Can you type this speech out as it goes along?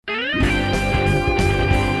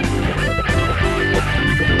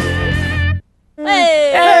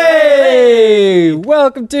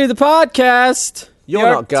welcome to the podcast. You're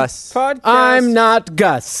not Gus. Podcast. I'm not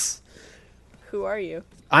Gus. Who are you?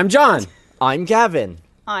 I'm John. I'm Gavin.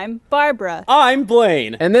 I'm Barbara. I'm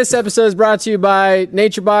Blaine. And this episode is brought to you by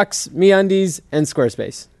NatureBox, MeUndies, and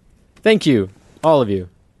Squarespace. Thank you, all of you.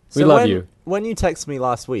 We love you. When you texted me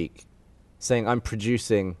last week saying I'm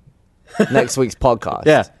producing next week's podcast.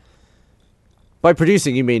 Yeah. By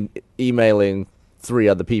producing, you mean emailing 3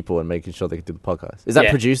 other people and making sure they can do the podcast. Is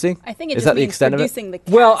that producing? I think it Is just that the means extent producing of the it?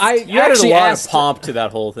 cast. Well, I You added a actually lot asked... of pomp to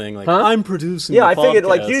that whole thing. Like, Huh? I'm producing Yeah, the I figured,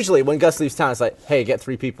 like, podcast. usually when Gus leaves town, it's like, hey, get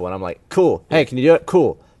 3 people. And I'm like, cool. Hey, can you do it?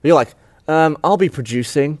 Cool. But you're like, I'll be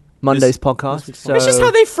producing Monday's podcast. So... It's just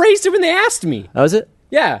how they phrased it when they asked me. Oh, is it?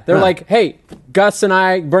 Yeah, they're like, hey,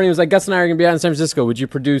 Bernie was like, Gus and I are going to be out in San Francisco. Would you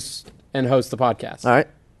produce and host the podcast? All right.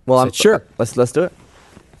 Well, I'm said, sure. Let's do it.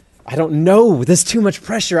 I don't know. There's too much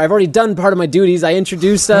pressure. I've already done part of my duties. I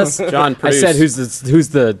introduced us. John, I produce. said who's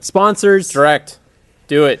the sponsors. Direct.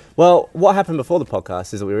 Do it. Well, what happened before the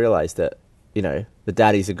podcast is that we realized that, the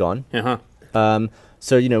daddies are gone. Uh-huh.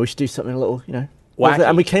 So, we should do something a little, Wacky.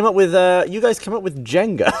 And we came up with, you guys came up with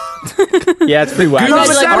Jenga. Yeah, it's pretty wacky. You guys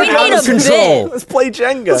are like, we need a control. bit. Let's play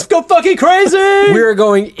Jenga. Let's go fucking crazy. We're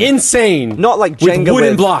going insane. Not like Jenga with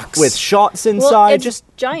wooden blocks. with shots Well, inside, it's just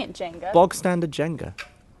giant Jenga. bog standard Jenga.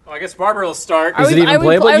 Well, I guess Barbara will start. Is it even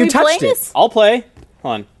playable? You touched it. This? I'll play.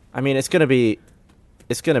 Hold on. I mean, it's gonna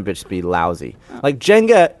just be lousy. Like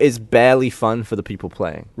Jenga is barely fun for the people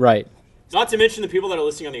playing. Right. Not to mention the people that are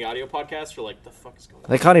listening on the audio podcast are like, the fuck is going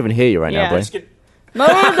on? They can't even hear you right Yeah. now, Blaine. Just get- Most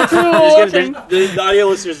of the people watching. the audio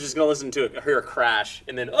listeners are just going to listen to hear a crash,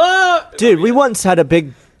 and then, Dude, we once had a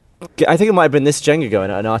big. I think it might have been this Jenga going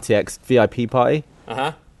at an RTX VIP party,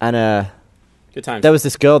 Uh-huh. and Good times. there was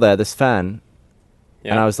this girl there, this fan,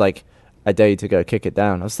 Yeah. and I was like, I dare you to go kick it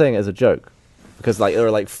down. I was saying it as a joke. Because there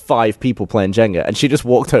were 5 people playing Jenga, and she just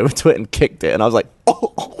walked over to it and kicked it, and I was like,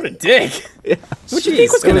 oh. What a dick. Yeah. What do you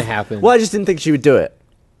think was going to happen? Well, I just didn't think she would do it.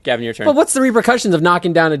 Gavin, your turn. But what's the repercussions of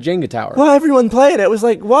knocking down a Jenga tower? Well, everyone playing it was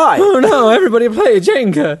like, why? Oh no, everybody play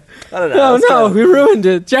Jenga. I don't know. Oh That's no, kinda- we ruined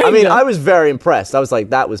it. Jenga. I mean, I was very impressed. I was like,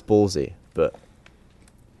 that was ballsy. But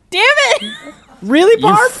Damn it! really, you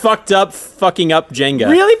Barb? fucked up fucking up Jenga.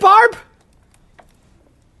 Really, Barb?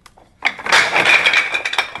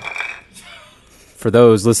 For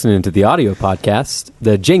those listening to the audio podcast,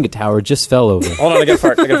 the Jenga tower just fell over. Hold on, I got a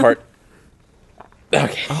fart.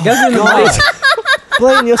 Okay. You guys are in the mic.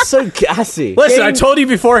 Blaine, you're so gassy. Listen, I told you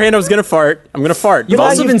beforehand I was going to fart. I'm going to fart. You've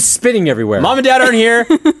also been spitting everywhere. Mom and Dad aren't here.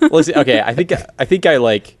 Listen, okay, I think I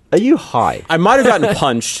Are you high? I might have gotten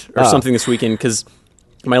punched or something this weekend because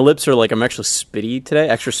my lips are I'm actually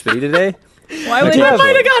extra spitty today. Why would, you have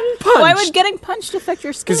might have gotten punched. why would getting punched affect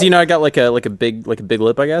your skin? Because I got like a big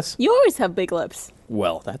lip, I guess. You always have big lips.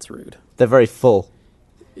 Well, that's rude. They're very full.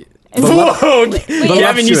 Whoa,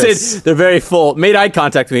 Gavin, you Voluptuous. said they're very full. Made eye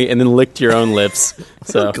contact with me and then licked your own lips.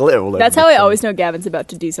 So Glitter all over That's the how I place. always know Gavin's about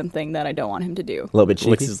to do something that I don't want him to do. A little bit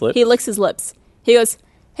cheeky. licks his lip. He licks his lips. He goes,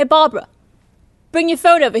 "Hey, Barbara, bring your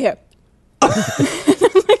phone over here." I'm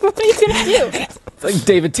like, what are you gonna do? It's like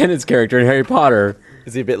David Tennant's character in Harry Potter.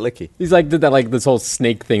 Is he a bit licky? He's like did that this whole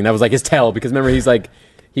snake thing. That was like his tail because remember he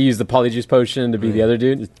used the polyjuice potion to be the other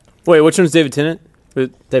dude. Wait, which one's David Tennant?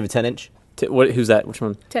 David 10-inch. Who's that? Which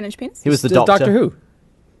one? 10-inch penis. He was the Just doctor. Doctor Who.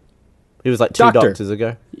 He was like 2 Doctor. doctors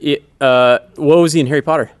ago. What was he in Harry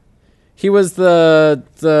Potter? He was the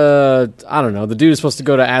I don't know. The dude was supposed to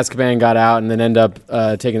go to Azkaban, got out, and then end up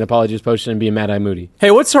taking the polyjuice potion and being Mad Eye Moody. Hey,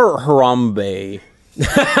 what's her Harambe?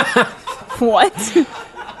 What?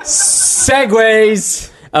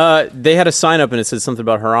 Segways. They had a sign up and it said something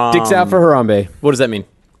about Haram. Dicks out for Harambe. What does that mean?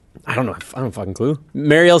 I don't know. I don't fucking clue.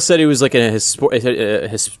 Marielle said he was like a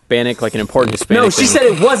Hispanic, like an important Hispanic. No, she thing. said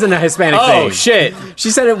it wasn't a Hispanic thing. Oh shit!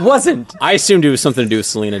 She said it wasn't. I assumed it was something to do with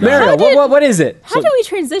Selena. Dion. Marielle, what is it? How do we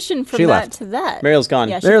transition from She that left. to that? Marielle's gone.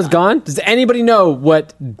 Yeah, she's Marielle's gone? Does anybody know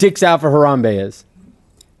what Dicks out for Harambe is?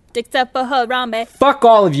 Dicks out for Harambe. Fuck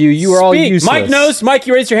all of you. You are all Speak. useless. Mike knows. Mike,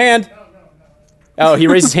 you raised your hand. Oh, he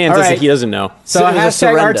raised his hand. All Doesn't right. he doesn't know. So It was a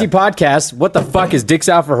hashtag surrender. RT Podcast. What the fuck is Dicks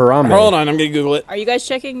out for Harambe? Hold on, I'm gonna Google it. Are you guys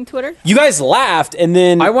checking Twitter? You guys laughed and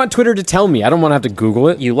then I want Twitter to tell me. I don't want to have to Google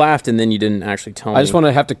it. you laughed and then you didn't actually tell me. I just want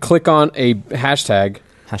to have to click on a hashtag.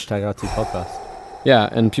 Hashtag RT podcast. Yeah,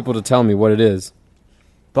 and people to tell me what it is.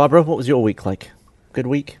 Barbara, what was your week like? Good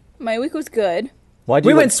week? My week was good Why do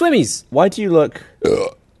We you went look, swimmies. Why do you look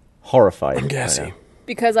horrified? I'm gassy.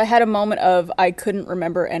 because I had a moment of I couldn't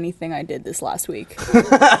remember anything I did this last week.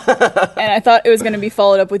 And I thought it was going to be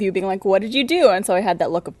followed up with you being like, what did you do? And so I had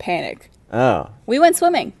that look of panic. Oh. We went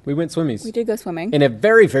swimming. We went swimmies. We did go swimming. In a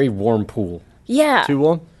very, very warm pool. Yeah. Too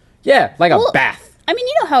warm? Yeah, like Well, a bath. I mean,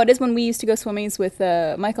 you know how it is when we used to go swimming with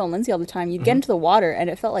Michael and Lindsay all the time. You'd get into the water, and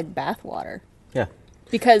it felt like bath water. Yeah.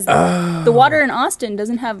 Because the water in Austin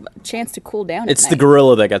doesn't have a chance to cool down. It's the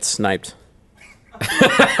gorilla that got sniped.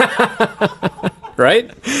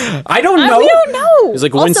 Right? I don't know. We don't know. It's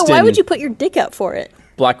like also, Winston. why would you put your dick out for it?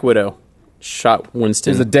 Black Widow shot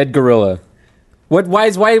Winston. There's a dead gorilla. What? Why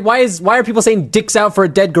are people saying dicks out for a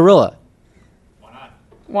dead gorilla?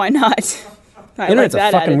 Why not? I Internet's like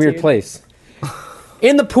a that fucking weird attitude. place.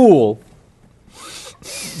 In the pool,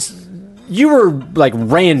 you were like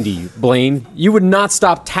Randy, Blaine. You would not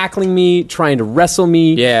stop tackling me, trying to wrestle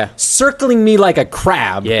me, circling me like a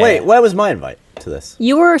crab. Yeah. Wait, where was my invite to this?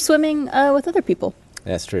 You were swimming with other people.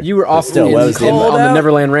 That's true. You were off still, where was the invite? on the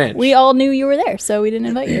Neverland Ranch. We all knew you were there, so we didn't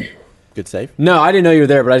invite you. Good save. No, I didn't know you were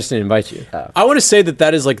there, but I just didn't invite you. I want to say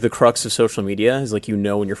that is like the crux of social media. Is like when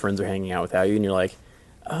your friends are hanging out without you, and you're like,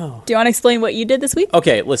 Do you want to explain what you did this week?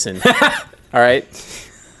 okay, listen. All right.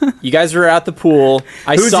 You guys were at the pool.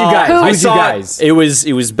 Who's you guys? It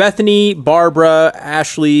was Bethany, Barbara,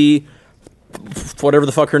 Ashley, whatever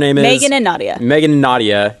the fuck her name is. Megan and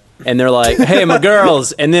Nadia. And they're like, hey, my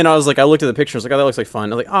girls. And then I was like, I looked at the picture. I was like, oh, that looks like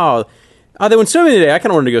fun. I was like, oh, they went swimming today. I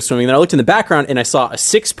kind of wanted to go swimming. Then I looked in the background and I saw a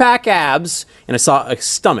 6-pack abs and I saw a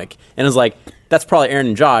stomach. And I was like, that's probably Aaron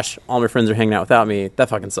and Josh. All my friends are hanging out without me. That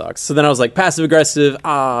fucking sucks. So then I was like, passive aggressive.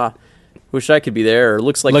 Wish I could be there. Or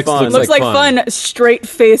looks like fun. Looks like fun. Straight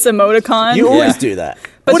face emoticon. You always do that.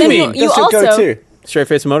 But What do then you mean? You That's your also go-to. Straight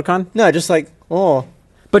face emoticon? No, just like, oh,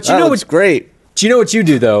 But you that know looks what's great. Do you know what you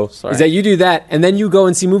do though? Sorry. Is that you do that and then you go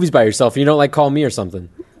and see movies by yourself and you don't like call me or something.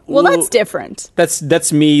 well, that's different. That's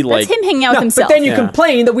me like. That's him hanging out with himself. But then you Yeah.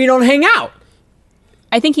 complain that we don't hang out.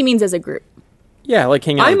 I think he means as a group. Yeah, like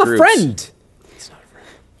hanging out I'm with a groups. friend.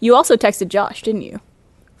 You also texted Josh, didn't you?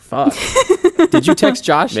 Fuck. Did you text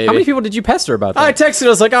Josh? Maybe. How many people did you pester about that? I texted. I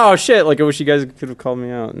was like, "Oh shit! Like, I wish you guys could have called me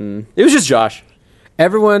out." And it was just Josh.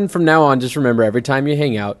 Everyone from now on, just remember every time you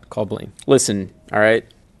hang out, call Blaine. Listen, all right.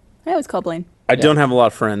 I always call Blaine. I don't have a lot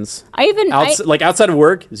of friends. Like outside of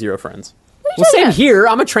work, 0 friends. Well, same here.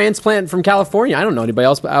 I'm a transplant from California. I don't know anybody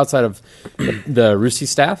else outside of the Roosie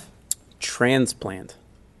staff. Transplant.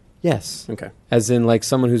 Yes. Okay. As in, like,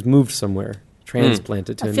 someone who's moved somewhere.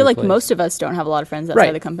 Transplanted to a I feel new like place. most of us don't have a lot of friends outside Right.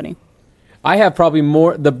 of the company. I have probably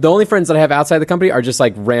more. The only friends that I have outside the company are just,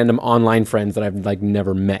 like, random online friends that I've, like,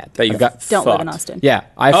 never met. That you got. Don't live in fucked. Austin. Yeah.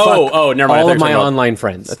 I Oh, fuck never mind. I all thought you of were my talking about- online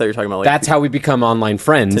friends. I thought you were talking about, like, That's how we become online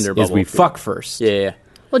friends, Tinder is we bubble. fuck first. Yeah.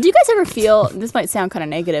 Well, do you guys ever feel, this might sound kind of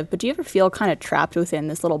negative, but do you ever feel kind of trapped within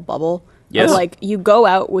this little bubble? Yes. Of, like, you go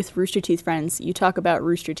out with Rooster Teeth friends, you talk about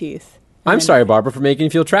Rooster Teeth. I'm sorry, Barbara, for making you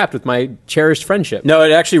feel trapped with my cherished friendship. No,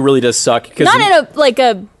 it actually really does suck. Not in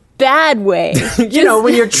a bad way. You know,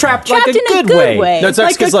 when you're trapped like Trapped a in a good good way. way. No, it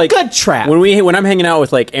sucks Like because a like good trap. when I'm hanging out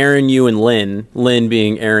with like Aaron, you, and Lynn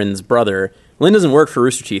being Aaron's brother. Lynn doesn't work for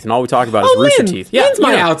Rooster Teeth, and all we talk about is Rooster Lynn. Teeth. Lynn's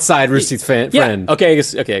my you know. outside Rooster Teeth Yeah. friend. Okay. I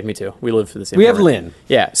guess, okay. Me too. We live for the same. We have apartment. Lynn.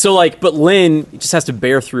 Yeah. So like, but Lynn just has to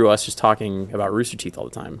bear through us just talking about Rooster Teeth all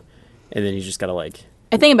the time, and then you just gotta like.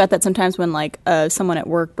 I think about that sometimes when, like, someone at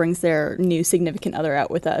work brings their new significant other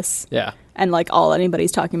out with us. Yeah. And, like, all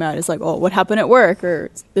anybody's talking about is, like, oh, what happened at work?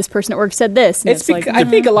 Or this person at work said this. And It's like, I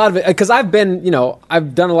think a lot of it, because I've been,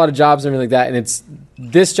 I've done a lot of jobs and everything like that,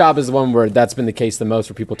 and this job is the one where that's been the case the most,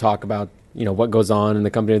 where people talk about, what goes on in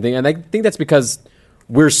the company and everything. And I think that's because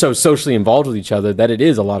we're so socially involved with each other that it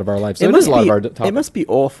is a lot of our life. So it is a lot of our topic. It must be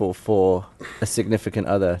awful for a significant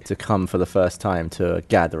other to come for the first time to a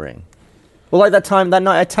gathering. Well, like that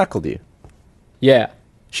night I tackled you. Yeah.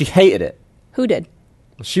 She hated it. who did?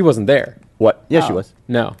 She wasn't there. What? Yeah, she Oh. was.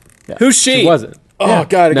 No. Who's she? She wasn't. Oh Yeah.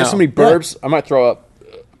 God! I No. get so many burps. I might throw up.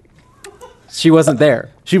 She wasn't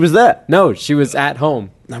there. She was there. No, she was at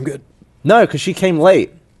home. I'm good. No, because she came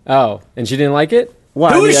late. Oh, and she didn't like it?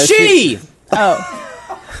 Why? Who is she? Oh.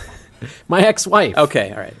 My ex-wife.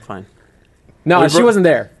 Okay. All right. Fine. No, she wasn't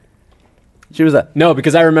there. She was there. No,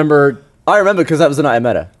 because I remember. I remember because that was the night I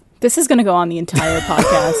met her. This is going to go on the entire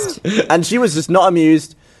podcast. And she was just not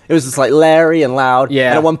amused. It was just like Larry and loud. Yeah.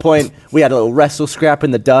 And at one point, we had a little wrestle scrap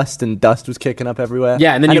in the dust, and dust was kicking up everywhere.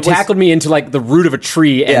 Yeah, and then you it was- tackled me into like the root of a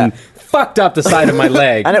tree and Yeah. fucked up the side of my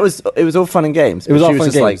leg. And it was all fun and games. It was But all she fun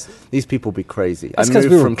was and just games. like, these people be crazy. That's I 'cause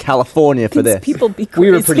moved we were- from California for These this. people be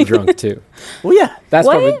crazy. We were pretty drunk too. Well, yeah. That's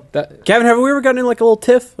What? probably. That, Kevin, have we ever gotten in like a little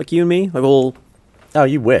tiff, like you and me, like a little Oh,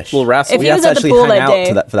 you wish. wrestle? If we he have was to at the actually pool hang that out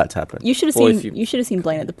day- for that to happen. You should have Well, seen. if you- You should have seen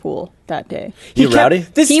Blaine at the pool that day. You rowdy?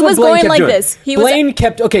 This He is what was Blaine going kept like doing. this. He was- Blaine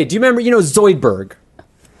kept. Okay, do you remember? Zoidberg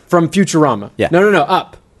from Futurama? Yeah. No.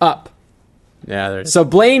 Up. Yeah, there's. So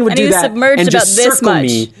Blaine would And do he was that submerged and about just this circle much.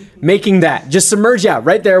 me, making that. Just submerge out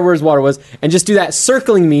right there where his water was, and just do that,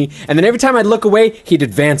 circling me. And then every time I'd look away, he'd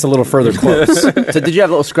advance a little further close. So did you have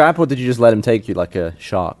a little scrap, or did you just let him take you like a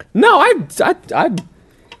shark? No,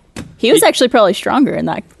 He was actually probably stronger in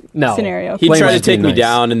that No. scenario. He'd Blaine try was to take being me nice.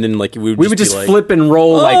 down, and then like we would be just like, flip and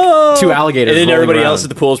roll like two alligators. and then rolling everybody around. else at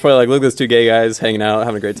the pool is probably like, "Look at those two gay guys hanging out,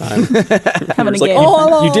 having a great time." Having a It's like, game. "Oh,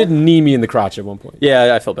 hello." You did knee me in the crotch at one point.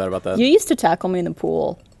 Yeah, I felt bad about that. You used to tackle me in the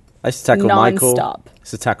pool. I used to tackle Michael. Non-stop. I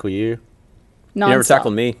used to tackle you. Non-stop. You never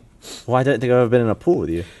tackled me. Well, I don't think I've ever been in a pool with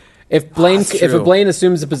you. If Blaine, That's if a true. Blaine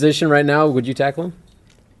assumes a position right now, would you tackle him?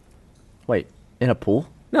 Wait, in a pool?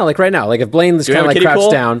 No, like right now. Like if Blaine is Do you kind of have a like kiddie crouched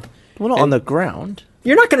pool? down, Well, not on the ground.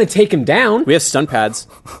 you're not going to take him down. We have stunt pads.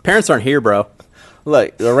 Parents aren't here, bro.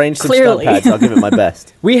 Look, arrange some Clearly. stunt pads. I'll give it my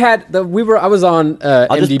best. I was on just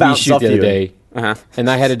MDB bounce shoot off the other you. day, Uh-huh. and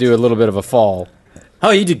I had to do a little bit of a fall, Oh,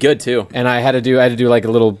 you did good too. and I had to do like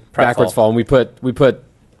a little backwards fall, and we put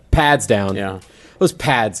pads down. Yeah. Those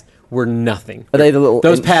pads were nothing. Are they the little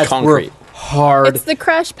Those inch pads concrete? were hard. It's the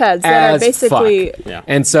crash pads that are as basically fuck. Yeah.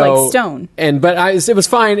 And so like stone. But it was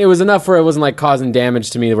fine. It was enough where it wasn't like causing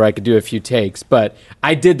damage to me where I could do a few takes. But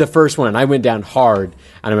I did the first one and I went down hard.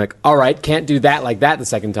 And I'm like, all right, can't do that like that the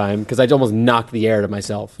second time because I almost knocked the air out of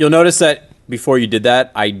myself. You'll notice that before you did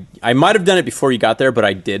that, I might have done it before you got there, but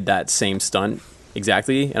I did that same stunt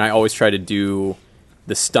exactly. And I always try to do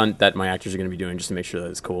the stunt that my actors are going to be doing just to make sure that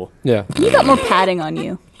it's cool. Yeah, You got more padding on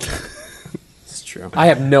you. It's true. I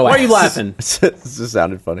have no. Why are idea. you laughing? This just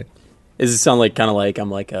sounded funny. Does it sound like kind of like I'm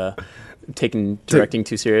like directing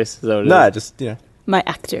too serious? Is that what it No, is? just My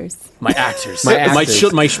actors. My actors. My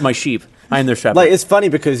actors. My sheep. I am their shepherd. like it's funny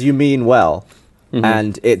because you mean well,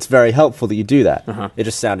 and it's very helpful that you do that. It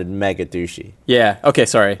just sounded mega douchey. Yeah. Okay.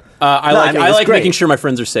 Sorry. I No, like I mean, I it's like great. making sure my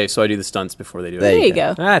friends are safe, so I do the stunts before they do There it. There you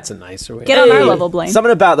go. That's a nicer way. Get on our level, Blaine.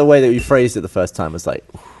 Something about the way that you phrased it the first time was like,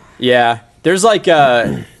 Yeah. There's like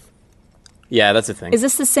yeah, that's a thing. Is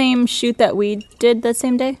this the same shoot that we did that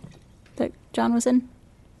same day that John was in?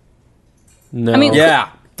 No. I mean, Yeah.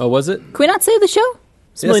 Oh, was it? Can we not say the show?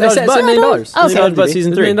 It's $1 million I said butt. $1 million. Oh, $1 million okay. butt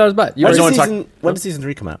season $1 3. million butt. You I already- just wanna talk- when does season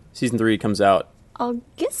 3 come out? Season 3 comes out.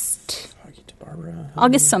 August? Barbara.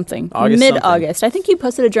 August something. August Mid-August. I think you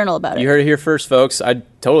posted a journal about it. You heard it here first, folks. I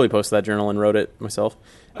totally posted that journal and wrote it myself.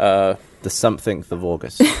 The something of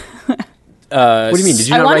August. What do you mean? Did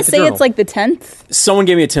you I not want write to the say journal? it's like the 10th. Someone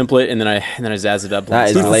gave me a template, and then I zazzed it up. That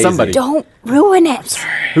is Who's the lazy. somebody? Don't ruin it.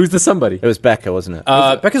 Who's the somebody? It was Becca, wasn't it?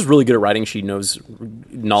 Becca's really good at writing. She knows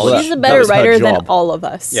knowledge. She's a That better was her writer than job. all of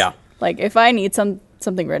us. Yeah. Like, if I need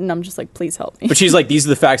something written, I'm just like, please help me. But she's like, these are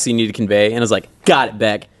the facts you need to convey. And I was like, got it,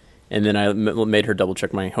 Beck. And then I made her double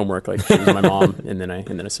check my homework like she was my mom. And then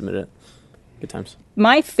I submitted it. Good times.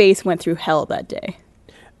 My face went through hell that day.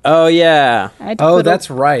 Oh, yeah. I had to Oh, put that's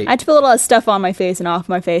right. I had to put a lot of stuff on my face and off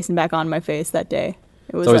my face and back on my face that day.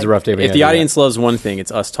 It was It's always like, a rough day. If the audience loves one thing,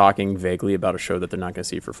 it's us talking vaguely about a show that they're not going to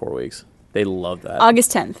see for 4 weeks. They love that.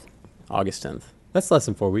 August 10th. August 10th. That's less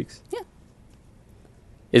than 4 weeks. Yeah.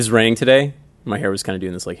 It's raining today. My hair was kind of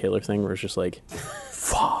doing this like Hitler thing where it's just like,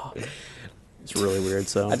 fuck. It's really weird.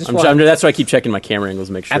 So that's why I keep checking my camera angles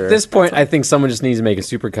to make sure. At this point, I think someone just needs to make a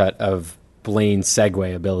supercut of Blaine's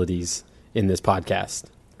segue abilities in this podcast.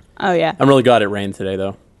 Oh, yeah. I'm really glad it rained today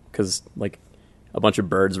though, because like a bunch of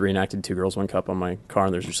birds reenacted Two Girls, One Cup on my car,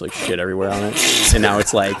 and there's just like shit everywhere on it, and now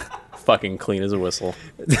it's like fucking clean as a whistle.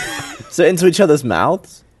 So into each other's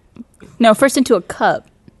mouths? No, first into a cup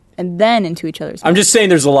and then into each other's I'm mouths. just saying,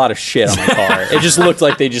 there's a lot of shit on my car. It just looked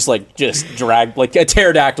like they just dragged like a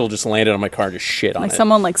pterodactyl just landed on my car and just shit on Like it.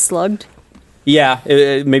 someone like slugged. Yeah,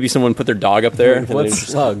 maybe someone put their dog up there. and they What's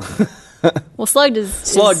just- slug? Well, slugged is...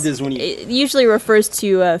 Slugged is when you- It usually refers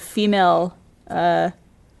to a female...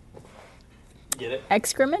 Get it?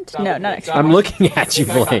 excrement? No, not excrement. I'm looking at you,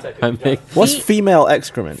 Blaine. What's Fe- female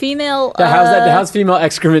excrement? Female... How's female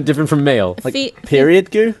excrement different from male? Like fe- period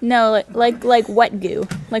goo? No, like wet goo.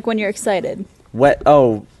 Like when you're excited.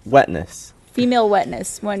 Wetness. Female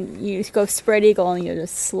wetness. When you go spread eagle and you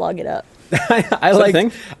just slug it up. I that a like.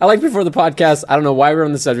 thing? I like before the podcast. I don't know why we were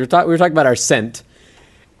on the subject. We were talking about our scent,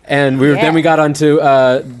 and Yeah. then we got onto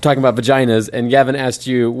talking about vaginas. And Gavin asked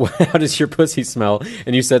you, "How does your pussy smell?"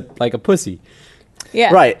 And you said, "Like a pussy."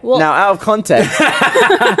 Yeah. Right. Well, now, out of context,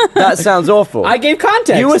 that sounds awful. I gave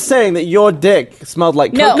context. You were saying that your dick smelled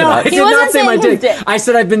like No. coconut. No, I He did wasn't not say my saying his dick. dick. I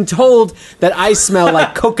said I've been told that I smell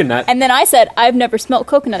like coconut. and then I said, I've never smelt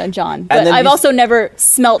coconut on John. But then I've you- also never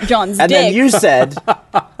smelt John's And dick. then you said,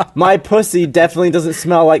 my pussy definitely doesn't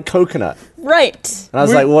smell like coconut. Right. And I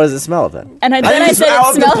was like, what does it smell of then? And then didn't I just said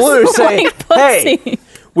out it of the smells blue say, like pussy.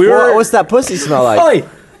 What's that pussy smell like? Oi,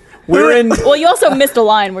 we're in. Well, you also missed a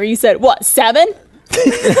line where you said, what, 7?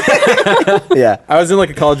 Yeah. I was in like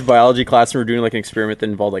a college biology class and we were doing like an experiment that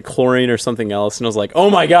involved like chlorine or something else, and I was like, "Oh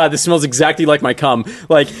my god, this smells exactly like my cum!"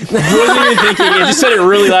 Like, wasn't even thinking. It just said it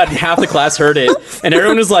really loud, and half the class heard it, and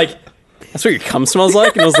everyone was like, "That's what your cum smells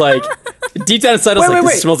like." And I was like, deep down inside, I was like,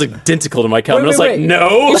 "This smells identical to my cum." And I was like,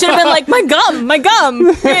 "No." You should have been like, my gum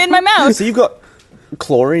in my mouth. So you've got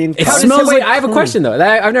chlorine. It cum. smells like. I have a question though.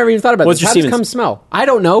 I've never even thought about What's this. your How does semen cum smell? I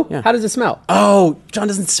don't know. Yeah. How does it smell? Oh, John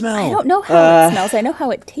doesn't smell. I don't know how it smells. I know how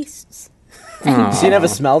it tastes. So you never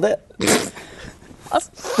smelled it? Look,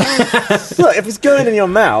 if it's going in your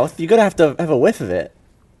mouth, you're gonna have to have a whiff of it.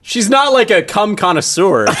 She's not like a cum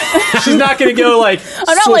connoisseur. She's not going to go like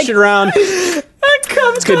not swish like- it around. A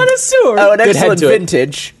cum good. connoisseur. Oh, an Good head excellent to it.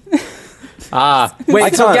 vintage. Wait, I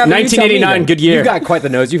so can't- Gavin, you tell me 1989, then. good year. You got quite the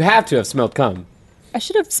nose. You have to have smelled cum. I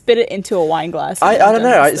should have spit it into a wine glass. I and don't done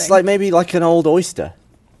know. this It's thing. like maybe like an old oyster.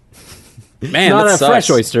 Man, Not that a sucks. fresh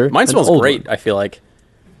oyster, Mine an smells old great, one. I feel like.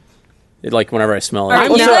 Like whenever I smell it. All right,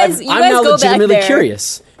 I'm you now- guys I'm go now back legitimately there.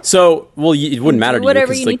 curious. So, well, it wouldn't matter to you whatever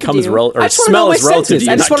because you like need to cum is do. relative, or I just want to know smell what is my scent relative is. to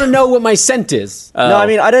you. I just not- want to know what my scent is. No, I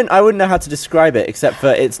mean I wouldn't know how to describe it except for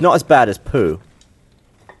it's not as bad as poo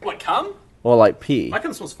What, cum? or like pee. My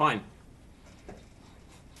cum smells fine.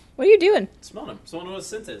 What are you doing? Smell him. Someone knows what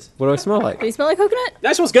scent is. What do I smell like? Do you smell like coconut?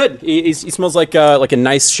 That smells good. He smells like a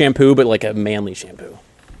nice shampoo, but like a manly shampoo.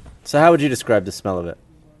 So how would you describe the smell of it?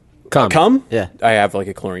 Cum. Cum? Yeah. I have like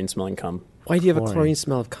a chlorine smelling cum. Why do you have a Chlorine. chlorine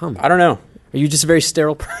smell of cum? I don't know. Are you just a very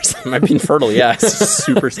sterile person? I might be infertile. Yeah, it's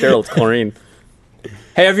super sterile. It's chlorine.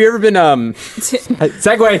 Hey, have you ever been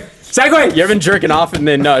Segway. You ever been jerking off and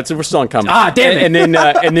then we're still on cum. Ah, damn it.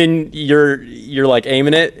 And then you're like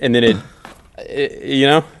aiming it and then it you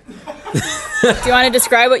know, Do you want to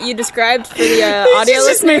describe what you described for the audio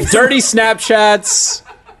listeners? dirty Snapchats.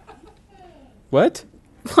 What?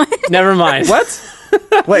 Never mind. What?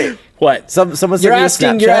 Wait, What? someone's You're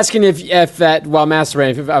asking if that while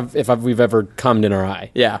masturbating if we've ever cummed in our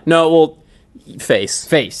eye. Yeah. No. Well, face.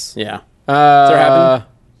 Face. Yeah. Does that happen?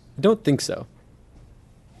 I don't think so.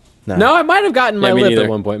 No. No, I might have gotten my me lip neither. at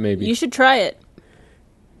one point, maybe. You should try it.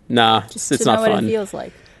 Nah. Just it's to know not what fun. it feels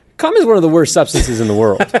like. Cum is one of the worst substances in the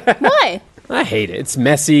world. Why? I hate it. It's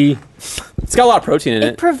messy. It's got a lot of protein in It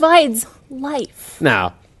it. provides life.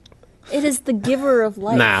 No. It is the giver of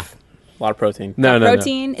life. Nah. A lot of protein. No, no,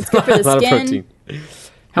 Protein. It's good for no. the A lot of skin. protein.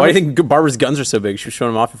 Why do you think Barbara's guns are so big? She was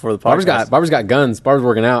showing them off before the podcast. Barbara's got guns. Barbara's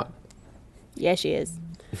working out. Yeah, she is.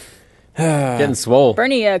 Getting swole.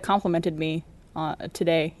 Bernie complimented me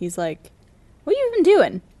today. He's like, "What have you been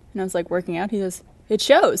doing?" And I was like, "Working out." He goes, "It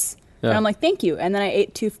shows." Yeah. And I'm like, "Thank you." And then I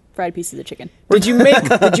ate 2 fried pieces of chicken. Did you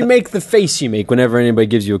make the face you make whenever anybody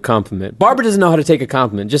gives you a compliment? Barbara doesn't know how to take a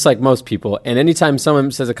compliment, just like most people. And anytime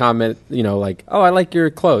someone says a comment, you know, like, "Oh, I like your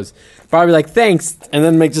clothes," Barbara be like, "Thanks," and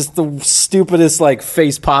then make just the stupidest like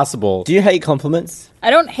face possible. Do you hate compliments? I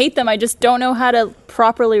don't hate them. I just don't know how to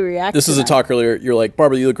properly react. This to was a them. talk earlier. You're like,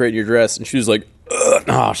 Barbara, you look great in your dress, and she was like, "Ugh,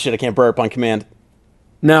 oh shit, I can't burp on command.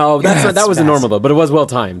 No, that's not, that wasn't Spaz. normal though. But it was well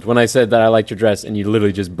timed when I said that I liked your dress, and you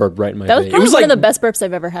literally just burped right in my That was face. probably was one like- of the best burps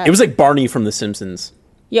I've ever had. It was like Barney from The Simpsons.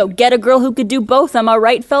 Yo, get a girl who could do both. Am I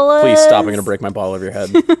right, fellas? Please stop. I'm going to break my ball over your head.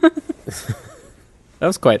 That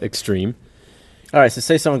was quite extreme. All right, so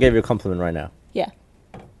say someone gave you a compliment right now. Yeah.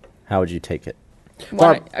 How would you take it?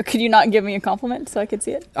 Could you not give me a compliment so I could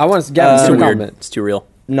see it? I want to Gavin It's to too do a weird. compliment. It's too real.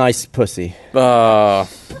 Nice pussy. Uh,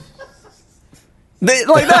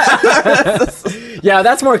 Like that. Yeah,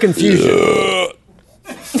 that's more confusion.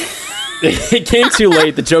 it came too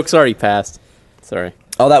late. The joke's already passed. Sorry.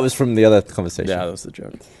 Oh, that was from the other conversation. Yeah, that was the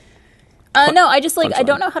joke. No, I just like I punchline.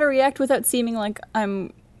 don't know how to react without seeming like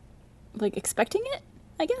I'm like expecting it.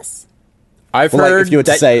 I guess. I've Well, heard like if you were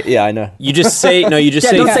to that say, yeah, I know. you just say no. You just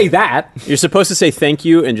Yeah, say don't say that. You're supposed to say thank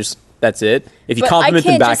you and just that's it. If you But compliment I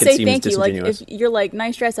can't them back, just it say seems thank you. Like disingenuous. if you're like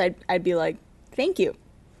nice dress, I'd be like thank you.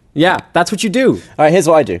 Yeah, that's what you do. All right, here's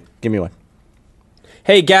what I do. Give me one.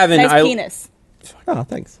 Hey, Gavin, Nice penis. Oh,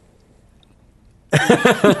 thanks.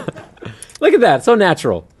 Look at that, so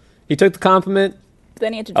natural. He took the compliment.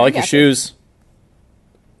 Then you have to. I like drink your after. shoes.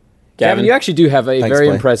 Gavin, you actually do have a Thanks, very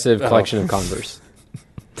Blaine. impressive collection of Converse.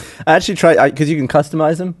 I actually tried, because you can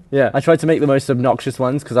customize them. Yeah. I tried to make the most obnoxious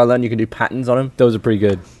ones because I learned you can do patterns on them. Those are pretty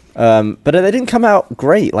good. But they didn't come out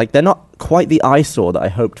great. Like, they're not quite the eyesore that I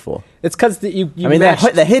hoped for. It's because you I mean,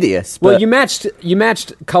 matched. they're hideous. Well, But, you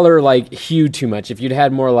matched color like hue too much. If you'd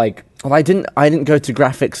had more like well, I didn't go to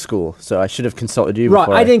graphics school, so I should have consulted you. right,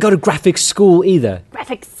 Before I didn't go to graphics school either.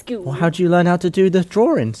 Graphic school. Well, how'd you learn how to do the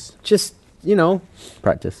drawings? Just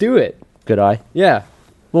Practice. do it. Good eye. Yeah.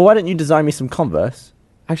 Well, why don't you design me some Converse?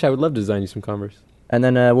 Actually, I would love to design you some Converse. and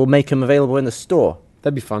then we'll make them available in the store.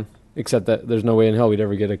 That'd be fun. Except that there's no way in hell we'd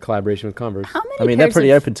ever get a collaboration with Converse. How many I mean, they're pairs pretty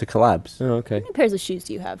of, open to collabs. Oh, okay. How many pairs of shoes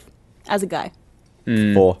do you have as a guy?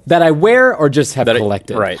 4. That I wear or just have That I-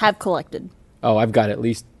 collected? right. Have collected. Oh, I've got at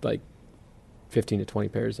least like 15 to 20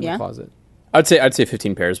 pairs in Yeah? the closet. I'd say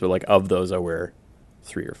 15 pairs, but like of those, I wear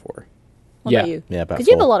 3 or 4. What Yeah. about you? Yeah, about Because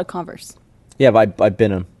you have a 4. lot of Converse. Yeah, but I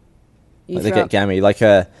bin them. You They throw get out- gammy. Like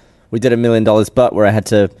we did $1 million butt where I had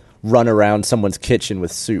to run around someone's kitchen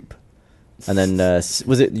with soup, and then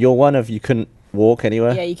was it your one of you couldn't walk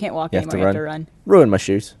anywhere? Yeah, you can't walk You have anymore. to You have to run. run. Ruin my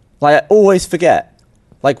shoes. Like I always forget.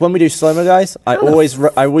 Like when we do slow-mo, guys, I always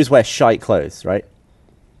wear shite clothes, right?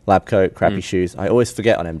 Lab coat, crappy shoes. I always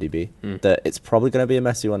forget on MDB that it's probably going to be a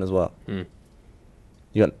messy one as well. You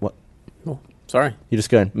got what? Oh, sorry. You're just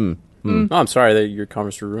going. Oh, I'm sorry that your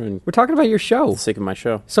Converse were ruined We're talking about your show. for the sake of my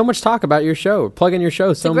show. So much talk about your show. Plug in your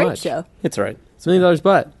show It's so a great much. show. It's all right. It's $1 Million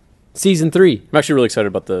Butt. Season 3. I'm actually really excited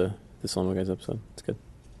about the Slow-Mo Guys episode. It's good.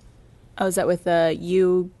 Oh, is that with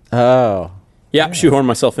you? Oh, Yeah, shoehorn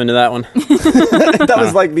myself into that one. that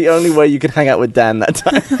was like the only way you could hang out with Dan that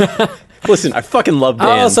time. Listen, I fucking love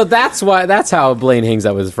Dan. Oh, so that's how Blaine hangs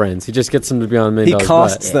out with his friends. He just gets them to be on $1 He Million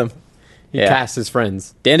casts Butt. them. He Yeah. casts his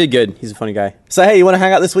friends. Dan did good. He's a funny guy. So hey, you want to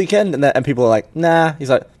hang out this weekend? And people are like, nah. He's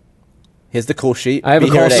like, here's the call sheet. I have a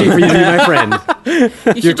Be here call at sheet 8. for you to be my friend. You Your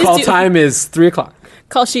should just call do time is 3 o'clock.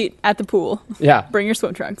 call sheet at the pool. Yeah. Bring your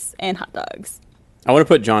swim trunks and hot dogs I want to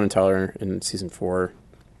put John and Tyler in season 4.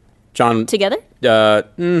 John, together.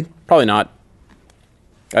 probably not.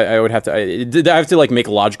 I would have to. I have to like make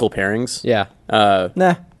logical pairings. Yeah.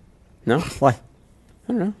 Nah. No, Why? I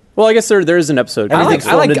don't know. Well, I guess there is an episode. I Everything's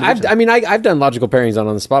like, filmed individually. I've done logical pairings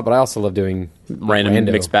on the spot, but I also love doing random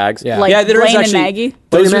rando. mixed bags. Yeah. Like yeah. There is Blaine and actually Maggie? Blaine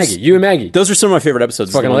Those and are Maggie. You and Maggie. Those are some of my favorite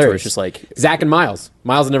episodes. Fucking the ones where hilarious. It's just like Zach and Miles.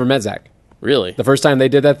 Miles had never met Zach. really. The first time they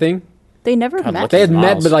did that thing, They never God, met. lucky. they had met,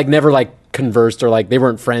 Miles. but like never like conversed or like they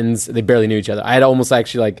weren't friends. They barely knew each other. I had almost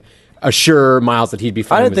actually like assure Miles that he'd be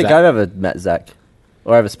fine. I don't with think Zach. I've ever met Zach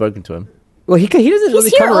or ever spoken to him. Well, he doesn't really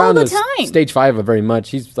here come all around the to time. stage 5 very much.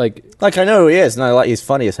 He's like, Like I know who he is, and he's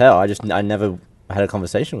funny as hell. I never had a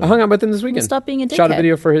conversation with I him. hung out with him this weekend. stop being a Shot a dickhead.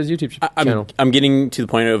 video for his YouTube channel. I'm getting to the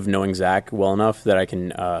point of knowing Zach well enough that I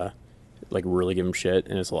can like really give him shit,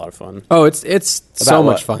 and it's a lot of fun. Oh, it's so About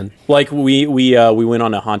much what? fun. Like we went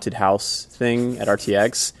on a haunted house thing at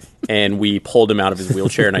RTX, and we pulled him out of his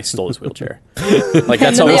wheelchair, and I stole his wheelchair. Like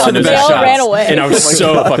that's how then we they sent all- him they back all shots. ran away. And I was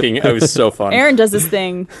it was so fun. Aaron does this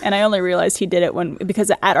thing, and I only realized he did it because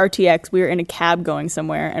at RTX we were in a cab going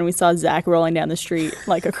somewhere, and we saw Zach rolling down the street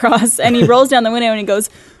like across, and he rolls down the window and he goes,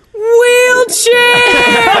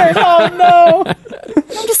 "Wheelchair!" Oh no!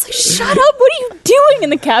 I'm just like, shut up! What are you doing?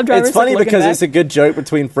 And the cab driver's It's funny like, because looking it's a good joke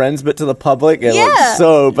between friends, but to the public, it Yeah. looks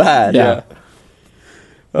so bad. Yeah.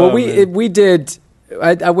 Well, we did.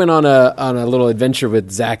 I went on a little adventure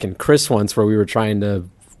with Zach and Chris once, where we were trying to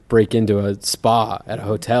break into a spa at a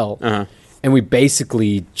hotel, and we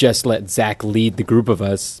basically just let Zach lead the group of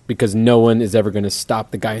us because no one is ever going to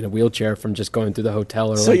stop the guy in a wheelchair from just going through the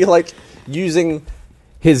hotel. Or So you're like using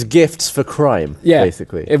his gifts for crime, yeah,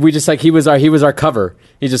 basically. If we just like he was our cover.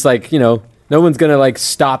 He's just like, no one's gonna like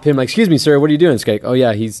stop him. Like, excuse me, sir, what are you doing? It's like, oh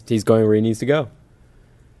yeah, he's going where he needs to go.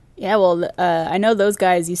 Yeah, well, I know those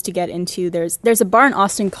guys used to get into. There's a bar in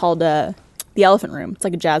Austin called the Elephant Room. It's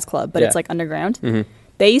like a jazz club, but Yeah. it's like underground.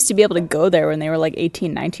 They used to be able to go there when they were like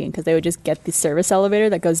 18, 19 because they would just get the service elevator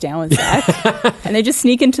that goes down with Zach, and they just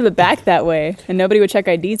sneak into the back that way, and nobody would check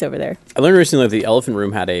IDs over there. I learned recently that the elephant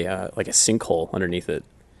room had a like a sinkhole underneath it.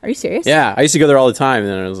 Are you serious? Yeah, I used to go there all the time,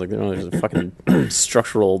 and then I was like, oh, there's a fucking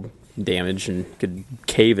structural damage and could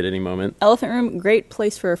cave at any moment. Elephant Room, great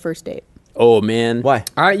place for a first date. Oh man, Why?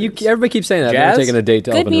 All right, everybody keeps saying that. I've Jazz? never taken a date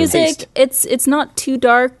to Good Elephant Room. music. It's not too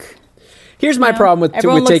dark. Here's my you know? problem with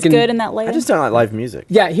Everyone looks taking. good in that light. I just don't like live music.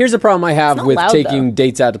 Yeah, here's the problem I have not with loud, taking though.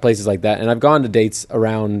 dates out to places like that, and I've gone to dates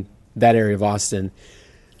around that area of Austin.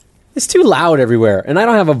 It's too loud everywhere, and I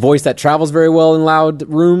don't have a voice that travels very well in loud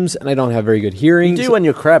rooms, and I don't have very good hearing. You do when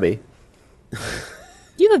you're crabby.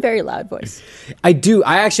 You have a very loud voice. I do.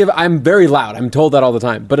 I'm very loud. I'm told that all the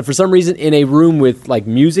time. But if for some reason in a room with like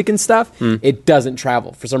music and stuff, it doesn't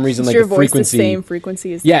travel. For some reason, Is like your the voice frequency. the same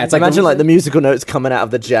frequency as Yeah, it's like Imagine like the musical notes coming out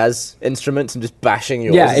of the jazz instruments and just bashing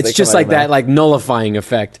yours. Yeah, as it's they just come out like of your that, mouth. like nullifying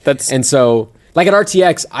effect. And so, like at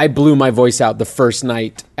RTX, I blew my voice out the first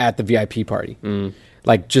night at the VIP party.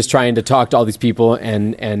 Like just trying to talk to all these people,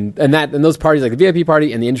 and those parties, like the VIP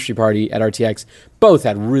party and the industry party at RTX, both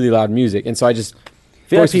had really loud music, and so I just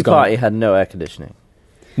voice was VIP gone. party had no air conditioning.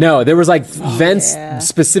 No, there was like vents, yeah.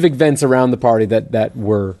 specific vents around the party that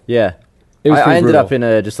were. Yeah. It was I pretty ended brutal. up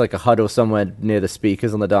in just like a huddle somewhere near the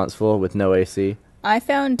speakers on the dance floor with no AC. I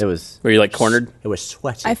found It was Were you like cornered? it was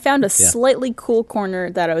sweaty. I found a slightly cool corner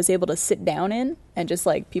that I was able to sit down in, and just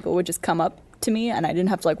like people would just come up to me, and I didn't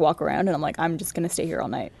have to like walk around. And I'm like, I'm just gonna stay here all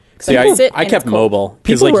night. See, I can sit I and kept it's cold. mobile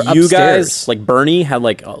because People like were you upstairs. guys, like Bernie had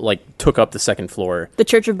like took up the second floor. The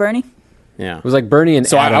Church of Bernie. Yeah, It was like Bernie and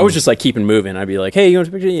so I Adam. was just like keeping moving. I'd be like, "Hey, you want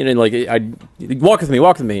to picture?" And like I'd walk with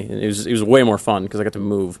me, and it was way more fun because I got to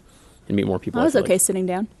move and meet more people. I was feel okay like. sitting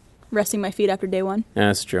down, resting my feet after day one. Yeah,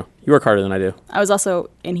 that's true. You work harder than I do. I was also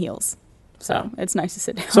in heels, so Oh. it's nice to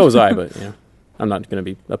sit down. So was I, but I'm not gonna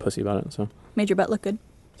be a pussy about it. So Made your butt look good.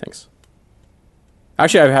 thanks.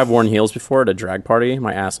 Actually, I have worn heels before at a drag party.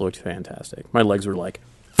 My ass looked fantastic. My legs were like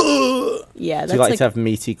Yeah, Do that's you like like to have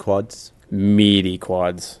meaty quads? meaty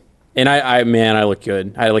quads. And I look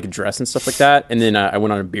good. I had like a dress and stuff like that. And then I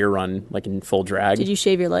went on a beer run, like in full drag. Did you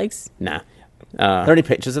shave your legs? Nah. Are there any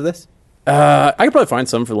pictures of this? I could probably find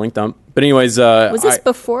some for the link dump. But anyways, Was this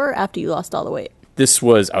before or after you lost all the weight? this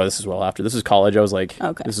is well after. This is college. I was like,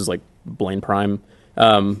 Okay. This is like Blaine Prime. But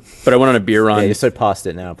I went on a beer run. Yeah, you're so past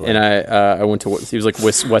it now. Blake. And I went to, he was like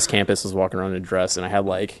West Campus. I was walking around in a dress, and I had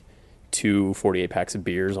like 2 48 packs of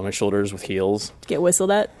beers on my shoulders with heels. Get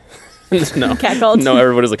whistled at? No. Catcalled? No,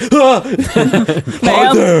 everybody's like, ah!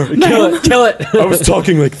 Ma'am? kill it. I was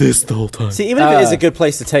talking like this the whole time. See, even if it is a good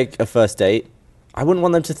place to take a first date, I wouldn't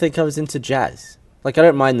want them to think I was into jazz. Like, I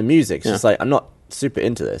don't mind the music. It's just like, I'm not super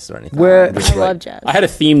into this or anything. Where- I'm just I like- love jazz. I had a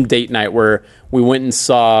themed date night where we went and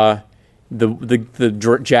saw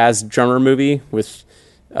the jazz drummer movie with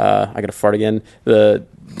I gotta fart again. The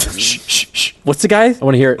what's the guy? I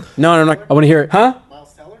want to hear it. No, I'm not. I want to hear it. Huh?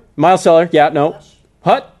 Miles Teller. Yeah, no.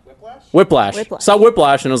 What? Whiplash. Whiplash. Saw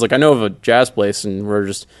Whiplash, and I was like, I know of a jazz place, and we're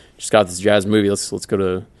just got this jazz movie. Let's go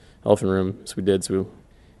to Elephant Room. So we did. So we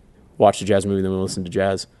watched a jazz movie, then we listened to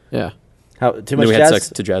jazz. Yeah. How, too And then much we had jazz? sex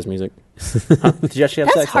to jazz music. Did you actually have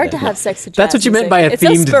That's sex? hard that to day? have sex to jazz That's what you meant by a music.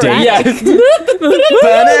 It's so themed date.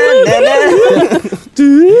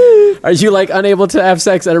 sporadic. Are you like unable to have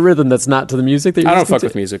sex at a rhythm that's not to the music that you're I don't listening fuck to?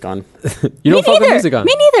 with music on. You don't Me fuck with neither. music on.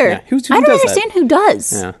 Me neither. Yeah. Who I does don't that? understand who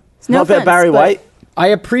does. Yeah. No Not a bit of offense, Barry but White? I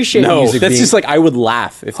appreciate No, music. that's being, just like I would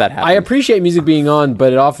laugh if that happened. I appreciate music being on,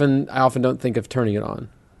 but I often don't think of turning it on.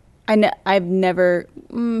 I've never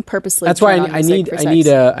purposely. That's why turned on I music need for I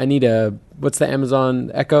sex. need a what's the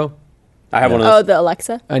Amazon Echo? I have one of Oh, those. the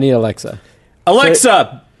Alexa. I need Alexa.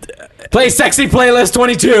 Alexa, Play Sexy Playlist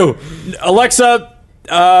 22. Alexa,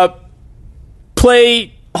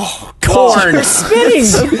 play corn. Spinning.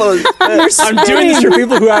 I'm doing this for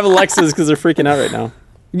people who have Alexas because they're freaking out right now.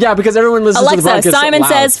 Yeah, because everyone listens to the Alexa, broadcast Simon loud.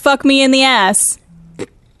 says, "Fuck me in the ass."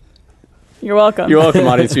 You're welcome. You're welcome,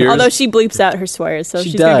 audience viewers. Although she bleeps out her swears, so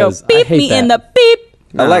She she's gonna go does. I beep hate me in that. the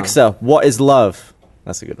beep. Alexa, what is love?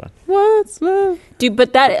 That's a good one. What's love? Dude,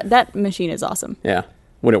 but that machine is awesome. Yeah,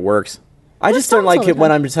 when it works. I What just don't songs like all the it when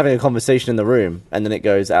time? I'm just having a conversation in the room and then it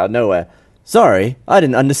goes out of nowhere. Sorry, I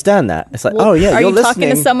didn't understand that. It's like, Well, oh yeah, are you're you listening. talking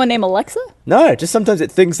to someone named Alexa? No, just sometimes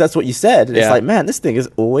it thinks that's what you said. And It's Yeah. like, man, this thing is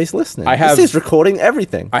always listening. I have- this is recording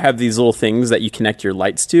everything. I have these little things that you connect your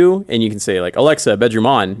lights to, and you can say like Alexa, bedroom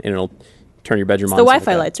on, and it'll turn your bedroom on. The and stuff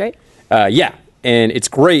Wi-Fi like that. lights, right? Yeah, and it's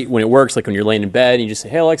great when it works. Like when you're laying in bed, and you just say,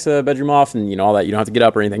 "Hey Alexa, bedroom off," and all that. You don't have to get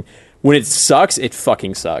up or anything. When it sucks, it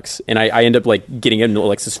fucking sucks, and I end up like getting into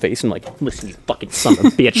Alexa's face and like, "Listen, you fucking son of a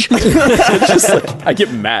bitch." It's just like I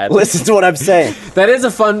get mad. Listen to what I'm saying. That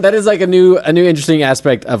is like a new interesting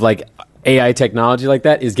aspect of like AI technology like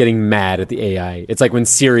that is getting mad at the AI. It's like when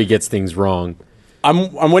Siri gets things wrong.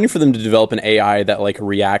 I'm waiting for them to develop an AI that like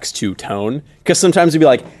reacts to tone, because sometimes it'd be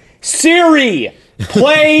like, "Siri,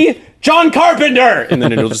 play John Carpenter," and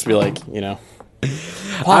then it'll just be like,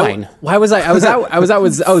 fine. Why was I was out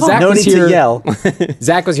with Zach No was need here. to yell.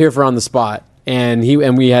 Zach was here for On the Spot, and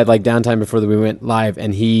we had like downtime before we went live,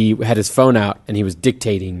 and he had his phone out and he was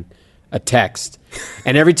dictating a text.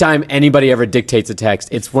 And every time anybody ever dictates a text,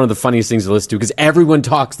 it's one of the funniest things to listen to because everyone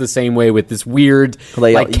talks the same way with this weird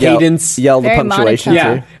They like cadence. Yell the Very punctuation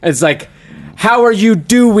monotone. Yeah, it's like, "How are you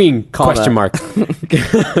doing?" Comma. Question mark.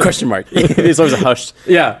 Question mark. It's always a hush.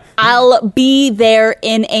 Yeah. I'll be there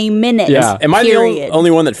in a minute. Yeah. Am I the Period.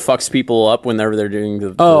 only one that fucks people up whenever they're doing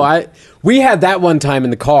the? We had that one time in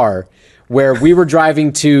the car where we were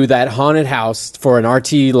driving to that haunted house for an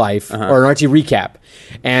RT Life or an RT recap.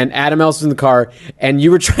 And Adam Else was in the car, and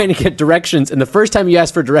you were trying to get directions. And the first time you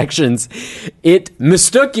asked for directions, it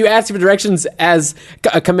mistook you asking for directions as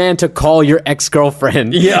a command to call your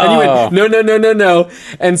ex-girlfriend. Yeah. And you went, no.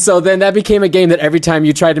 And so then that became a game that every time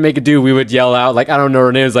you tried to make it do, we would yell out, like, I don't know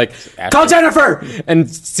her name. It was like, "Call Jennifer!" And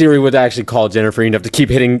Siri would actually call Jennifer. You'd have to keep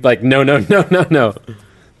hitting, like, no.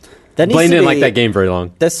 There needs Blaine to didn't be- like that game very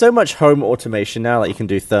long. There's so much home automation now that you can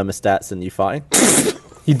do thermostats and you farting.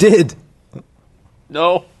 He did.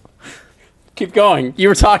 No. Keep going. You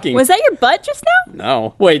were talking. Was that your butt just now?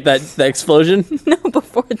 No. Wait, that explosion? No,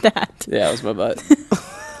 before that. Yeah, it was my butt.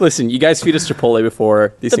 Listen, you guys feed us Chipotle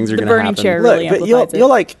before these things are the going to burning happen. chair. Look, Really but you're amplifies it. you're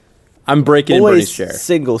like I'm breaking in always Bernie's chair.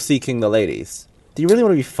 single, seeking the ladies. Do you really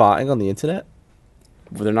want to be farting on the internet?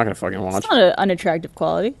 Well, they're not going to fucking watch. It's not an unattractive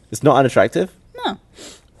quality. It's not unattractive. No.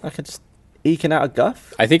 I could just eking out a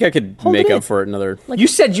guff. I think I could Hold make it up in. for it another. You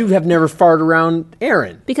said you have never farted around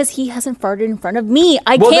Aaron. Because he hasn't farted in front of me.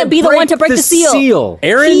 I Well, can't then be the one break to break the seal.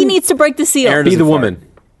 Aaron? He needs to break the seal. Aaron Be the doesn't woman. fart.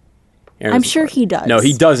 Aaron I'm doesn't sure fart. he does. No,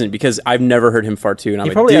 he doesn't because I've never heard him fart too, and I'm He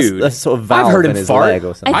like, probably has dude. a sort of valve heard him in his fart. leg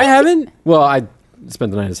or something. I haven't. Well, I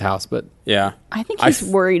spent the night at his house, but Yeah. I think I he's f-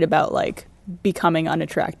 worried about like becoming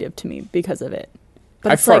unattractive to me because of it. But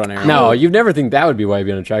I it's fart like, on Aaron. no, you'd never think that would be why he'd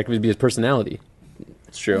be unattractive. It'd be his personality.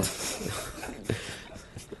 It's true.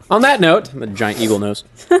 On that note, The giant eagle nose.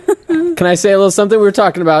 can I say a little something? We were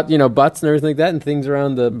talking about, butts and everything like that and things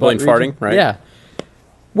around the Blaine butt farting, region. right? Yeah.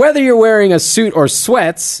 Whether you're wearing a suit or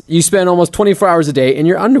sweats, you spend almost 24 hours a day in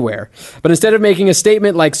your underwear. But instead of making a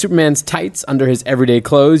statement like Superman's tights under his everyday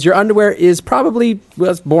clothes, your underwear is probably, well,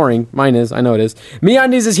 that's boring. Mine is. I know it is.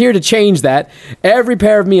 MeUndies is here to change that. Every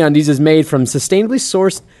pair of MeUndies is made from sustainably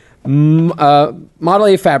sourced Model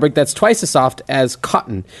A fabric that's twice as soft as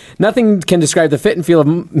cotton. Nothing can describe the fit and feel of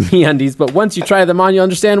MeUndies, but once you try them on, you'll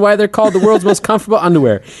understand why they're called the world's most comfortable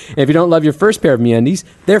underwear. And if you don't love your first pair of MeUndies,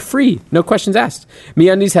 they're free, no questions asked.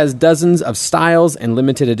 MeUndies has dozens of styles and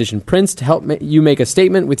limited edition prints to help you make a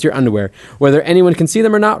statement with your underwear. Whether anyone can see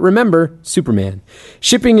them or not, remember, Superman.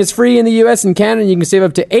 Shipping is free in the U.S. and Canada, and you can save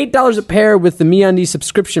up to $8 a pair with the MeUndies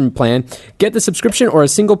subscription plan. Get the subscription or a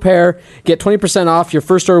single pair. Get 20% off your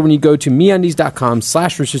first order when you go to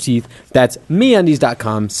MeUndies.com/roosterteeth. That's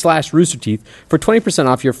MeUndies.com/roosterteeth for 20%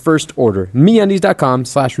 off your first order.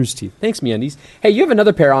 MeUndies.com/roosterteeth. Thanks, MeUndies. Hey, you have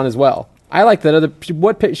another pair on as well. I like that other.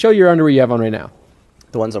 Show your underwear you have on right now.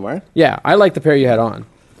 The ones I'm wearing? Yeah, I like the pair you had on.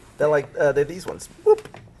 They're like, they're these ones. Whoop.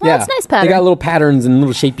 Well, yeah, it's a nice pattern. They got little patterns and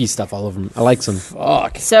little shapey stuff all over them. I like them.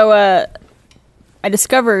 Fuck. So I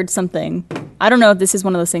discovered something. I don't know if this is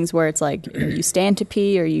one of those things where it's like you stand to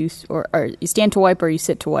pee or you stand to wipe or you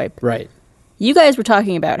sit to wipe. Right. You guys were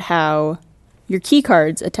talking about how your key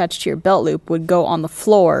cards attached to your belt loop would go on the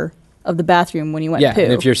floor of the bathroom when you went Yeah, poo.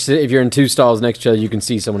 and if you're in two stalls next to each other, you can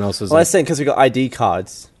see someone else's. Well, I was saying because we got ID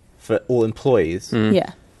cards for all employees,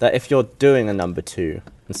 yeah. that if you're doing a number 2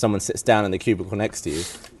 and someone sits down in the cubicle next to you,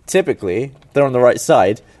 typically they're on the right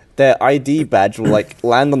side. Their ID badge will like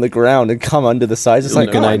land on the ground and come under the sides. It's You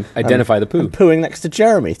like, can "Oh, identify the poo." I'm pooing next to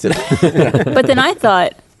Jeremy today. But then I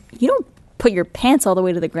thought, you don't put your pants all the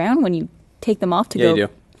way to the ground when you take them off to Yeah, go. you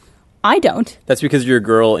do. I don't. That's because you're a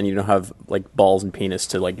girl and you don't have like balls and penis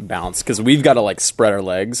to like bounce. Because we've got to like spread our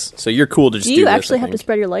legs. So you're cool to just Do do you this, actually I have to think.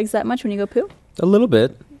 spread your legs that much when you go poo? A little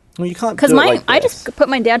bit. Well, you can't Because do it mine, like I this. just put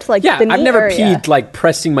mine down to like Yeah, the knee I've never area. peed like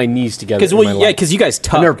pressing my knees together. Because in well, my yeah, life. because you guys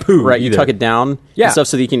tuck, never pooed right? You either. tuck it down, Yeah. and stuff,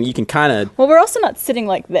 so that you can kind of. Well, we're also not sitting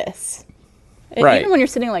like this. Right. Even when you're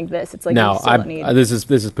sitting like this, it's like No, you still don't need. this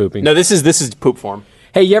is pooping. No, this is poop form.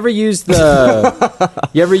 Hey, you ever use the?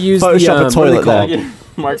 You ever use Photoshop the a what are they toilet called? there.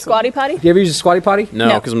 The squatty potty? You ever use a squatty potty? No,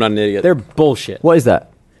 No. because I'm not an idiot. They're bullshit. What is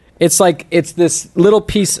that? It's this little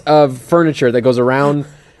piece of furniture that goes around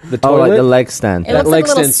the Oh, toilet. like the leg stand. It looks like a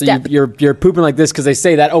little extends, so step. you're pooping like this because they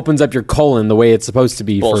say that opens up your colon the way it's supposed to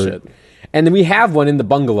be. Bullshit. And then we have one in the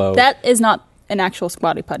bungalow. That is not an actual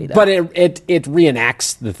squatty potty, though. but it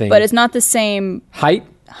reenacts the thing. But it's not the same. height.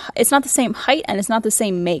 It's not the same height, and it's not the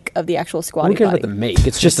same make of the actual Who squatty cares potty. about the make?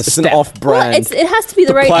 It's just a It's step. an off-brand. Well, it has to be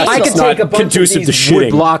the right plastic I angle. could not take a bunch of conducive these to wood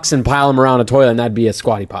shitting. blocks and pile them around a toilet, and that'd be a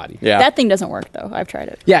squatty potty. Yeah, That thing doesn't work, though. I've tried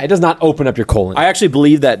it. Yeah, it does not open up your colon. I actually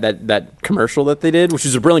believe that commercial that they did, which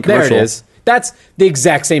is a brilliant there commercial. it is. That's the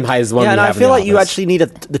exact same height as the one. Yeah, we and I have in feel the like you office. actually need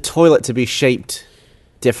the toilet to be shaped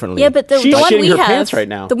differently. Yeah, but the She's one shitting we her have, pants right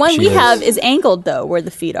now. the one She we is. have is angled though, where the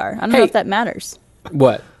feet are. I don't know Hey. if that matters.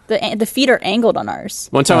 What? The feet are angled on ours.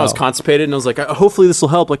 One time I was Oh. constipated and I was like, hopefully this will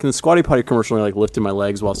help. Like in the squatty potty commercial, I like lifted my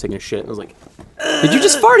legs while I was taking a shit. And I was like, Did you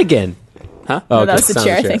just fart again? huh? Oh, No, that okay. was the Sound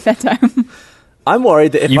chair, I think, that time. I'm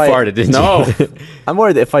worried that if You I farted, didn't No. you? I'm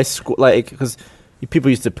worried that if I because people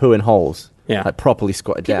used to poo in holes, Yeah. like properly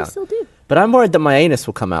squatted People down. still do. But I'm worried that my anus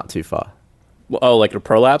will come out too far. Oh, like a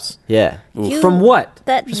prolapse? Yeah, From what?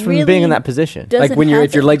 That just really from being in that position. doesn't Like when if your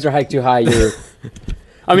happen. legs are hiked too high, you're.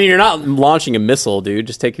 I mean, you're not launching a missile, dude.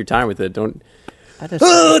 Just take your time with it. Don't. I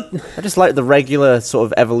just like the regular sort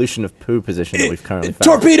of evolution of poo position that we've currently found.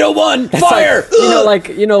 Torpedo one, fire!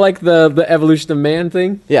 you know, like the evolution of man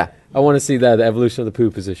thing. Yeah. I want to see the evolution of the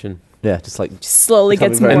poo position. Yeah, just like. Slowly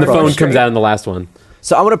Becoming gets very more And the phone frustrating. comes out in the last one.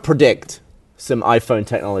 So I want to predict some iPhone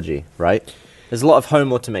technology, right? There's a lot of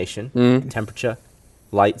home automation, temperature,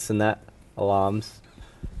 lights and that, alarms.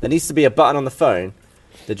 There needs to be a button on the phone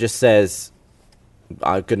that just says,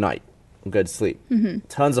 good night, I'm going to sleep.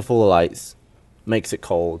 Turns off all the lights, makes it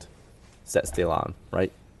cold, sets the alarm,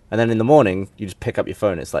 right? And then in the morning, you just pick up your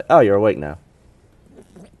phone. It's like, oh, you're awake now.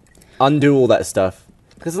 Undo all that stuff.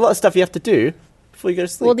 Because there's a lot of stuff you have to do before you go to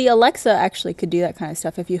sleep. Well, the Alexa actually could do that kind of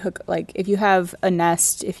stuff. If you if you have a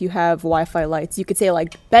Nest, if you have Wi-Fi lights, you could say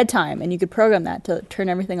like bedtime, and you could program that to turn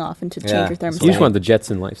everything off and to change Yeah, your that's thermostat. You just want the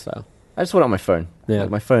Jetson lifestyle. I just want it on my phone. Yeah. Like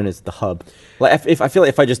my phone is the hub. Like if I feel like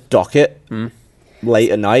if I just dock it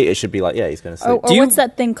late at night, it should be like, yeah, he's going to sleep. Or what's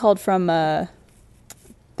that thing called from the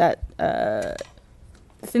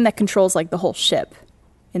thing that controls like the whole ship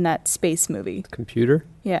in that space movie? Computer?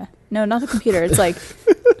 Yeah. No, not the computer. It's like,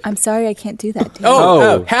 I'm sorry, I can't do that. Dude.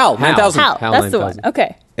 Oh, HAL 9000. HAL. HAL That's the one. 9000.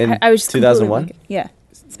 Okay. In I was just 2001? completely blanking. Yeah.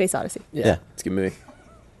 Space Odyssey. Yeah. It's a good movie.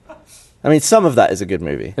 I mean, some of that is a good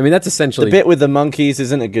movie. I mean, that's The essentially... bit with the monkeys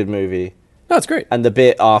isn't a good movie. No, it's great. And the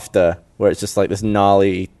bit after, where it's just like this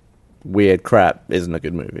gnarly, weird crap, isn't a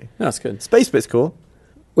good movie. No, it's good. Space bit's cool.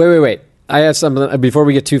 Wait. I have something... Before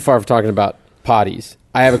we get too far from talking about potties,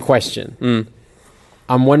 I have a question.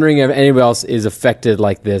 I'm wondering if anybody else is affected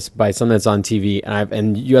like this by something that's on TV,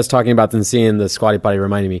 and you guys talking about them seeing the squatty potty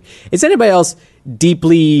reminded me. Is anybody else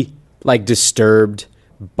deeply like disturbed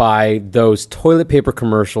by those toilet paper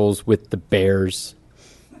commercials with the bears?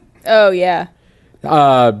 Oh, yeah.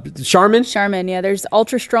 Charmin? Charmin, yeah. There's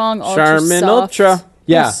Ultra Strong, Ultra Charmin Soft. Ultra.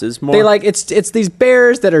 Yeah, This is more. they like it's these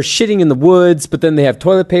bears that are shitting in the woods, but then they have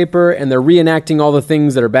toilet paper and they're reenacting all the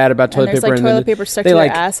things that are bad about toilet there's, paper. like, and then toilet paper stuck they to their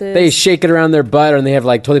like asses. they shake it around their butt, and they have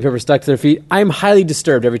like toilet paper stuck to their feet. I'm highly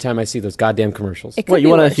disturbed every time I see those goddamn commercials. It could What, be you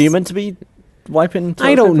want worse. a human to be wiping toilet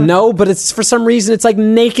I don't paper? know, but it's for some reason it's like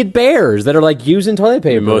naked bears that are like using toilet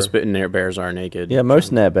paper. Most bears are naked. Yeah,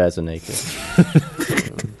 most Nair bears are naked.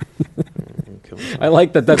 I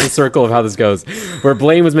like that. That's a circle of how this goes, where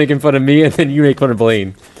Blaine was making fun of me, and then you make fun of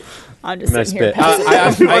Blaine. I'm just I'm sitting here. gonna spit.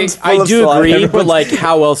 Everyone's I full of do slime. agree, but like,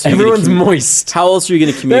 how else? Are you Everyone's gonna moist. How else are you going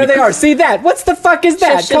to There communicate? they are. See that? What's the fuck is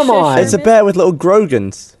that? Shush, Come shush, on. shush, It's a bear with little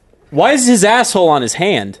Grogans. Why is his asshole on his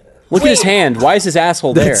hand? Look at his hand. Why is his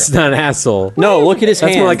asshole there? That's not an asshole. No, look at his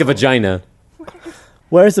That's hand. more like a vagina.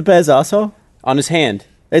 Where is the bear's asshole? on his hand.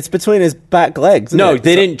 It's between his back legs. Isn't No, it?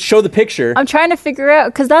 they didn't show the picture. I'm trying to figure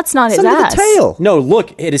out because that's not It's his under ass. the tail. No,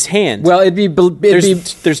 look at his hand. Well, it'd be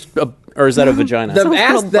Or is that a vagina? the Some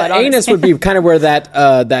ass, little the butt on his anus would be kind of where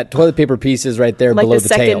that toilet paper piece is right there Like below the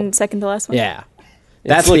the tail. second to last one. Yeah,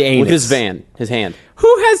 that's look, the anus. Look at his hand.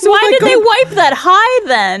 Who has? Why like, did they wipe that high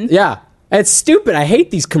then? Yeah, it's stupid. I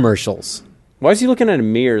hate these commercials. Why is he looking at a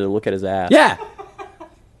mirror to look at his ass? Yeah,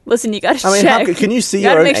 Listen, you gotta I mean, how check. can you see You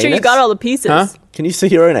gotta your own make sure you anus? got all the pieces. Huh? Can you see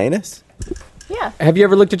your own anus? Yeah. have you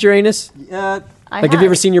ever looked at your anus? I Like, have you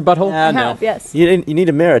ever seen your butthole? I no. have, yes. You need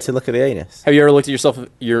a mirror to look at the anus. Have you ever looked at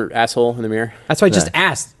your asshole in the mirror? That's why I just No.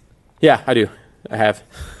 asked. Yeah, I do. I have.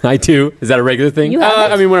 I do. Is that a regular thing? You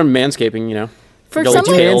have I mean, when I'm manscaping, you know. For Go Did you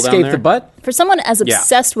someone, tail down manscape there. the butt? for someone as Yeah.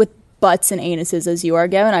 obsessed with butts and anuses as you are,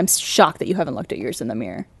 Gavin, I'm shocked that you haven't looked at yours in the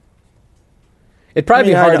mirror. It'd probably I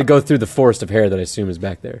mean, be I hard don't- to go through the forest of hair that I assume is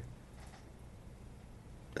back there.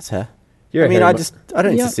 That's hair. You're I mean, a I hairy don't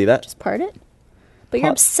need You to see that. Just part it. But you're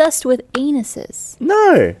Part- obsessed with anuses.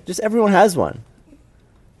 No, just everyone has one.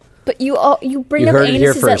 But you bring You up heard it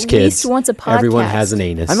here anuses first, at kids. least once a podcast. Everyone has an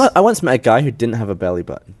anus. I once met a guy who didn't have a belly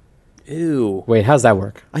button. Ew. Wait, how's that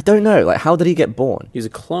work? I don't know. Like, how did he get born? He's a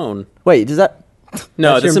clone. Wait, does that?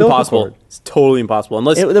 No, That's that's your umbilical impossible. cord. It's totally impossible.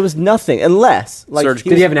 Unless There was nothing unless like Surgical.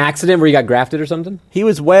 Did he have an accident where he got grafted or something? he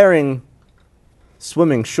was wearing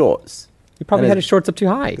swimming shorts. He probably And had his- his shorts up too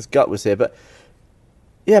high. His gut was here, but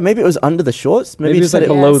yeah, maybe it was under the shorts. Maybe he it was, just like,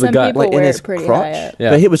 had it below the some gut, people like in wear his it pretty crotch. high up. Yeah.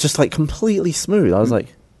 But he was just like completely smooth. I was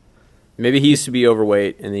like, maybe he used to be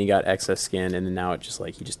overweight and then he got excess skin and then now it just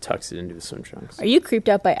like he just tucks it into his swim trunks. Are you creeped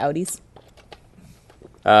out by Outies?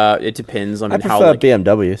 It depends on I how prefer like,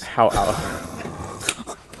 BMWs. how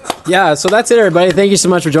Yeah, so that's it, everybody. Thank you so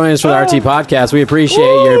much for joining us for the RT podcast. We appreciate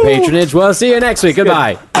your patronage. We'll see you next week.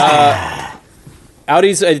 Goodbye.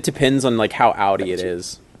 Outies. It depends on like how outy it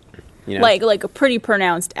is. You know, Like a pretty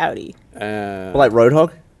pronounced Audi. Like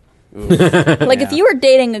Roadhog. Like if you were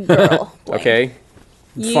dating a girl, Blaine, okay,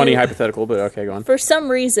 you, funny hypothetical, but okay, go on. for some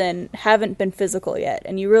reason haven't been physical yet,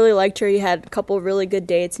 and you really liked her, you had a couple of really good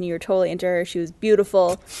dates, and you were totally into her, she was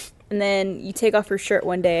beautiful, and then you take off her shirt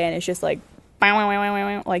one day, and it's just like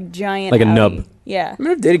like giant, Like a outie. nub. Yeah. I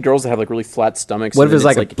mean, I've dated girls that have like really flat stomachs. What and if it's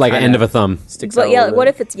then like an kinda end of a thumb? Sticks But out yeah, a what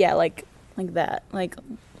little if it's like that, like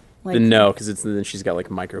Then no, because then she's got like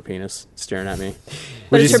a micro penis staring at me.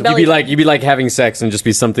 But Would it's you, her belly. you'd be like having sex and just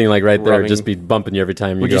be something like right there, Rubbing. just be bumping you every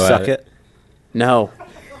time you Would go you at suck it? No,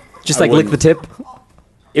 Just I like lick the wouldn't. tip.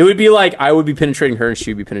 it would be like I would be penetrating her and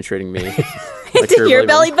she would be penetrating me. Like Into your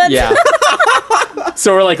belly button? Yeah.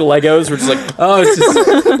 So we're like Legos. We're just like, oh, it's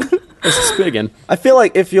just it's just spit again. I feel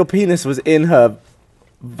like if your penis was in her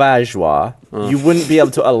vagina, you wouldn't be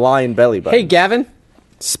able to align belly button. Hey, Gavin,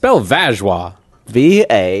 spell vagina.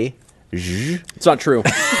 V-A... It's not true.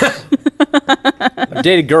 I've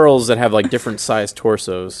dated girls that have like different sized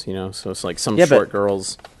torsos, you know. So it's like some Yeah, but- short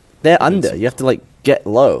girls. They're under. You have to, like, get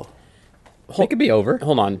low. It could be over.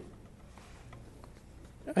 Hold on.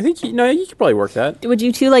 I think you could probably work that. Would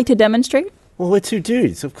you two like to demonstrate? Well, we're two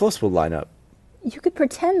dudes. Of course we'll line up. You could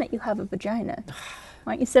pretend that you have a vagina.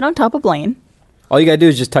 Why don't you sit on top of Blaine? All you gotta do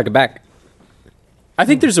is just tuck it back. I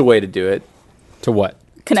think there's a way to do it. To what?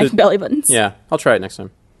 Connect To- belly buttons. Yeah, I'll try it next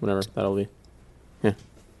time. Whenever that'll be. Yeah.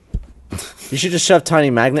 You should just shove tiny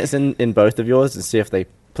magnets in both of yours and see if they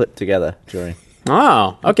clip together during.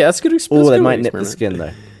 Oh, okay. That's a good. Oh, that's a they good might nip the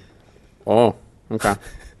experiment. skin, though. Oh, okay. That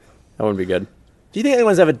wouldn't be good. Do you think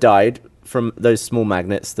anyone's ever died from those small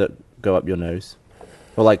magnets that go up your nose?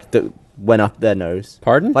 Or, like, that went up their nose?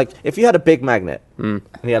 Pardon? Like, if you had a big magnet and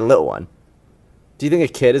you had a little one, do you think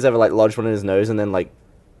a kid has ever, like, lodged one in his nose and then, like,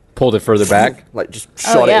 Pulled it further back? like just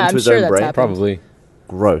shot it yeah, into I'm his sure own that's brain? happened. Probably.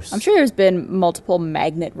 Gross. I'm sure there's been multiple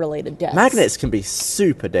magnet-related deaths. Magnets can be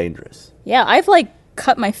super dangerous. Yeah, I've like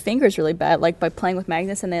cut my fingers really bad, like by playing with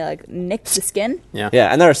magnets, and they like nicked the skin. Yeah. Yeah,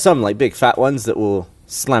 and there are some, like, big fat ones that will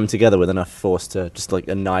slam together with enough force to just, like,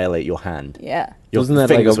 annihilate your hand. Yeah. Your Isn't that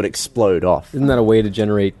like fingers a- would explode off. Isn't that a way to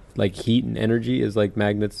generate like heat and energy? Is like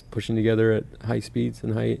magnets pushing together at high speeds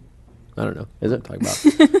and height? I don't know. Is it? Talk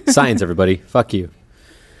about science, everybody. Fuck you.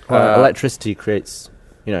 Well, electricity creates,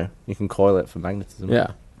 you know, you can coil it for magnetism. Yeah,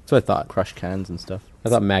 that's what I thought. Crush cans and stuff. I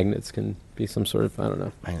thought magnets can be some sort of, I don't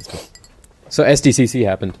know. Magnets good. So SDCC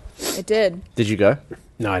happened. It did. Did you go?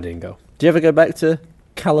 No, I didn't go. Do you ever go back to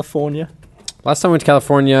California? Last time I went to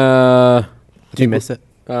California, Do you miss it?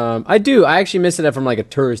 I do. I actually miss it from like a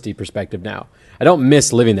touristy perspective now. I don't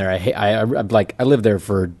miss living there. I lived there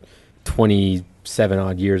for 27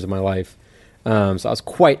 odd years of my life. So I was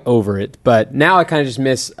quite over it. But now I kind of just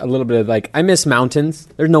miss a little bit of like, I miss mountains.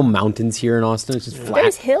 There's no mountains here in Austin. It's just flat.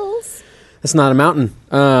 There's hills. That's not a mountain.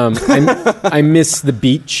 I miss the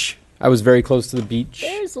beach. I was very close to the beach.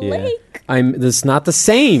 There's Yeah. lake. That's not the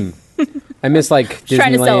same. I miss like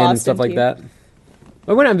Trying to sell Disneyland and Austin stuff to like you. that.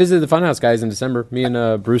 I went out and visited the Funhouse guys in December. Me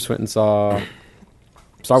and Bruce went and saw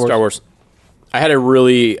Star Wars. I had a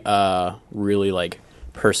really, really like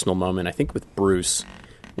personal moment. I think with Bruce,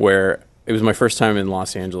 where it was my first time in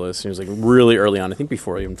Los Angeles. It was like really early on. I think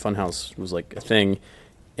before even Funhouse was like a thing.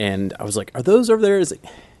 And I was like, "Are those over there? Is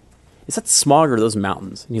that smog or are those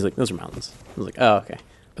mountains?" And he's like, "Those are mountains." I was like, "Oh, okay."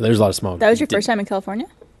 There's a lot of smog. That was your first time in California?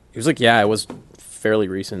 He was like, "Yeah, it was fairly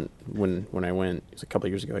recent when I went. It was a couple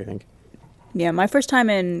of years ago, I think." Yeah, my first time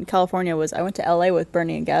in California was I went to LA with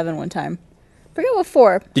Bernie and Gavin one time. Forget what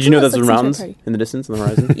for. Did you know those Like were some mountains sort of party. in the distance on the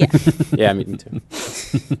horizon? Yeah, Yeah, me too.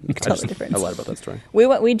 tell the difference. I lied about that story.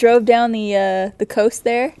 We drove down the coast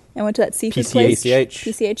there and went to that seafood place. PCH.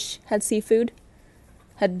 PCH had seafood,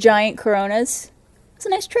 had giant Coronas. It's a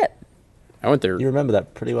nice trip. I went there. You remember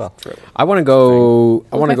that pretty well. I want to go.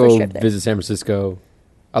 I was want to my first go trip there. visit San Francisco.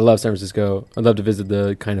 I love San Francisco. I'd love to visit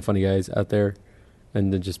the kind of funny guys out there,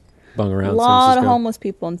 and then just bung A around. San lot of Francisco. homeless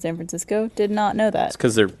people in San Francisco. Did not know that. It's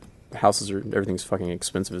because their houses are everything's fucking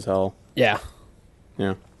expensive as hell. Yeah,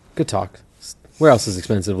 Yeah. good talk. Where else is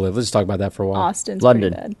expensive to live? Let's just talk about that for a while. Austin's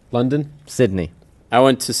London. pretty bad. London. Sydney. I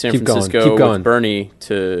went to San Keep going, Francisco keep going. with Bernie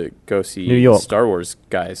to go see New York. Star Wars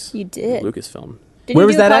guys. You did. Lucasfilm. Did Where you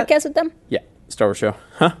was do a that at? podcast with them? Yeah, Star Wars show.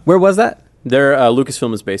 Huh? Where was that? Their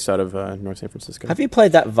Lucasfilm is based out of North San Francisco. Have you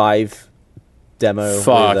played that Vive demo?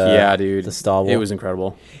 Fuck with, yeah, dude! The Star Wars. It was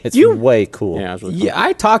incredible. It's You- way cool. Yeah, it was really cool. Yeah,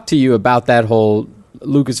 I talked to you about that whole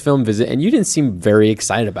Lucasfilm visit, and you didn't seem very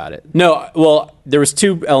excited about it. No, well, there was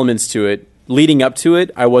two elements to it. Leading up to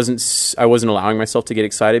it, I wasn't allowing myself to get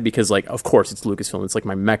excited because, like, of course, it's Lucasfilm. It's like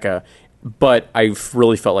my mecca. But I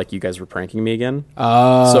really felt like you guys were pranking me again.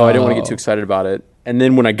 Oh, So I didn't want to get too excited about it. And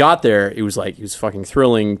then when I got there, it was fucking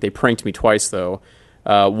thrilling. They pranked me twice, though.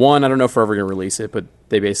 One, I don't know if we're ever going to release it, but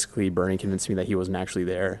they basically, Bernie convinced me that he wasn't actually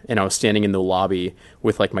there. And I was standing in the lobby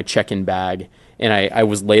with, like, my check-in bag. And I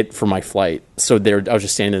was late for my flight. So I was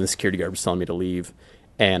just standing there, and the security guard was telling me to leave.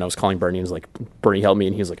 And I was calling Bernie, and he was like, "Bernie, help me."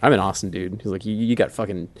 And he was like, "I'm in Austin, dude." He's like, you got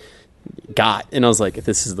fucking got, and I was like,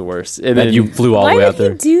 this is the worst. And Then you flew all Why the way out did he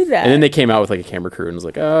there. do that? And then they came out with like a camera crew and was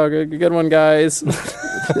like, oh, good one, guys.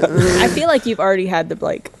 I feel like you've already had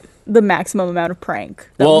the maximum amount of prank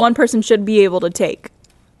that Well- one person should be able to take.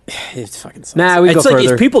 It fucking sucks. Nah, we it's go like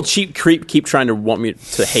further. if people keep trying to want me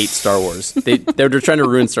to hate Star Wars. They're trying to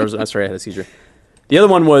ruin Star Wars. I'm sorry, I had a seizure. The other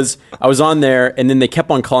one was I was on there, and then they kept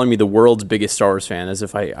on calling me the world's biggest Star Wars fan, as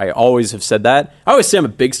if I always have said that. I always say I'm a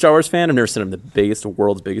big Star Wars fan. I've never said I'm the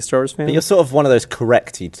world's biggest Star Wars fan. But you're sort of one of those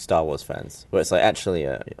corrected Star Wars fans, where it's like, actually,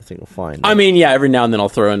 I think we'll find. I mean, yeah, every now and then I'll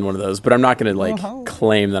throw in one of those, but I'm not going to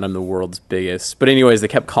claim that I'm the world's biggest. But anyways, they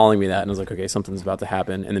kept calling me that, and I was like, okay, something's about to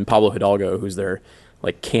happen. And then Pablo Hidalgo, who's their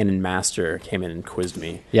canon master, came in and quizzed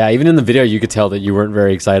me. Yeah, even in the video, you could tell that you weren't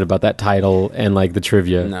very excited about that title and like the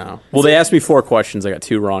trivia. No. Well, they asked me 4 questions. I got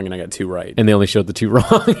 2 wrong, and I got 2 right. And they only showed the 2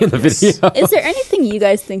 wrong in the video. Is there anything you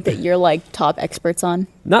guys think that you're like top experts on?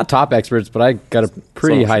 Not top experts, but I got a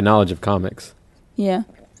pretty high knowledge of comics. Yeah.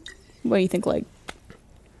 What do you think, like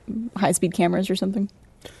high-speed cameras or something?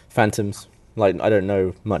 Phantoms. Like, I don't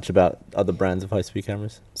know much about other brands of high-speed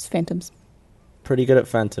cameras. Just phantoms. Pretty good at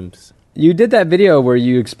Phantoms. You did that video where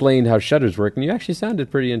you explained how shutters work, and you actually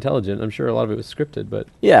sounded pretty intelligent. I'm sure a lot of it was scripted, but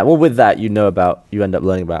Yeah, well, with that, you end up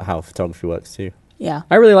learning about how photography works too. Yeah.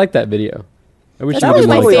 I really liked that video. I wish That you was would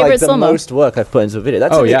my do more. Probably, favorite like, the slow-mo. most work I've put into a video.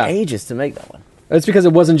 That Oh, took me yeah. ages to make that one. It's because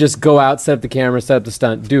it wasn't just go out, set up the camera, set up the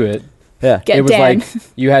stunt, do it. Yeah. Get it was Dan. like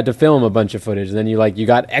you had to film a bunch of footage, and then you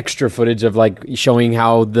got extra footage of like showing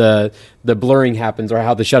how the blurring happens or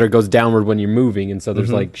how the shutter goes downward when you're moving, and so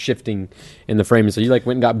there's like shifting in the frame. And so you like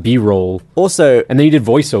went and got B-roll, Also, and then you did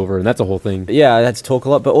voiceover, and that's a whole thing. yeah, I had to talk a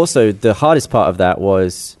lot, but also the hardest part of that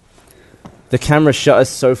was the camera shutters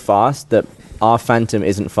so fast that our Phantom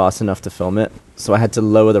isn't fast enough to film it. So I had to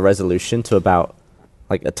lower the resolution to about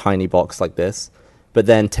like a tiny box like this, but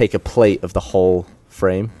then take a plate of the whole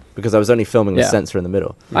frame because I was only filming the Yeah. sensor in the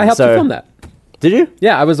middle. I helped So- you film that. Did you?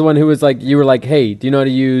 Yeah, I was the one who was like, you were like, hey, do you know how to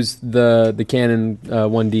use the Canon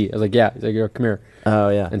 1D? I was like, yeah. He's like, come here. Oh,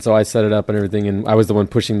 yeah. And so I set it up and everything, and I was the one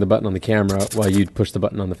pushing the button on the camera while you'd push the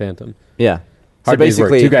button on the Phantom. Yeah. So Hard day's work.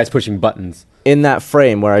 basically, 2 guys pushing buttons. in that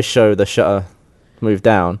frame where I show the shutter move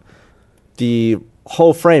down, the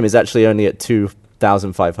whole frame is actually only at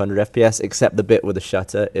 2,500 FPS, except the bit with the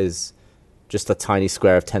shutter is just a tiny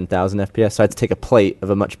square of 10,000 FPS. So I had to take a plate of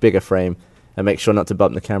a much bigger frame and make sure not to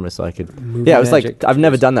bump the camera so I could... Movie Yeah, it was magic. like, I've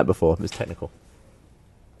never done that before. It was technical.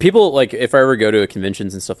 People, like, if I ever go to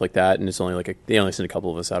conventions and stuff like that, and it's only they only send a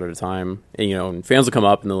couple of us out at a time, and, and fans will come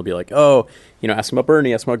up and they'll be like, oh, ask them about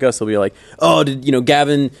Bernie, ask them about Gus. They'll be like, oh, did,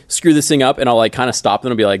 Gavin screw this thing up? And I'll, like, kind of stop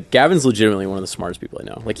them and be like, Gavin's legitimately one of the smartest people I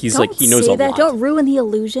know. Like, he's, like, he knows a lot. Don't ruin the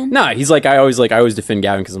illusion. No, he's like, I always defend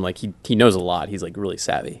Gavin because I'm like, he knows a lot. He's, like, really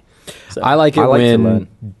savvy. So, I like it I like to when learn.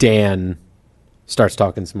 Dan starts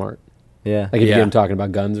talking smart. Yeah. Like if you Yeah. get him talking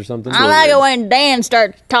about guns or something. I like it when Dan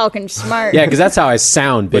starts talking smart. Yeah, because that's how I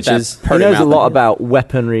sound, With that bitches. He party knows a mouth. lot about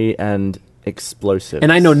weaponry and explosives.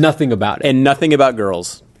 And I know nothing about it. And nothing about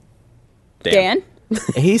girls. Dan?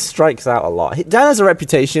 He strikes out a lot. Dan has a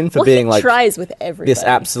reputation for Well, being he like tries with everybody. this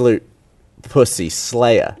absolute pussy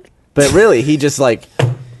slayer. But really, he just like,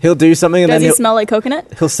 he'll do something and Does then he he'll, smell like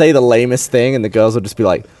coconut? he'll say the lamest thing and the girls will just be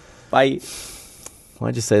like, Fight.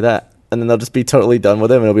 why'd you say that? And then they'll just be totally done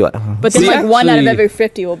with him and he'll be like, oh. But then See, like 1 out of actually- every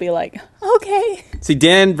 50 will be like, okay. See,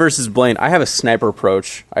 Dan versus Blaine, I have a sniper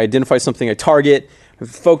approach. I identify something, I target, I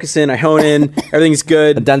focus in, I hone in, everything's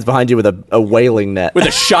good. And Dan's behind you with a whaling net. With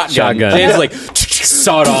a shotgun. Shotgun. Dan's like,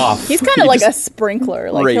 sawed off. He's kind of like a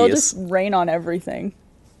sprinkler. Like he'll radius. just rain on everything.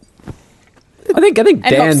 I think And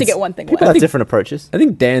Dan's hopes to get one thing People wet. have different approaches. I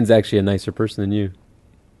think Dan's actually a nicer person than you.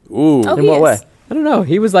 Ooh. Oh, In he what is. way? I don't know.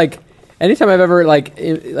 He was like, anytime I've ever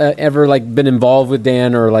been involved with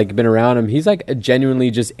Dan or like been around him, he's like a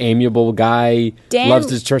genuinely just amiable guy. Dan-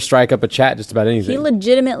 Loves to strike up a chat just about anything. He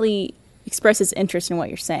legitimately expresses interest in what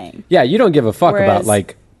you're saying. Yeah, you don't give a fuck about Whereas-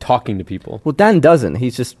 like talking to people. Well, Dan doesn't.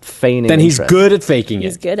 He's just feigning Then he's interest. good at faking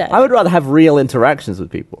He's it. good at I it. would rather have real interactions with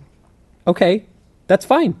people. Okay, that's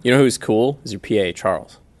fine. You know who's cool? Is your PA,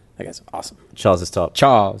 Charles. That guy's awesome. Charles is top.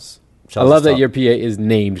 Charles. Charles I love is that top. your PA is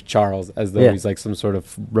named Charles as though Yeah. he's like some sort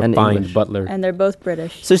of And refined English. butler. And they're both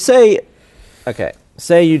British. So say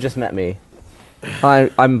you just met me. I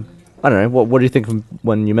don't know. What do you think of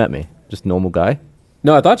when you met me? Just normal guy?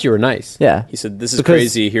 No, I thought you were nice. Yeah. He said, this is Because-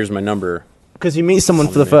 crazy, here's my number. Because you meet someone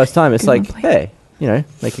for the first time, it's Good like, one, Blake. hey,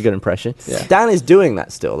 make a good impression. Yeah. Dan is doing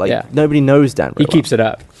that still. Like Yeah. nobody knows Dan. He keeps it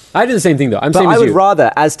up. I do the same thing though. I'm But same I as would you.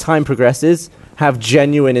 rather, as time progresses, have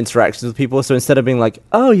genuine interactions with people. So instead of being like,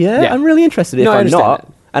 oh yeah, Yeah. I'm really interested. If No, I I'm understand not,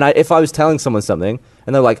 that. and if I was telling someone something,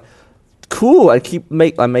 and they're like, cool.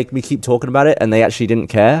 I make me keep talking about it, and they actually didn't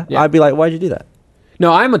care. Yeah. I'd be like, why'd you do that?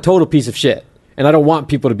 No, I'm a total piece of shit, and I don't want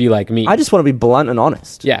people to be like me. I just want to be blunt and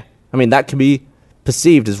honest. Yeah. I mean, that can be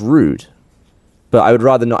perceived as rude, but I would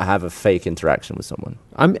rather not have a fake interaction with someone.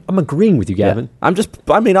 I'm agreeing with you, Gavin.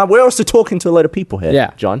 Yeah. We're also talking to a lot of people here,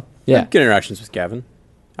 Yeah. John. Yeah. Good interactions with Gavin.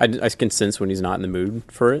 I can sense when he's not in the mood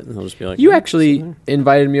for it, and I'll just be like, You actually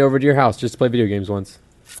invited me over to your house just to play video games once.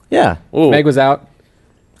 Yeah. Ooh. Meg was out.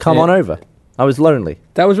 Come Yeah. on over. I was lonely.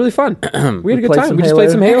 That was really fun. We had a good played time. some We just played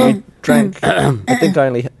some Halo. Drank. I think I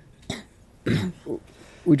only...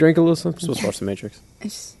 We drank a little something. supposed to watch The Matrix.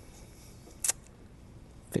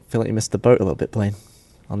 feel like you missed the boat a little bit, Blaine.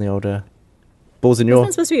 On the old... balls in Wasn't your...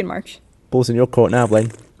 it supposed to be in March? Balls in your court now,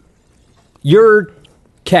 Blaine. Your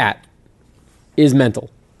cat is mental.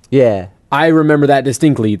 Yeah. I remember that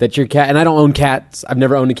distinctly, that your cat, and I don't own cats. I've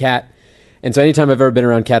never owned a cat. And so anytime I've ever been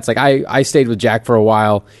around cats, like I stayed with Jack for a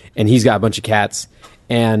while, and he's got a bunch of cats.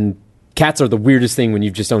 And cats are the weirdest thing when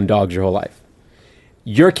you've just owned dogs your whole life.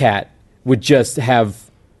 Your cat would just have,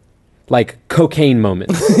 like, cocaine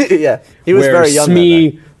moments. Yeah. He was where very young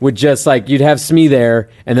Smee would just, like, you'd have Smee there,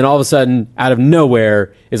 and then all of a sudden, out of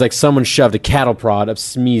nowhere, is like someone shoved a cattle prod up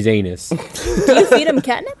Smee's anus. Do you feed him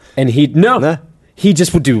catnip? And No. he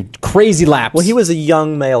just would do crazy laps. Well, he was a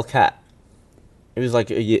young male cat. He was like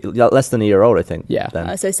less than a year old, I think. Yeah.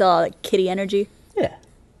 Then. So he still had like kitty energy, Yeah.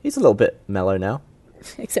 He's a little bit mellow now.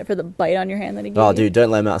 except for the bite on your hand that he gave Oh, you. dude, don't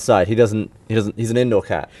let him outside. He's an indoor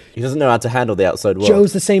cat. He doesn't know how to handle the outside world.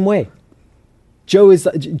 Joe's the same way.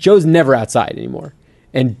 Joe's never outside anymore,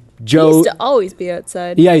 and He Joe. used to always be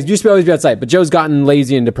outside. Yeah, he used to always be outside, but Joe's gotten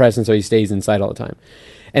lazy and depressed, and so he stays inside all the time.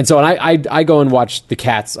 And so, I go and watch the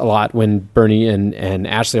cats a lot when Bernie and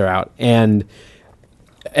Ashley are out, and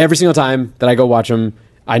every single time that I go watch them,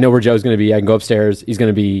 I know where Joe's going to be. I can go upstairs. He's going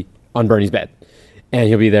to be on Bernie's bed, and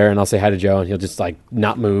he'll be there, and I'll say hi to Joe, and he'll just like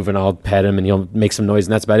not move, and I'll pet him, and he'll make some noise,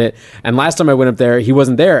 and that's about it. And last time I went up there, he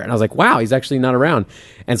wasn't there, and I was like, wow, he's actually not around.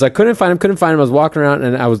 And so I couldn't find him. I was walking around,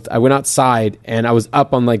 and I went outside, and I was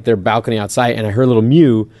up on like their balcony outside, and I heard a little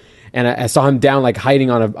mew. And I saw him down, like hiding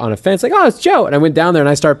on a fence, like, oh, it's Joe. And I went down there and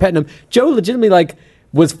I started petting him. Joe legitimately like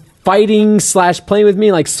was fighting / playing with me,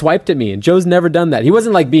 and like swiped at me. And Joe's never done that. He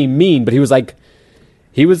wasn't like being mean, but he was like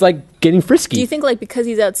getting frisky. Do you think like because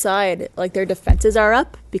he's outside, like their defenses are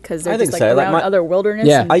up because they're I just think like so. Like, around my- other wilderness?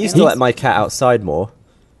 Yeah. and I used to animals? let my cat outside more,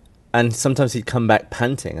 and sometimes he'd come back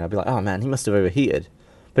panting. And I'd be like, oh man, he must have overheated.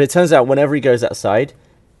 But it turns out whenever he goes outside,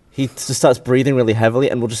 he just starts breathing really heavily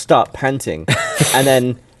and will just start panting. And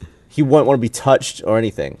then he won't want to be touched or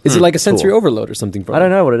anything. Is it like a sensory Cool. overload or something for I him?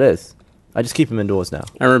 don't know what it is. I just keep him indoors now.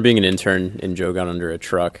 I remember being an intern and Joe got under a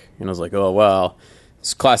truck, and I was like, oh, wow.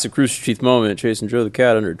 It's a classic Rooster Teeth moment, chasing Joe the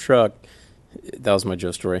cat under a truck. That was my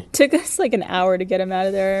Joe story. Took us like an hour to get him out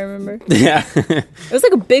of there. I remember Yeah. it was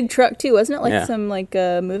like a big truck too, wasn't it? Like Yeah. some like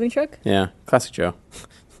moving truck. Yeah. Classic Joe.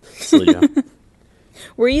 Silly Joe.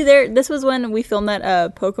 Were you there? This was when we filmed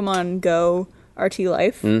that Pokemon Go RT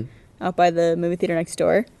Life out by the movie theater next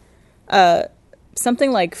door.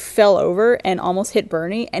 Something like fell over and almost hit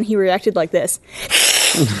Bernie, and he reacted like this.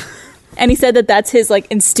 And he said that that's his like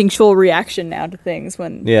instinctual reaction now to things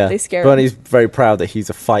when Yeah. they scare Bernie's him. very proud that he's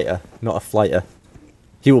a fighter, not a flighter.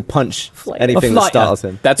 He will punch Flighter. anything A that fighter. startles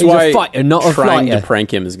him. That's He's a why fighter, not a trying to flighter.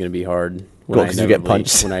 prank him is going to be hard. When Well, 'cause you get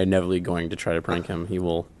punched. When I inevitably going to try to prank him, he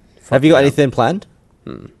will. Have you got fuck me up. anything planned?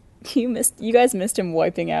 You guys missed him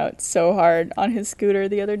wiping out so hard on his scooter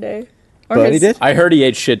the other day. Or Bernie his- did? I heard he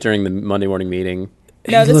ate shit during the Monday morning meeting.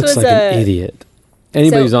 No, he this looks was like an idiot.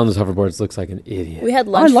 Anybody so- who's on those hoverboards looks like an idiot. We had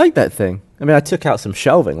I lunch. like that thing. I mean, I took out some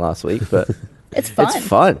shelving last week, but It's fun. it's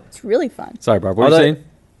fun. It's really fun. Sorry, Barb. What were you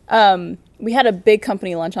Although- saying? We had a big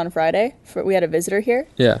company lunch on Friday. We had a visitor here.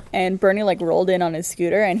 Yeah. And Bernie like rolled in on his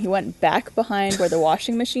scooter and he went back behind where the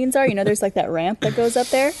washing machines are. You know, there's like that ramp that goes up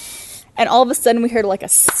there. And all of a sudden we heard like a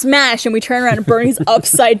smash and we turn around and Bernie's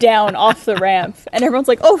upside down off the ramp. And everyone's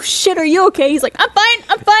like, oh shit, are you okay? He's like, I'm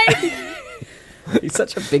fine. He's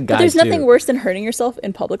such a big guy. But there's too. nothing worse than hurting yourself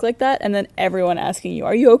in public like that. And then everyone asking you,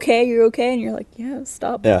 are you okay? You're okay? And you're like, yeah,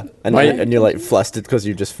 stop. Yeah. And, Right. and you're like flustered because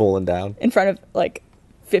you've just fallen down. In front of like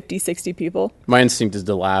 50, 60 people. My instinct is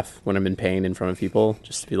to laugh when I'm in pain in front of people,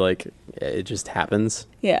 just to be like, it just happens.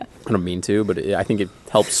 Yeah. I don't mean to, but I think it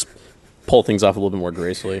helps pull things off a little bit more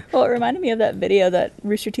gracefully. Well, it reminded me of that video that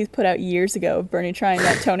Rooster Teeth put out years ago of Bernie trying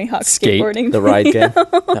that Tony Hawk Skate, skateboarding. The ride game.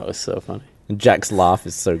 That was so funny. And Jack's laugh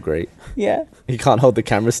is so great. Yeah. He can't hold the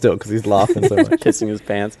camera still because he's laughing so much. Kissing his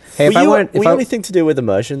pants. Hey, if were I you, want, were if you I, anything to do with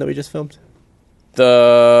immersion that we just filmed?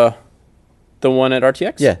 The one at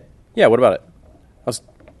RTX? Yeah. Yeah, what about it?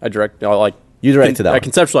 I directed, You directed that I one.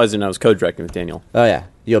 conceptualized it and I was co-directing with Daniel. Oh, yeah.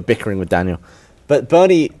 you're bickering with Daniel. But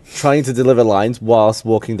Bernie trying to deliver lines whilst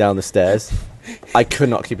walking down the stairs, I could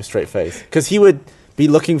not keep a straight face. Because he would be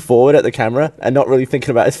looking forward at the camera and not really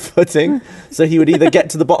thinking about his footing. So he would either get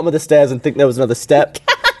to the bottom of the stairs and think there was another step,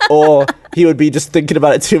 or he would be just thinking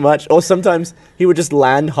about it too much. Or sometimes he would just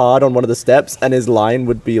land hard on one of the steps and his line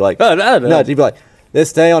would be like, no, he'd be like,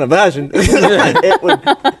 this day on Imagine. It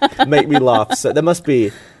would make me laugh. So there must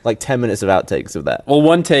be like 10 minutes of outtakes of that. Well,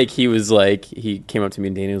 one take, he came up to me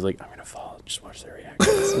and Danny was like, I'm going to fall. Just watch their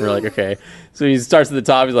reactions. And we're like, okay. So he starts at the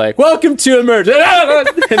top. He's like, welcome to Emerge. And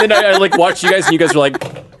then I like watched you guys and you guys were like,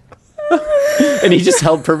 and he just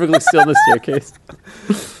held perfectly still in the staircase.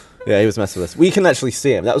 Yeah, he was messing with us. We can actually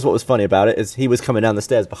see him. That was what was funny about it, is he was coming down the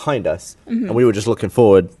stairs behind us, and we were just looking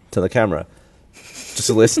forward to the camera, just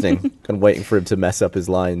listening and waiting for him to mess up his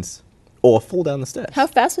lines or fall down the stairs. How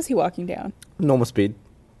fast was he walking down? Normal speed.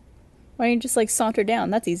 Why don't you just like saunter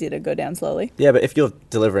down? That's easy to go down slowly. Yeah, but if you're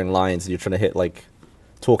delivering lines and you're trying to hit like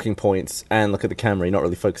talking points and look at the camera, you're not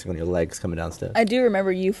really focusing on your legs coming downstairs. I do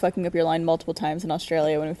remember you fucking up your line multiple times in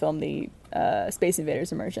Australia when we filmed the Space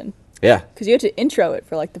Invaders immersion. Yeah. Because you had to intro it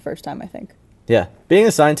for like the first time, I think. Yeah. Being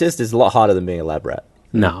a scientist is a lot harder than being a lab rat.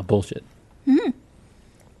 Nah, bullshit. Well,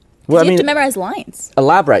 Well, I you have mean, to memorize lines. a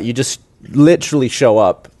lab rat, you just literally show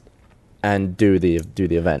up and do the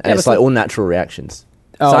event. And Yeah, it's but like so- all natural reactions.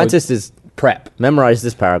 Oh, Scientist is Prep. memorize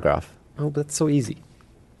this paragraph. Oh, but that's so easy.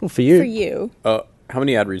 Well, for you. For you. How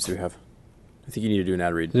many ad reads do we have? I think you need to do an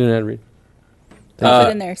ad read. Didn't I read?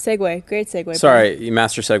 Put in there. Segue. Great segue. Sorry,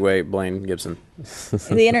 master segue, Blaine Gibson.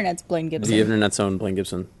 Blaine. The internet's Blaine Gibson. The internet's own Blaine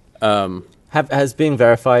Gibson. Has being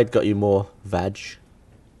verified got you more vag?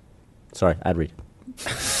 Sorry, ad read.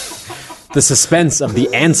 The suspense of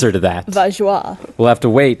the answer to that. Vajois. We'll have to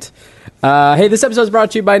wait. Hey, this episode is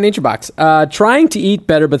brought to you by NatureBox. Trying to eat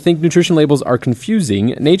better but think nutrition labels are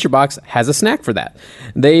confusing, NatureBox has a snack for that.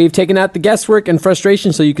 They've taken out the guesswork and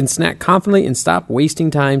frustration so you can snack confidently and stop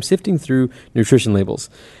wasting time sifting through nutrition labels.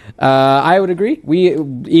 I would agree. We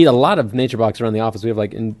eat a lot of NatureBox around the office. We have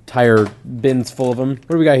like entire bins full of them.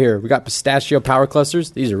 What do we got here? We got pistachio power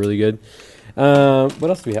clusters. These are really good. What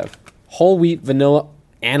else do we have? Whole wheat vanilla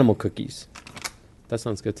animal cookies. That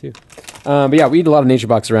sounds good too. But yeah, we eat a lot of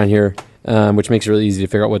NatureBox around here, which makes it really easy to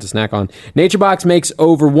figure out what to snack on. NatureBox makes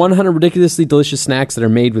over 100 ridiculously delicious snacks that are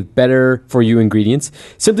made with better for you ingredients.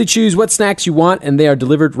 Simply choose what snacks you want, and they are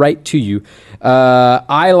delivered right to you.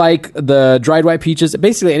 I like the dried white peaches.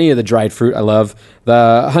 Basically, any of the dried fruit I love.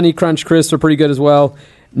 The Honey Crunch Crisps are pretty good as well.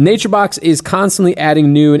 NatureBox is constantly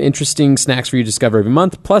adding new and interesting snacks for you to discover every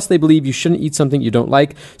month. Plus, they believe you shouldn't eat something you don't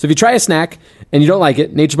like. So if you try a snack and you don't like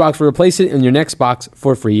it, NatureBox will replace it in your next box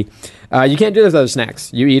for free. You can't do this with other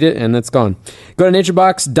snacks. You eat it and it's gone. Go to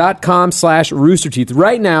naturebox.com/roosterteeth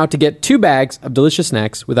right now to get 2 bags of delicious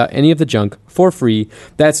snacks without any of the junk for free.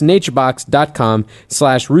 That's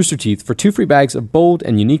naturebox.com/roosterteeth for 2 free bags of bold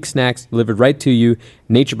and unique snacks delivered right to you.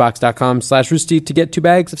 Naturebox.com/roosterteeth to get 2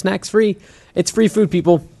 bags of snacks free. It's free food,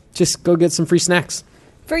 people. Just go get some free snacks.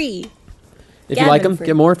 Free. If you like them, free.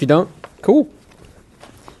 get more. If you don't, cool.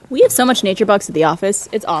 We have so much NatureBox at the office.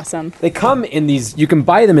 It's awesome. They come in these, you can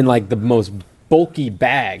buy them in like the most bulky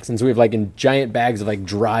bags. And so we have like in giant bags of like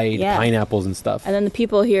dried pineapples and stuff. And then the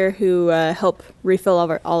people here who help refill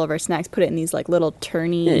all of our snacks put it in these like little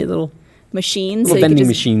turny little machines. little So you can vending just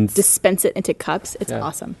machines. dispense it into cups. It's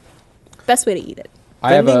awesome. Best way to eat it.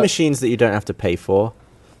 I have Vending a, machines that you don't have to pay for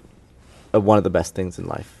are one of the best things in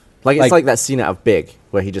life. Like, it's Like- like that scene out of Big,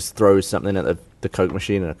 where he just throws something at the Coke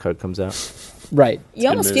machine and a Coke comes out. right. You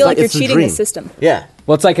almost movie. feel like Like, you're it's a cheating the dream. system. Yeah.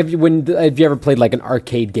 Well, it's like if you ever played like an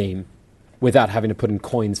arcade game without having to put in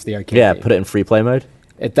coins for the arcade Yeah, game. put it in free play mode.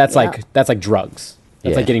 That's Yeah. like drugs.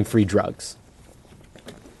 That's Yeah. like getting free drugs.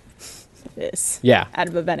 This. Yeah. Out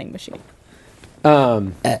of a vending machine. We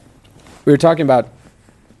were talking about.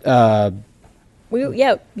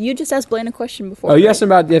 You just asked Blaine a question before. Oh, you right? asked him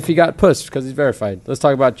about if he got puss because he's verified. Let's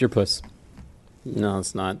talk about your puss. No,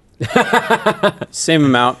 it's not. Same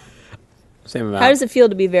amount. How does it feel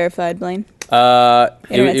to be verified, Blaine?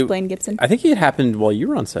 Internet's Blaine Gibson. I think it happened while you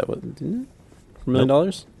were on set, didn't it? $1 million?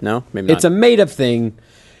 No, maybe not. It's a made-up thing.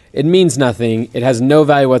 It means nothing. It has no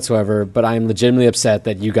value whatsoever. But I'm legitimately upset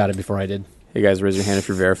that you got it before I did. Hey guys, raise your hand if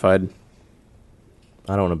you're verified.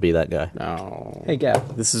 I don't want to be that guy. No. Hey,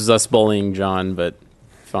 Gab. This is us bullying John, but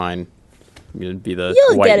fine. I'm gonna be the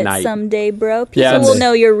You'll white get it knight. someday, bro. People Yeah, will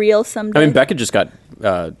know you're real someday. I mean, Becca just got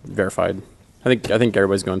verified. I think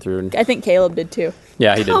everybody's going through. And, I think Caleb did too.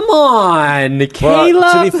 yeah, he did. Come on, Well,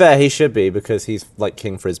 Caleb. to be fair, he should be because he's like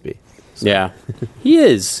King Frisbee. Yeah, he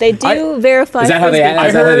is. They do verify. Is that how they? Frisbee.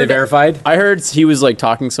 Is that how they verified? I heard he was like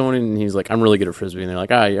talking to someone, and he's like, "I'm really good at frisbee," and they're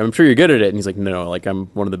like, "I'm sure you're good at it," and he's like, "No, like I'm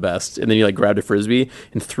one of the best." And then he like grabbed a frisbee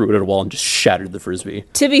and threw it at a wall and just shattered the frisbee.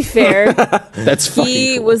 To be fair, That's fucking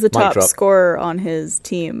he cool. was the Mic top drop. scorer on his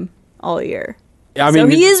team all year. I So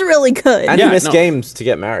mean, he is really good. And Yeah, he missed no. games to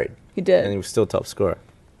get married, He did. and he was still top scorer.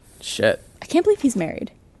 shit. I can't believe he's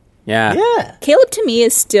married. Yeah. Yeah, Caleb to me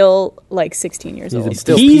is still like 16 years old. he's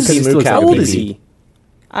still He's- PP he still Moo looks Cow How old PP. is he?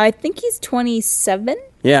 I think he's 27.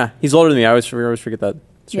 Yeah, he's older than me. I always forget that.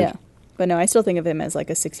 Yeah. But no, I still think of him as like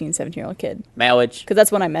a 16, 17-year-old kid. Marriage. Because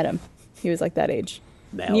that's when I met him. He was like that age.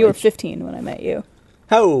 And you were 15 when I met you.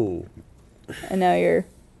 How? And now you're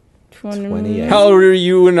 28. How old were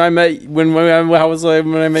you when I met how was I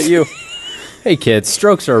when I met you? Hey kids,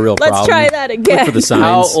 strokes are a real Let's problem. try that again. Look for the signs.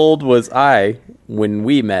 How old was I when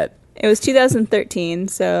we met? It was 2013,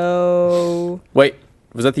 so Wait,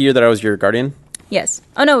 was that the year that I was your guardian? yes.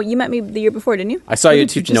 Oh no, you met me the year before, didn't you? I saw What you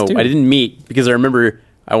did you too. just No, do? I didn't meet because I remember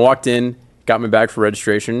I walked in, got my bag for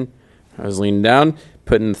registration. I was leaning down,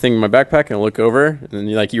 putting the thing in my backpack, and I look over, and then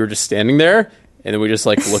you were just standing there, and then we just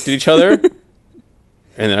like looked at each other, and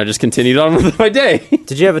then I just continued on with my day.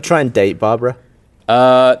 Did you ever try and date Barbara?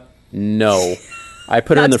 No, I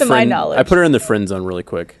put her in Not the to my friend. knowledge. I put her in the friend zone really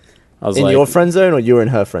quick. I was In like, your friend zone, or you were in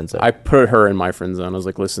her friend zone? I put her in my friend zone. I was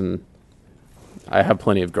like, listen, I have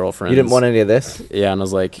plenty of girlfriends. You didn't want any of this? Yeah, and I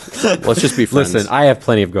was like, let's just be friends. Listen, I have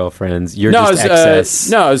plenty of girlfriends. You're no, just I was,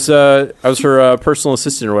 excess. I was her personal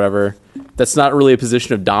assistant or whatever. That's not really a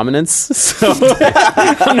position of dominance. So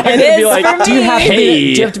I'm not It gonna is be like, for Do you have to me.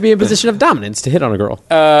 be, do you have to be in a position of dominance to hit on a girl?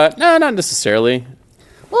 no, not necessarily.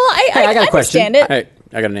 Well, I I got a question. understand it. Hey,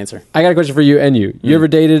 I got an answer. I got a question for you and you. You ever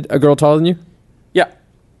dated a girl taller than you? Yeah,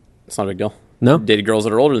 it's not a big deal. No? Dated girls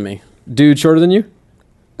that are older than me. Dude shorter than you?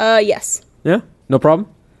 Yes. Yeah? No problem?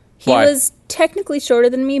 He Why? was technically shorter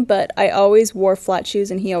than me, but I always wore flat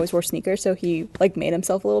shoes and he always wore sneakers, so he like made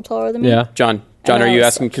himself a little taller than me. Yeah. John, And are I you was-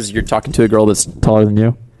 asking because you're talking to a girl that's taller than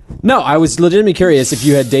you? No, I was legitimately curious if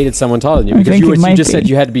you had dated someone taller than you I because think you, it you might just said be.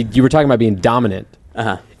 you had to be. You were talking about being dominant, Uh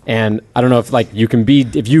huh. and I don't know if like you can be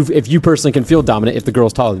if you personally can feel dominant if the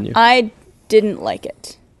girl's taller than you. I didn't like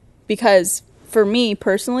it because for me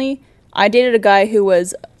personally, I dated a guy who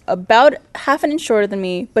was about half an inch shorter than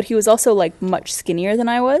me, but he was also like much skinnier than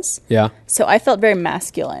I was. Yeah, So I felt very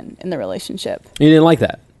masculine in the relationship. you didn't like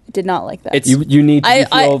that. I did not like that. It's- You need to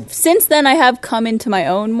feel. Since then I have come into my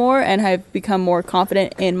own more and have become more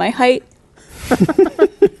confident in my height.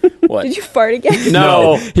 What? Did you fart again?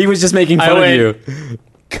 No. he was just making I fun of went- you.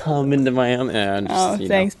 Come into my own. And Oh, just,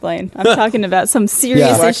 thanks, Blaine. I'm talking about some serious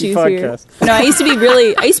Yeah. Wacky issues podcast. here. No, I used to be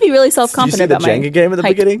really Did you see self-confident the about my Jenga game at the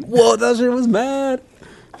height. beginning? Whoa, that shit was mad.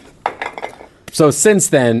 So since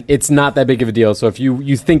then, it's not that big of a deal. So if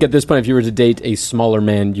you think at this point, if you were to date a smaller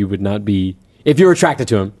man, you would not be. If you were attracted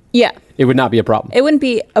to him, Yeah, it would not be a problem. it wouldn't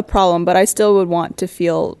be a problem, but I still would want to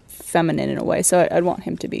feel feminine in a way. So I'd want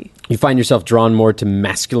him to be You find yourself drawn more to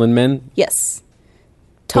masculine men. yes,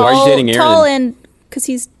 Why are you dating Aaron? tall, and because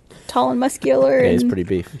he's tall and muscular, Yeah, and, he's pretty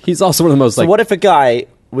beef. He's also one of the most So like. what if a guy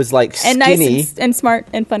was like and skinny? nice and smart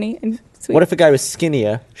and funny and sweet. What if a guy was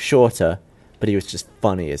skinnier, shorter, but he was just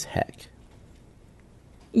funny as heck?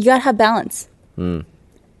 You gotta have balance. You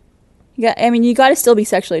got to still be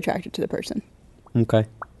sexually attracted to the person. Okay.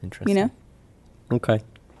 Interesting. You know, Okay.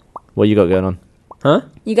 What you got going on? Huh?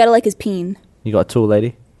 you got to like his peen. You got a tall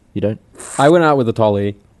lady? You don't? I went out with a tall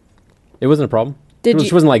lady. It wasn't a problem. Did She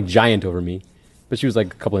you- wasn't like giant over me, but she was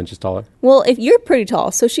like a couple inches taller. Well, if you're pretty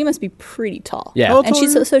tall, so she must be pretty tall. Yeah. How and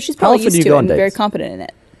she's so she's How probably often do used you to go it on and very dates? confident in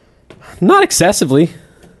it. Not excessively.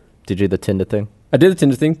 Did you do the Tinder thing? I did the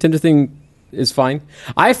Tinder thing. Tinder thing is fine.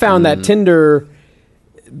 I found that Tinder.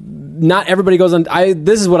 Not everybody goes on.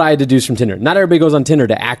 This is what I deduced from Tinder. Not everybody goes on Tinder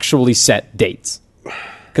to actually set dates.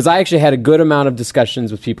 Because I actually had a good amount of discussions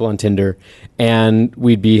with people on Tinder, and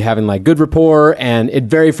we'd be having like good rapport, and it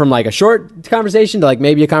varied from like a short conversation to like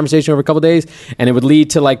maybe a conversation over a couple days, and it would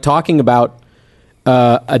lead to like talking about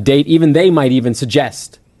a date. Even they might even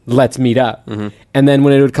suggest let's meet up, and then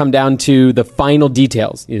when it would come down to the final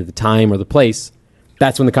details, either the time or the place,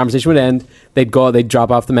 that's when the conversation would end. They'd drop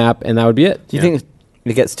off the map, and that would be it. Do you think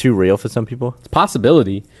it gets too real for some people? It's a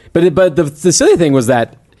possibility, but the silly thing was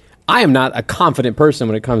that I am not a confident person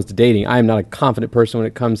when it comes to dating. I am not a confident person when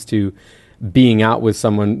it comes to being out with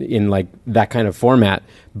someone in like that kind of format.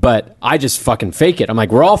 But I just fucking fake it. I'm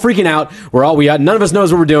like, we're all freaking out. None of us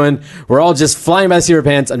knows what we're doing. We're all just flying by the seat of our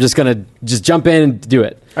pants. I'm just gonna just jump in and do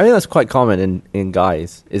it. I think that's quite common in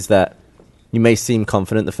guys, is that You may seem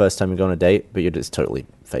confident the first time you go on a date, but you're just totally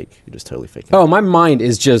fake. You're just totally faking. Oh, my mind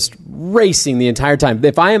is just racing the entire time.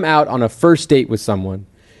 If I am out on a first date with someone,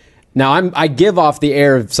 now I give off the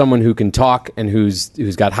air of someone who can talk and who's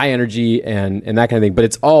got high energy and that kind of thing, but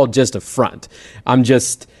it's all just a front.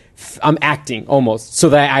 I'm acting almost so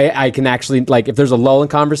that I can actually, like, if there's a lull in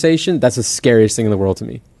conversation, that's the scariest thing in the world to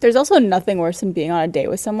me. There's also nothing worse than being on a date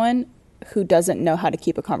with someone who doesn't know how to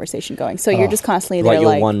keep a conversation going. So you're just constantly there,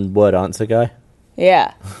 like your one-word answer guy?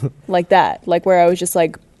 Yeah, like that. Like where I was just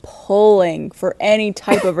like pulling for any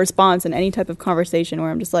type of response and any type of conversation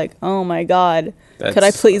where I'm just like, oh my God, could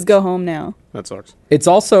I please go home now? That sucks. It's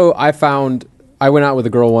also, I went out with a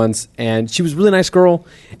girl once, and she was a really nice girl,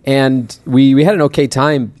 and we had an okay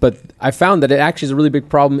time, but I found that it actually is a really big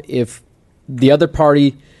problem if the other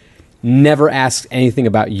party never asks anything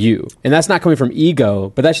about you. And that's not coming from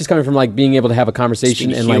ego, but that's just coming from like being able to have a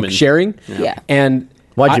conversation and human. like sharing. Yeah. And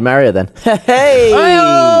Why'd you marry her then? Hey!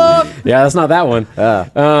 yeah, that's not that one.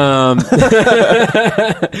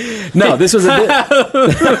 No, this was a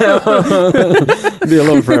bit... Be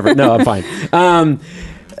alone forever. No, I'm fine.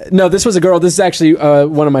 No, this was a girl. This is actually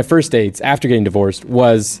one of my first dates after getting divorced. It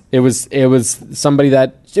was somebody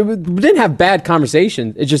that didn't have bad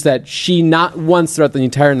conversation. It's just that she not once throughout the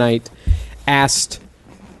entire night asked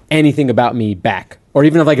anything about me back, or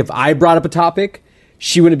even if I brought up a topic,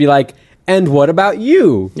 she wouldn't be like, "And what about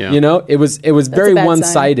you?" Yeah. You know, it was very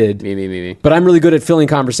one-sided. Me. But I'm really good at filling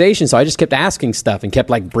conversation, so I just kept asking stuff and kept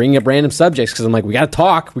like bringing up random subjects because I'm like, we got to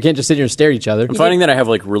talk. We can't just sit here and stare at each other. I'm finding that I have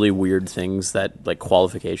like really weird things that like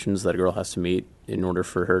qualifications that a girl has to meet in order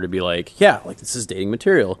for her to be like, yeah, like this is dating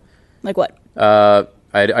material. Like what?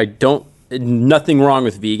 I don't. Nothing wrong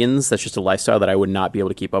with vegans. That's just a lifestyle that I would not be able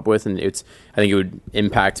to keep up with, and I think it would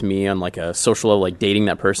impact me on like a social level. Like dating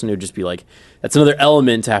that person, it would just be like that's another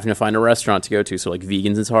element to having to find a restaurant to go to. So like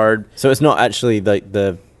vegans is hard. So it's not actually like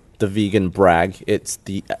the vegan brag; it's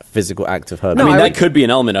the physical act of her. No, I mean, I that could be an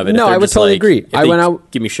element of it. No, if they're I would just, totally like, agree. if I they went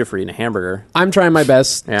out- give me shit for eating a hamburger. I'm trying my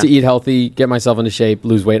best Yeah. to eat healthy, get myself into shape,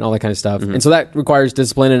 lose weight, and all that kind of stuff. And so that requires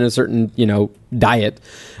discipline and a certain, diet.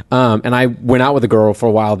 And I went out with a girl for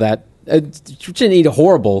a while that she didn't eat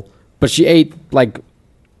horrible, but she ate like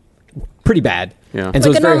pretty bad. Yeah. And so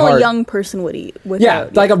Like it's a very normal hard. young person would eat. Yeah,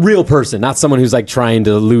 like a real person, not someone who's like trying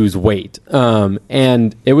to lose weight.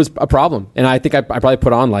 And it was a problem. And I think I probably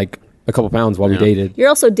put on like a couple pounds while we dated. You're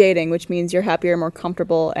also dating, which means you're happier, more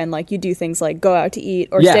comfortable, and like you do things like go out to eat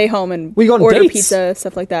or Yeah. stay home and We go on order dates. pizza,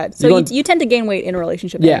 stuff like that. You So go on- you tend to gain weight in a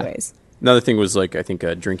relationship Yeah. anyways. Another thing was like I think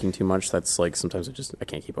drinking too much. That's like sometimes I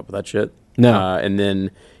can't keep up with that shit. No. And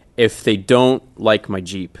then if they don't like my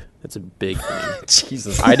Jeep, that's a big thing.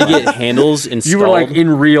 Jesus. I had to get handles installed. You were like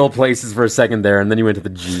in real places for a second there, and then you went to the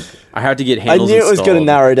Jeep. I had to get I handles knew it was going to installed.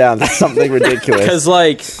 narrow down to something ridiculous. Because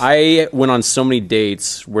like I went on so many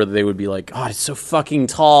dates where they would be like, "Oh, it's so fucking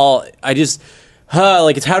tall." I just,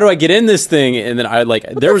 like it's how do I get in this thing? And then I like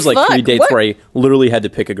there was like fuck? 3 dates What? where I literally had to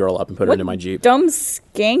pick a girl up and put her into my Jeep. Dumb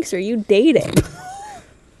skanks are you dating?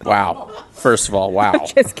 Wow. First of all, wow.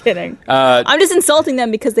 Just kidding. I'm just insulting them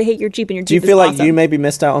because they hate your Jeep and your Jeep Do you is feel like awesome. you maybe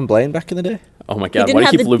missed out on Blaine back in the day? Oh my He god, didn't why do you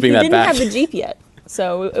have keep looping he that didn't back? have the Jeep yet,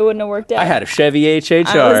 so it wouldn't have worked out. I had a Chevy HHR.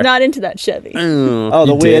 I was not into that Chevy. Oh,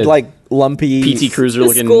 the You weird did. like lumpy PT Cruiser The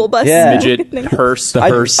looking school bus. Yeah. midget hearse. The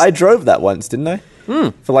hearse. I drove that once, didn't I?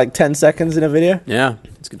 For like 10 seconds in a video. Yeah,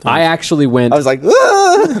 it's good. I Times. actually went. I was like,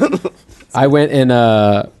 "Ah!" I went in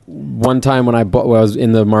one time when I was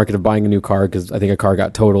in the market of buying a new car because I think a car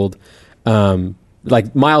got totaled.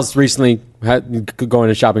 Like Miles recently had going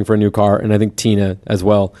and shopping for a new car, and I think Tina as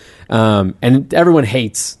well. And everyone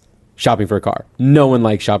hates shopping for a car. No one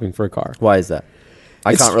likes shopping for a car. Why is that?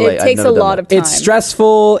 I It's- can't relate. It I've takes never a done lot that. of time. It's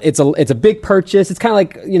stressful. It's a big purchase. It's kind of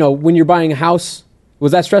like when you're buying a house.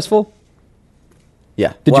 Was that stressful?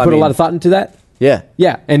 Yeah. Did you put a lot of thought into that? Yeah.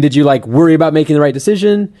 Yeah. And did you like worry about making the right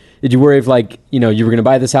decision? Did you worry if like you were going to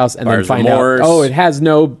buy this house and Buyer's then find remorse. out it has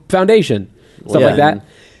no foundation, stuff Yeah. like that.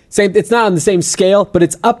 Same. It's not on the same scale, but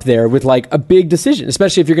it's up there with like a big decision,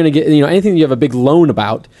 especially if you're going to get anything you have a big loan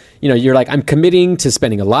about. You're like, I'm committing to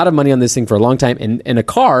spending a lot of money on this thing for a long time, and a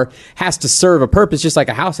car has to serve a purpose, just like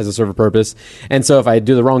a house has to serve a purpose. And so if I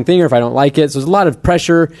do the wrong thing or if I don't like it, so there's a lot of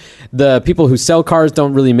pressure. The people who sell cars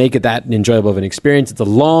don't really make it that enjoyable of an experience. It's a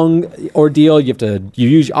long ordeal. You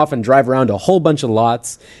usually often drive around a whole bunch of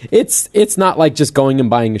lots. It's not like just going and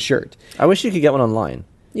buying a shirt. I wish you could get one online.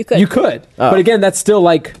 You could. You could, but again, that's still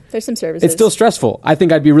like There's some services. it's still stressful. I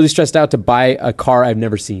think I'd be really stressed out to buy a car I've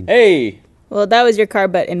never seen. Hey, Well, that was your car,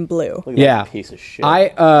 but in blue. Look at Yeah. that piece of shit.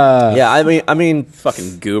 Yeah, I mean,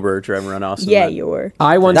 fucking goober driving around Austin. Yeah, that- you were.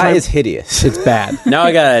 I one that time. is hideous. It's bad. Now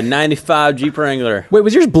I got a 95 Jeep Wrangler. Wait,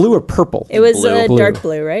 was yours blue or purple? It was Blue. dark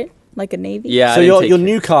blue, right? Like a navy. Yeah. So I didn't your take- your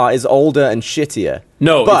new car is older and shittier.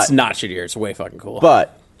 No, but, it's not shittier. It's way fucking cool.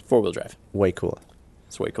 but 4-wheel drive. way cooler.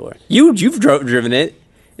 It's way cooler. You've driven it,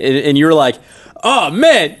 and you were like, "Oh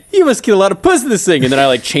man, you must get a lot of puss in this thing." And then I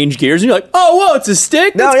like change gears, and you're like, "Oh whoa, it's a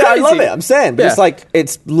stick." No, That's yeah, I crazy." love it. I'm saying, but Yeah. it's like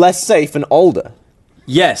it's less safe and older.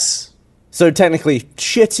 Yes. So technically,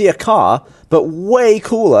 shittier car, but way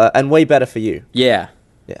cooler and way better for you. Yeah.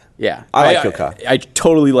 Yeah, Yeah. I like your car. I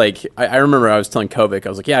totally like. I remember I was telling Kovic, I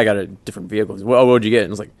was like, "Yeah, I got a different vehicle." He's like, well, what'd you get? And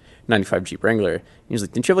I was like, 95 Jeep Wrangler. And he was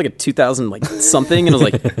like, "Didn't you have like a 2000 like something?" And I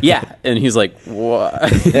was like, "Yeah." And he's like, "What?"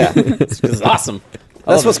 Yeah. It's awesome.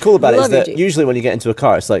 That's what's cool about it is Love your that Jeep. usually when you get into a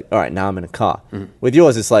car, it's like, all right, now I'm in a car. With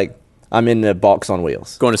yours, it's like I'm in a box on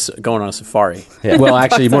wheels. Going on a safari. Yeah. Well,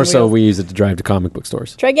 actually, Box on more so wheels. we use it to drive to comic book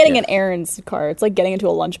stores. Try getting Yeah. an Aaron's car. It's like getting into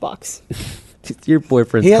a lunchbox. Your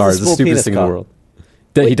boyfriend's He has car a is the small stupidest penis thing in the car. world.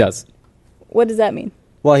 He does. What does that mean?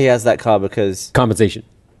 Well, he has that car because Compensation.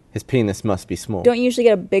 his penis must be small. Don't you usually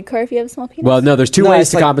get a big car if you have a small penis? Well, no, there's two No, ways it's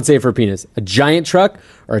to like- compensate for a penis: a giant truck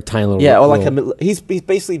or a tiny little. Yeah, or like little- he's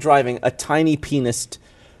basically driving a tiny penised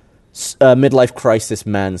midlife crisis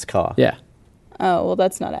man's car. Yeah. Oh, well,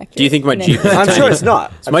 that's not accurate. Do you think my in Jeep? any- Is I'm tiny? sure it's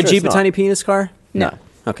not. Is my I'm sure Jeep it's a tiny not. penis car? No.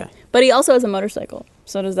 Okay. But he also has a motorcycle.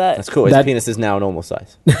 So does that That's cool. His That- penis is now normal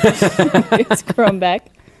size. it's grown back?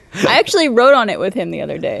 I actually rode on it with him the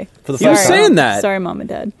other day. For the He was first time. saying that. Sorry, Mom and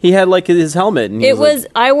Dad. He had like his helmet, and he It was. was.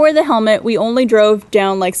 I wore the helmet. We only drove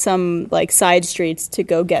down like some like side streets to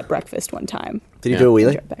go get breakfast one time. Did you Yeah. do a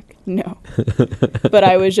wheelie? Drove back. No, but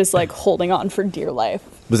I was just like holding on for dear life.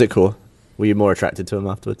 Was it cool? Were you more attracted to him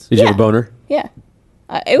afterwards? Did you have Yeah. a boner? Yeah,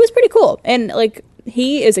 it was pretty cool. And like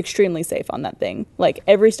he is extremely safe on that thing. Like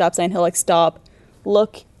every stop sign, he'll like stop,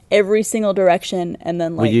 look every single direction, and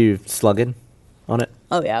then Were like. you slugging on it?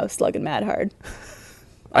 Oh yeah, I was slugging mad hard.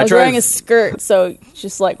 I I was drive- wearing a skirt, so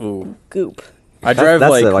just like Ooh. goop. I drive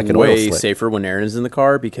that's like, like an oil way slick. safer when Aaron is in the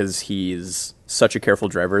car because he's such a careful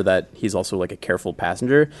driver that he's also like a careful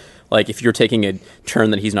passenger. Like if you're taking a turn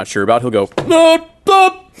that he's not sure about, he'll go boop,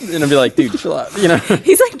 boop, and I'll be like, "Dude, chill out." You know?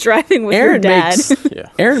 He's like driving with your dad. Yeah.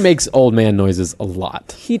 Aaron makes old man noises a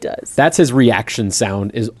lot. He does. That's his reaction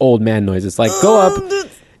sound is old man noises. Like go up,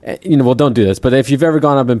 well, don't do this. But if you've ever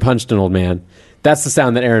gone up and punched an old man, that's the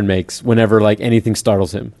sound that Aaron makes whenever like anything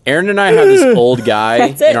startles him. Aaron and I have this old guy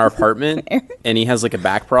That's it. in our apartment, and he has like a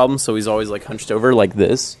back problem, so he's always like hunched over like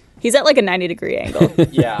this. He's at like a 90-degree angle.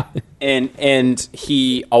 Yeah, and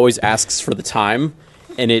he always asks for the time,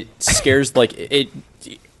 and it scares like it.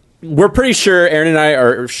 We're pretty sure Aaron and I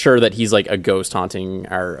are sure that he's like a ghost haunting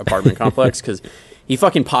our apartment complex because he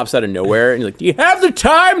fucking pops out of nowhere and he's like, "Do you have the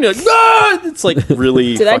time?" And you're like, "Ah!" It's like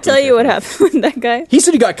really. Did I fucking tell you what terrifying. happened with that guy? He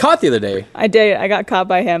said he got caught the other day. I did. I got caught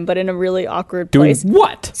by him, but in a really awkward Doing place.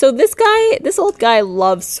 what? So this old guy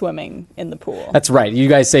loves swimming in the pool. That's right. You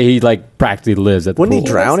guys say he like practically lives at the Wouldn't he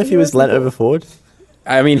pool. drown if he was lent over forward?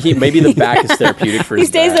 I mean, maybe the back is therapeutic for He his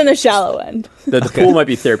stays back. in the shallow end, The pool might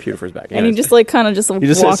be therapeutic for his back. and he Anyways. just like kind of just You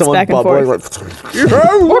just walks back and forth.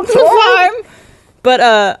 But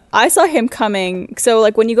I saw him coming. So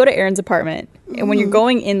like when you go to Aaron's apartment and when you're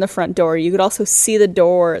going in the front door, you could also see the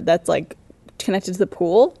door that's like connected to the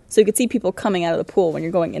pool. So you could see people coming out of the pool when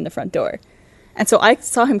you're going in the front door. And so I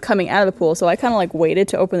saw him coming out of the pool. So I kind of like waited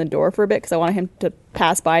to open the door for a bit because I wanted him to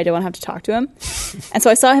pass by. I didn't want to have to talk to him. And so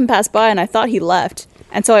I saw him pass by and I thought he left.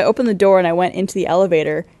 And so I opened the door and I went into the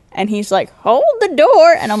elevator and he's like, "Hold the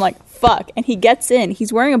door." And I'm like, "Fuck." And he gets in.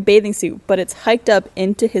 He's wearing a bathing suit, but it's hiked up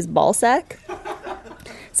into his ball sack.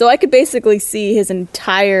 So I could basically see his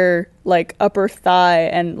entire like upper thigh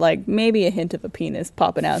and like maybe a hint of a penis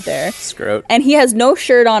popping out there. Scrote. And he has no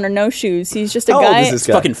shirt on or no shoes. He's just a How old guy. is this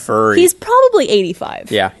guy? Fucking furry. He's probably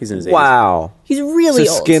 85. yeah, he's in his 80s. Wow. He's really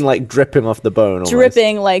So old. skin like dripping off the bone. Almost.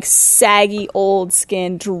 Dripping, like saggy old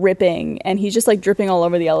skin dripping. And he's just like dripping all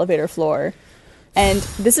over the elevator floor. And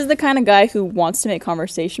this is the kind of guy who wants to make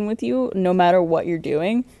conversation with you no matter what you're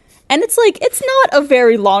doing. And it's like, it's not a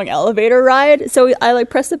very long elevator ride. So I like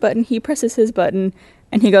press the button, he presses his button,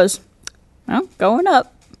 and he goes, "Well, going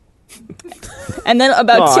up." And then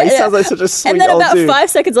about Aw, he sounds like such a sweet and then old about dude. 5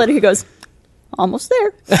 seconds later, he goes, "Almost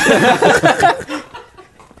there."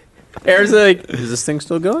 Aaron's like, "Is this thing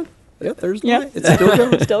still going?" Yep, there's Yeah. it's still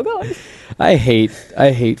going. Still going. I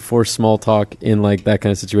hate forced small talk in like that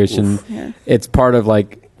kind of situation. Yeah. It's part of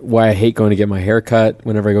like why I hate going to get my hair cut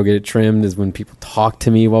whenever I go get it trimmed is when people talk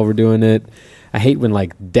to me while we're doing it. I hate when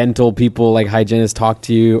like dental people, like hygienists, talk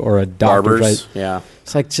to you, or a doctor. Barbers, yeah.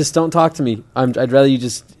 It's like, just don't talk to me. I'd rather you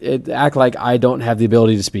just act like I don't have the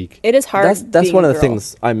ability to speak. It is hard. That's being one a of the girl.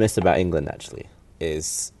 things I miss about England. Actually,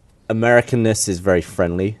 is Americanness is very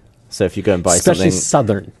friendly. So if you go and buy Especially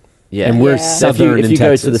something, Southern. yeah, And we're Yeah. So Southern if in you go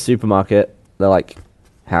Texas. to the supermarket, they're like,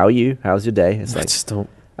 "How are you? How's your day?" It's I like, just don't.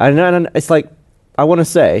 I know. It's like, I want to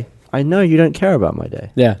say, I know you don't care about my day.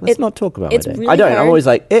 Yeah. Let's not talk about my it's day. really I don't. I'm hard. always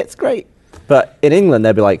like, it's great. But in England,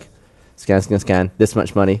 they'll be like, scan. This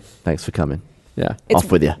much money. Thanks for coming. Yeah. It's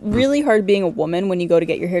Off with you. really hard being a woman when you go to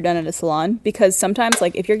get your hair done at a salon, because sometimes,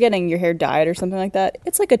 like, if you're getting your hair dyed or something like that,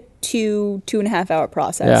 it's like a 2.5 hour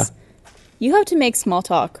process. Yeah. You have to make small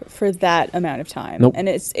talk for that amount of time, Nope. and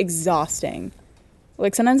it's exhausting.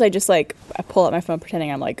 Like, sometimes I just, like, I pull out my phone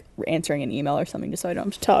pretending I'm, like, answering an email or something just so I don't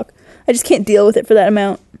have to talk. I just can't deal with it for that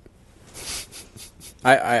amount.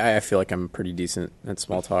 I feel like I'm pretty decent at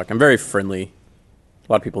small talk. I'm very friendly.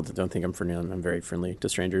 A lot of people don't think I'm friendly. I'm very friendly to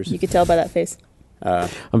strangers. You could tell by that face. I'm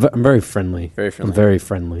very friendly. Very friendly. I'm very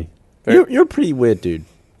friendly. You're a pretty weird dude.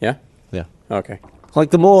 Yeah? Yeah. Okay. Like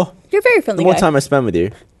the more You're a very friendly the more guy. time I spend with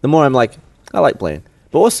you, the more I'm like, I like playing.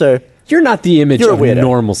 But also, You're not the image You're a of weirdo.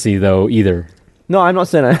 normalcy, though, either. no, I'm not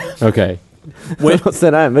saying I. Okay. I'm not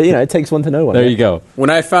saying I am, but it takes one to know one. There right? you go. When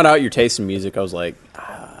I found out your taste in music, I was like,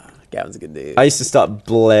 Gavin's a good dude. I used to start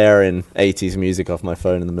blaring 80s music off my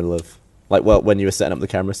phone in the middle of, like, well, when you were setting up the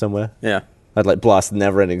camera somewhere. Yeah. I'd like blast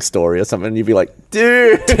Never Ending Story or something, and you'd be like,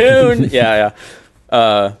 dude. Tune. Yeah.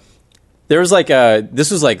 There was like this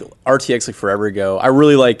was like RTX like forever ago. I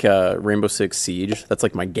really like Rainbow Six Siege. That's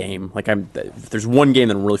like my game. Like if there's one game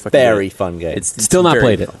that I'm really fucking Very good at, fun game. It's Still not very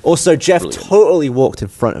played it. fun. Also, Jeff Really good. totally walked in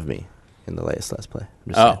front of me in the latest Let's Play.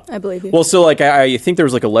 I'm just saying. Oh, I believe you. well, so like I think there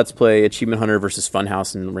was like a Let's Play Achievement Hunter versus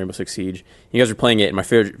Funhouse in Rainbow Six Siege. You guys were playing it, and my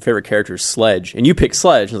favorite character is Sledge, and you picked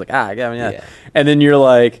Sledge. I was like, Gavin, yeah. And then you're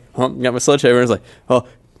like, you got my sledgehammer. And I was like, oh,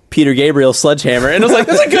 Peter Gabriel Sledgehammer, and I was like,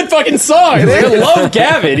 this is a good fucking song. I love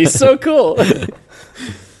Gavin. He's so cool.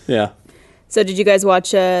 Yeah. So did you guys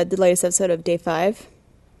watch the latest episode of Day 5?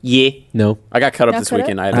 Yeah. No. I got caught up Not this caught up?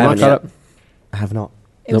 weekend. I I had haven't watched yet. Caught up? I have not.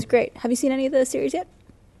 It was Nope. great. Have you seen any of the series yet?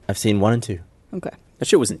 I've seen 1 and 2. Okay. That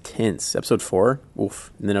shit was intense. Episode 4,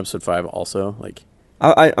 oof, and then episode 5 also. Like,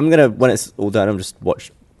 I'm gonna, when it's all done, I'm just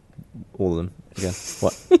watch all of them again.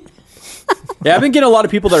 What? yeah, I've been getting a lot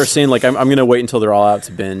of people that are saying like I'm gonna wait until they're all out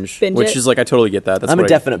to binge Binge which it? is like I totally get that. That's I'm a what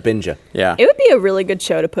definite binger. yeah. It would be a really good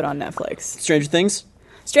show to put on Netflix. Stranger Things,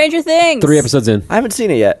 Stranger Things. 3 episodes in. I haven't seen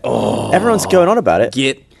it yet. Oh, everyone's going on about it.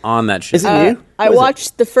 get on that shit. Is it new? I What is it?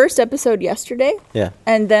 watched the first episode yesterday, Yeah.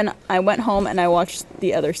 and then I went home and I watched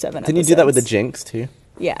the other 7 Didn't you episodes. do that with the Jinx too?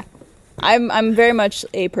 Yeah. I'm very much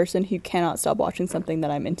a person who cannot stop watching something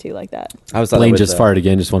that I'm into like that. I was like Blaine just farted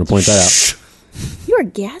again. Just want to point that out. You are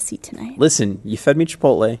gassy tonight. Listen, you fed me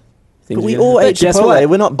Chipotle. Things But we are gonna- all ate Guess Chipotle. what?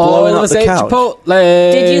 We're not All blowing of up us the ate couch. Chipotle.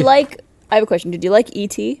 Did you like? I have a question. Did you like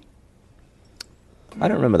E.T.? I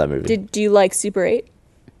don't remember that movie. Do you like Super 8?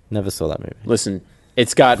 Never saw that movie. Listen,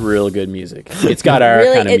 it's got real good music. It's got our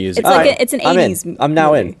kind of music. It's like Alright, it's an I'm in. 80s. I'm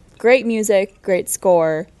now movie. in. Great music, great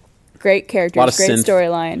score, great characters, Lot of great synth.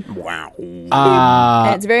 storyline, Wow.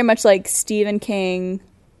 and it's very much like Stephen King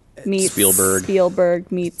meets Spielberg.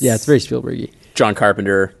 Spielberg meets. Yeah, it's very Spielbergy. John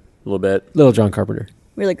Carpenter, a little bit. Little John Carpenter.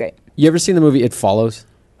 really great. You ever seen the movie It Follows?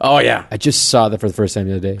 Oh yeah, I just saw that for the first time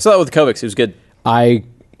the other day. saw that with Kovacs. It was good. I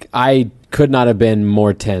could not have been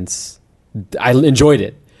more tense. I enjoyed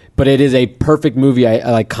it, but it is a perfect movie. I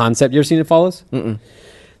like concept. You ever seen It Follows? Mm-mm.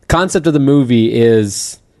 Concept of the movie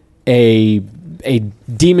is a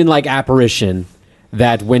demon-like apparition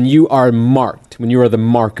that when you are marked, when you are the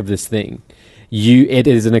mark of this thing, it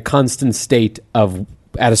is in a constant state of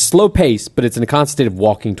at a slow pace, but it's in a constant state of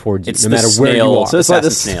walking towards you, It's no the matter where you snail. are. So it's like the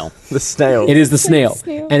Assassin snail. The snail. It is the snail.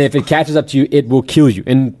 snail. And if it catches up to you, it will kill you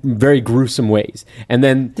in very gruesome ways. And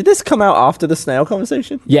then, Did this come out after the snail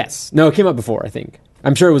conversation? yes. No, it came out before, I think.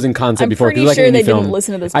 I'm sure it was in concept I'm before. 'cause pretty it was like sure an they indie film. didn't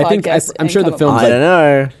listen to this I think, podcast I'm and sure the come up film's with I like,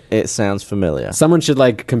 don't know. It sounds familiar. someone should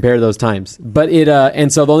like compare those times. But it,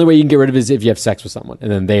 and so the only way you can get rid of it is if you have sex with someone, and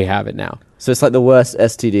then they have it now. So it's like the worst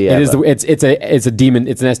STD ever. It is it's a demon.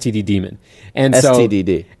 It's an STD demon, and so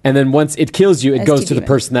STDD. And then once it kills you, it goes to the STD.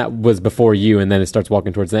 person that was before you, and then it starts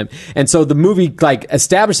walking towards them. And so the movie like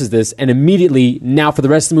establishes this, and immediately now for the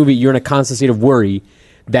rest of the movie, you're in a constant state of worry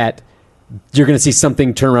that you're going to see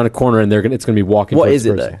something turn around a corner, and it's going to be walking. What towards is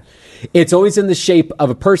the it, person. it's always in the shape of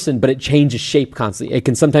a person, but it changes shape constantly. It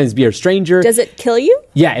can sometimes be a stranger. Does it kill you?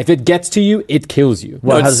 Yeah, if it gets to you, it kills you.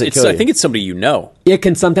 Well, No, how does it kill I you? think it's somebody you know. It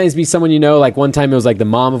can sometimes be someone you know. Like one time, it was like the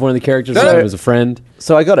mom of one of the characters. One time it was a friend.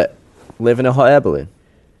 So I got it. Live in a hot air balloon.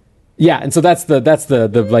 Yeah, and so that's the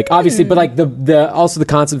like obviously, but like the also the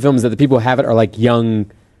concept of film is that the people who have it are like young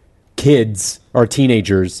kids or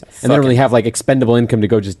teenagers, and they don't really have like expendable income to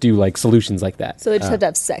go just do like solutions like that. So they just have to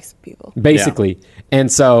have sex with people. Basically,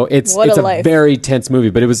 and so it's What it's a a life. very tense movie,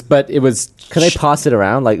 but it was Can they pass it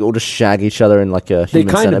around? Like, all just shag each other in like a they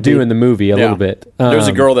human kind of centipede? do in the movie a Yeah. little bit. There was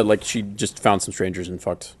a Um, girl that like she just found some strangers and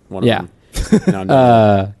fucked one of Yeah. them. Now I'm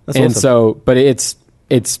done. That's and awesome. so, but it's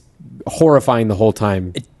horrifying the whole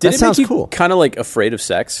time. Did that it make sounds you cool. kind of like afraid of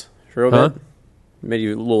sex for a Huh? bit? Made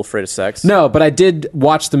you a little afraid of sex? No, but I did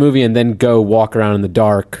watch the movie and then go walk around in the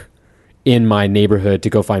dark in my neighborhood to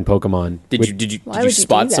go find Pokemon. Did you Why did you would you do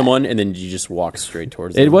spot that? someone and then did you just walk straight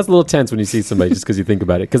towards them? It was a little tense when you see somebody just because you think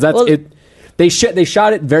about it. Because that's Well- it. They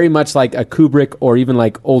shot it very much like a Kubrick or even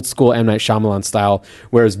like old school M. Night Shyamalan style,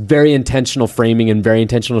 where it's very intentional framing and very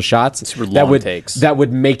intentional shots. Super that long would takes. that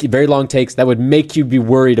would make very long takes that would make you be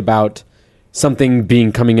worried about something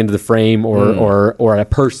being coming into the frame or a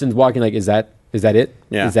person's walking. Like, is that it?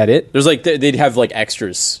 Yeah. Is that it? There's like they'd have like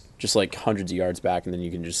extras just like hundreds of yards back, and then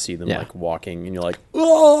you can just see them Yeah. like walking, and you're like,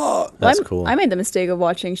 oh. That's I'm- cool. I made the mistake of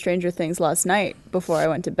watching Stranger Things last night before I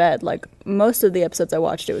went to bed. Like most of the episodes I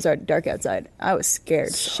watched, it was dark outside. I was scared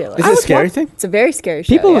shitless. Is it a scary thing? It's a very scary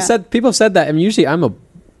show. People yeah. have said that. I mean, usually I'm a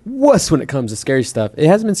wuss when it comes to scary stuff. It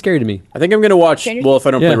hasn't been scary to me. I think I'm gonna watch. Stranger Well, if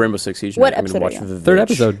I don't Yeah. play Rainbow Six Siege, What I'm gonna episode watch are you on? the Third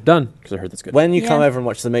episode done. because I heard that's good. When you come Yeah. over and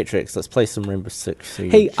watch The Matrix, let's play some Rainbow Six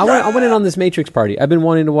Siege. Hey, I went in on this Matrix party. I've been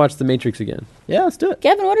wanting to watch the Matrix again. yeah, let's do it.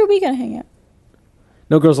 Gavin, what are we gonna hang out?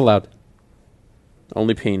 No girls allowed.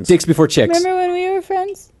 Only peens. Dicks before chicks. Remember when we were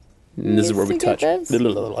friends? And this is used where we to get touch. bevs? Blah,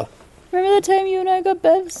 blah, blah, blah. Remember the time you and I got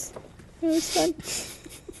bevs? It was fun.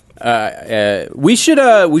 We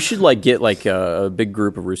should like get like a big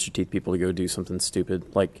group of Rooster Teeth people to go do something stupid,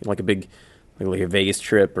 like a big like a Vegas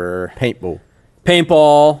trip or Paintball.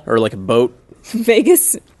 paintball or like a boat.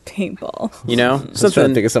 Vegas paintball. You know, I'm just trying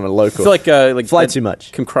to think of something I local. feel like Fly that too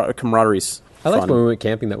much. Camaraderie's. I liked fun. when we went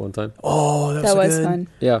camping that one time. Oh, That was fun.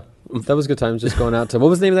 Yeah, that was good times. Just going out to what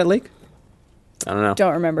was the name of that lake? I don't know.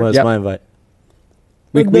 Don't remember. Where's Yep. my invite?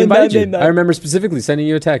 We invited you. I remember specifically sending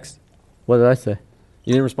you a text. What did I say?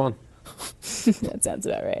 You didn't respond. That sounds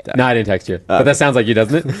about right. No, I didn't text you. But that sounds like you,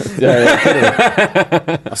 doesn't it?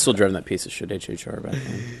 I was still driving that piece of shit HHR back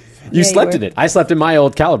then. You you slept were. in it. I slept in my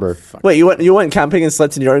old Caliber. Wait, you went camping and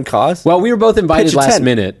slept in your own cars? Well, we were both invited Pitch a last tent.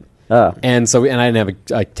 minute, Oh. and so and I didn't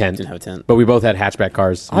have a tent. Didn't have a tent. But we both had hatchback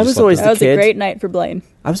cars. We I just was slept always in That it. was kid. a great night for Blaine.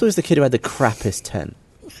 I was always the kid who had the crappiest tent.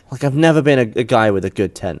 Like, I've never been a guy with a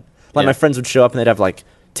good tent. Like, Yeah. my friends would show up and they'd have, like,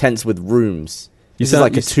 tents with rooms. You This is sound-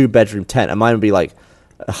 like you a 2-bedroom tent, and mine would be, like,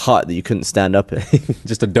 a hut that you couldn't stand up in.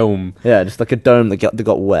 just a dome Yeah, just like a dome that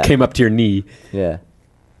got wet. came up to your knee. Yeah.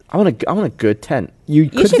 I want a good tent. You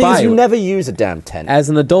could should- buy You never use a damn tent. as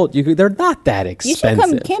an adult. They're not that You expensive. should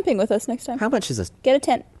come camping with us next time. How much is this? Get a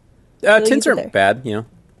tent. Really Tents easy there. aren't bad, you know.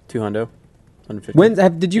 $200,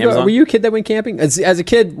 $150. Did you go? Amazon? Were you a kid that went camping? As a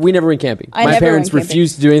kid, we never went camping. I My never parents went camping.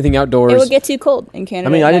 refused to do anything outdoors. It would get too cold in Canada.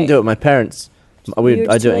 I mean, at I didn't night. do it with my parents. You were I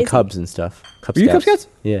just do it in lazy. Cubs and stuff. Cub Were you Cub Scouts?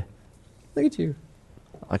 Yeah. Look at you.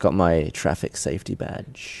 I got my traffic safety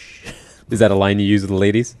badge. Is that a line you use with the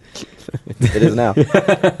ladies? It is now.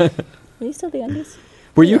 Are you still the undies?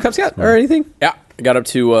 Were you a Cub Scout or anything? Yeah, I got up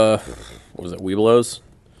to what was it, Webelos?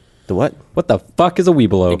 The what? What the fuck is a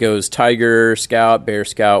Weebelo? It goes Tiger Scout, Bear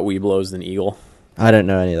Scout, Webelos, then Eagle. I don't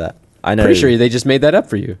know any of that. I know Pretty sure they just made that up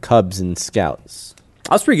for you. Cubs and Scouts.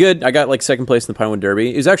 I was pretty good. I got like second place in the Pinewood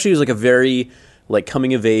Derby. It was like a very like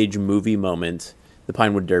coming of age movie moment. The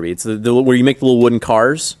Pinewood Derby. It's the where you make the little wooden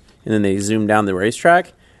cars and then they zoom down the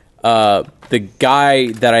racetrack. The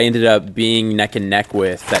guy that I ended up being neck and neck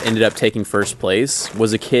with, that ended up taking first place,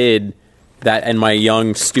 was a kid that, in my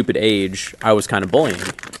young stupid age, I was kind of bullying.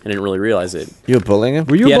 I didn't really realize it. You were bullying him?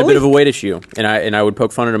 Were you He a had a bully? bit of a weight issue, and I would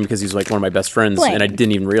poke fun at him because he's like one of my best friends, and I Blaine.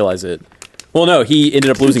 didn't even realize it. Well, no, he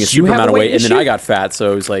ended up losing a Did you super have amount a of weight weight, and then issue? I got fat,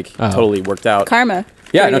 so it was like Oh. totally worked out. Karma.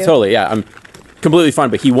 Yeah, for no, you. totally. Yeah, I'm completely fine,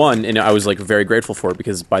 but he won, and I was like very grateful for it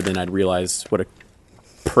because by then I'd realized what a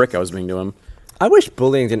prick I was being to him. I wish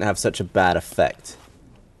bullying didn't have such a bad effect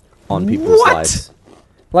on people's What? lives.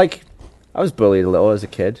 Like, I was bullied a little as a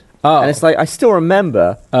kid. Oh. And it's like, I still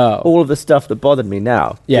remember Oh. all of the stuff that bothered me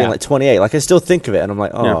now. Yeah. Being like 28. Like, I still think of it and I'm like,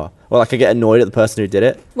 oh. Yeah. Or like, I get annoyed at the person who did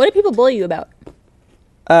it. What do people bully you about?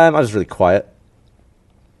 I was really quiet.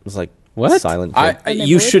 I was like, What? silent kid. I And they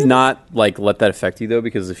you bullied should you? not like let that affect you though,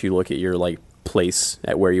 because if you look at your like place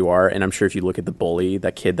at where you are. And I'm sure if you look at the bully,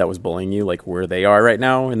 that kid that was bullying you, like where they are right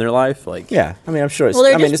now in their life, like Yeah, I mean, I'm sure it's. Well,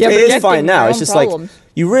 they're I mean, just it is projecting fine their now. It's own just problems. like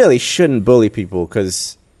you really shouldn't bully people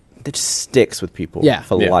because it just sticks with people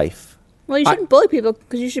for Yeah. life. Well, you shouldn't bully people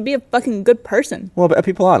because you should be a fucking good person. Well, but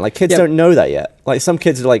people aren't. Like kids Yeah. don't know that yet. Like some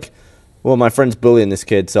kids are like, "Well, my friend's bullying this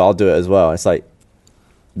kid, so I'll do it as well." It's like,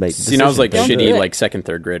 make. See, and I was like Don't do shitty, it. like second,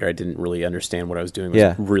 third grader. I didn't really understand what I was doing. It was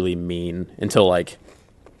Yeah. really mean until like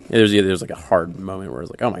there was like a hard moment where I was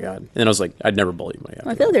like, oh my god. And then I was like, I'd never bully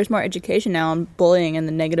my. I feel like there's more education now on bullying and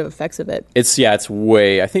the negative effects of it. It's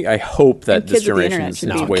way. I hope that And this kids with the generation internet is should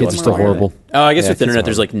not be way kids less are still aware of it. horrible. Oh, I guess Yeah, with the kids internet, are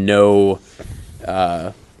there's like no,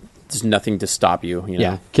 there's nothing to stop you. You know?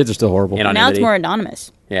 Yeah, kids are still horrible. Anonymity. Now it's more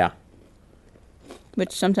anonymous, Yeah,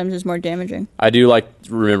 which sometimes is more damaging. I do like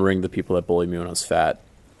remembering the people that bullied me when I was fat.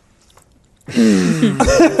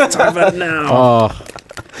 Talk about it now. Oh,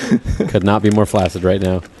 could not be more flaccid right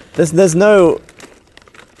now. There's no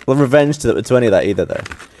revenge to any of that either,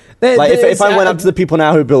 though. Like if I went up to the people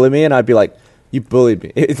now who bully me and I'd be like, "You bullied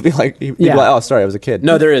me," it'd be like, you'd be Yeah. like, "Oh, sorry, I was a kid."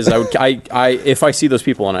 No, there is. I if I see those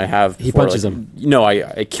people and I have, He before, punches like, them. No,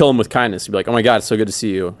 I kill them with kindness. He'd be like, "Oh my god, it's so good to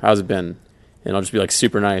see you. How's it been?" And I'll just be like,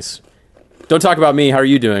 super nice. Don't talk about me. How are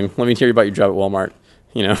you doing? Let me hear about your job at Walmart.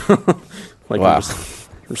 You know, like Wow.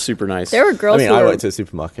 we're super nice. There were girls I mean, who I were, worked at a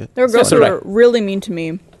supermarket. there were girls So who did I. were really mean to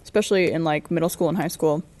me, especially in like middle school and high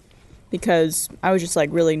school, because I was just like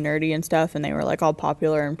really nerdy and stuff, and they were like all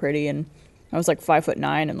popular and pretty, and I was like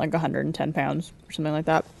 5'9" and like 110 pounds or something like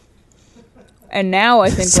that. And now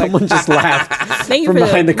I think Someone like just laughed thank you from for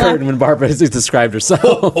behind the laugh. curtain when Barbara has described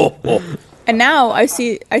herself. And now I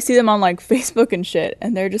see them on like Facebook and shit,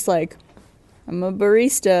 and they're just like, I'm a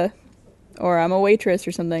barista, or I'm a waitress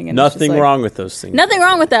or something. And it's just Nothing like- wrong with those things. Nothing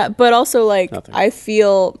wrong with that, but also like Nothing. I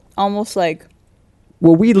feel almost like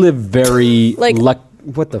Well, we live very Like-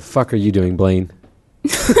 What the fuck are you doing, Blaine?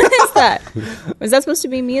 what's that? Was that supposed to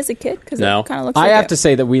be me as a kid? Because No. it kind of looks. I like have it. to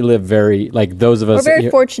say that we live very, like those of us. We're very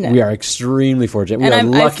here- fortunate. We are extremely fortunate. We and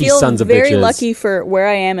are I lucky feel sons of very bitches. lucky for where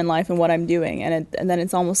I am in life and what I'm doing, and then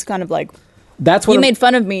it's almost kind of like That's what you I'm- made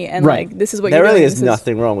fun of me, and Right. like this is what There you're really doing. is This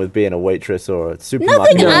nothing wrong with being a waitress or a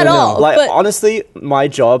supermarket. Nothing at all. Like but honestly, my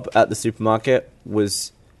job at the supermarket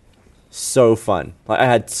was so fun. Like I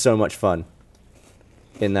had so much fun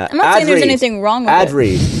in that. I'm not saying Ad there's read. anything wrong with Ad it.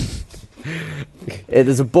 read.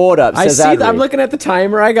 There's a board up. I Says see. ad read. I'm looking at the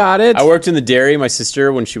timer. I got it. I worked in the dairy. My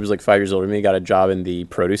sister, when she was like 5 years older than me, got a job in the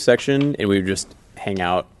produce section, and we would just hang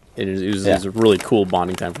out. It was a really cool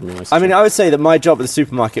bonding time for me and my sister. I mean, I would say that my job at the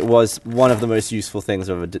supermarket was one of the most useful things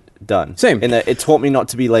I've ever done. Same. In that it taught me not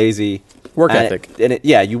to be lazy. Work and ethic.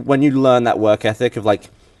 When you learn that work ethic of like,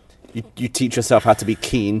 you teach yourself how to be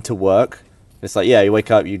keen to work. It's like, you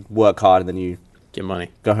wake up, you work hard, and then you Get money.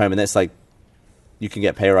 go home, and it's like, you can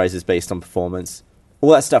get pay rises based on performance.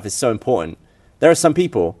 All that stuff is so important. There are some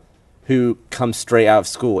people who come straight out of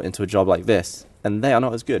school into a job like this, and they are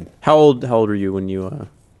not as good. How old were you when you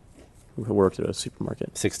worked at a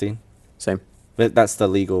supermarket? 16. Same. But that's the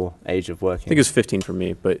legal age of working. I think it was 15 for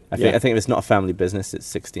me, but I think if it's not a family business, it's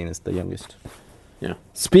 16 is the youngest. yeah.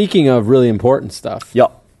 Speaking of really important stuff,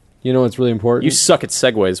 Yup. you know what's really important? You suck at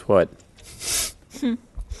segues. What?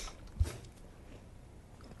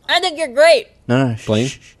 I think you're great. No, Blaine?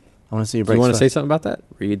 shh. I want to see your Do breaks. you want to say first. something about that?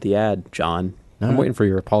 Read the ad, John. No, I'm no. waiting for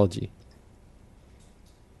your apology.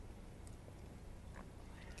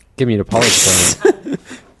 Give me an apology, Blaine.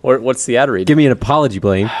 What's the ad read? Give me an apology,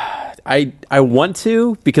 Blaine. I want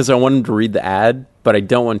to because I want him to read the ad, but I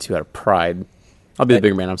don't want to out of pride. I'll be the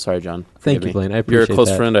bigger man. I'm sorry, John. Thank Forgive you, me. Blaine. I You're a appreciate close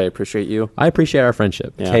that. friend. I appreciate you. I appreciate our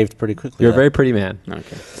friendship. Yeah. Caved pretty quickly. You're a there. very pretty man.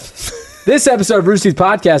 Okay. This episode of Rooster Teeth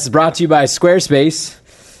Podcast is brought to you by Squarespace.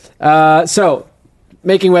 So,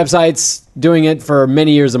 making websites, doing it for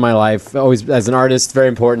many years of my life. Always, as an artist, very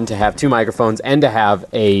important to have two microphones and to have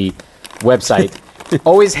a website.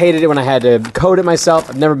 Always hated it when I had to code it myself.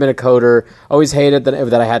 I've never been a coder. Always hated that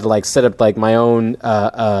I had to like set up like my own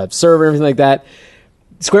server and everything like that.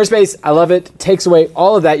 Squarespace, I love it. Takes away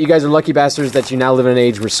all of that. You guys are lucky bastards that you now live in an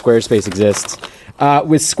age where Squarespace exists.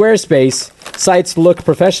 With Squarespace, sites look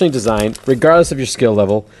professionally designed, regardless of your skill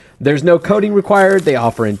level. There's no coding required. They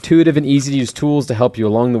offer intuitive and easy-to-use tools to help you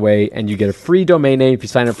along the way, and you get a free domain name if you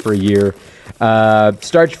sign up for a year.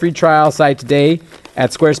 Start your free trial site today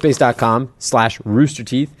at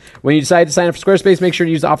squarespace.com/roosterteeth. When you decide to sign up for Squarespace, make sure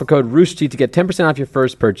to use the offer code roosterteeth to get 10% off your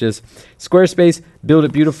first purchase. Squarespace, build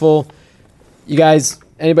it beautiful. You guys,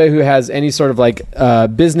 anybody who has any sort of like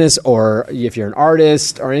business, or if you're an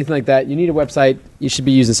artist or anything like that, you need a website, you should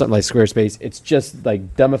be using something like Squarespace. It's just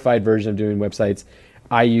like dumbified version of doing websites.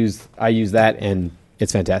 I use that, and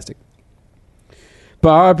it's fantastic.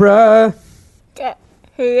 Barbara,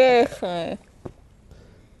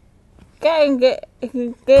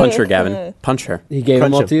 Punch her, Gavin. Punch her. He gave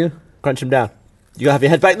them all to you? Crunch him down. You gotta have your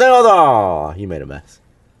head back. No, you made a mess.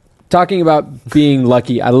 Talking about being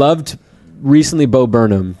lucky, I loved recently Bo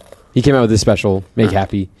Burnham. He came out with this special, Make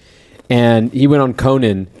Happy, and he went on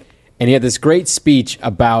Conan, and he had this great speech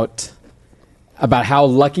about how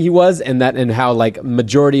lucky he was, and how like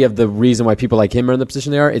majority of the reason why people like him are in the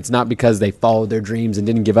position they are, it's not because they followed their dreams and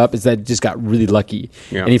didn't give up, it's that they just got really lucky.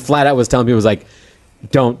 Yeah. And he flat out was telling people, was like,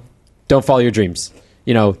 don't follow your dreams.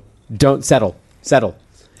 You know, don't settle.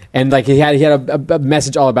 And like he had a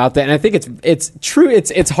message all about that, and I think it's true.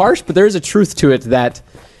 It's harsh, but there is a truth to it that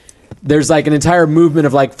there's like an entire movement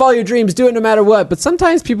of like follow your dreams, do it no matter what. But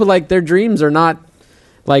sometimes people like their dreams are not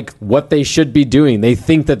like what they should be doing. They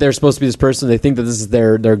think that they're supposed to be this person. They think that this is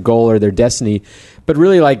their goal or their destiny, but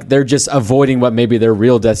really like they're just avoiding what maybe their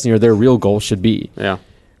real destiny or their real goal should be. Yeah.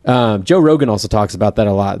 Joe Rogan also talks about that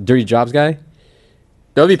a lot. Dirty Jobs guy.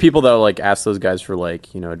 There'll be people that will like ask those guys for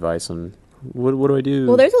like, advice on what do I do?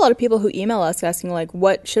 Well, there's a lot of people who email us asking like,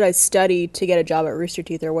 what should I study to get a job at Rooster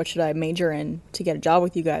Teeth, or what should I major in to get a job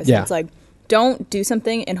with you guys? Yeah. And it's like, don't do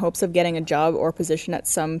something in hopes of getting a job or position at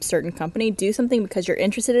some certain company. Do something because you're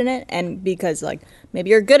interested in it, and because like maybe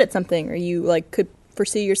you're good at something, or you like could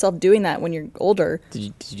foresee yourself doing that when you're older. Did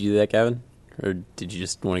you do that, Gavin? Or did you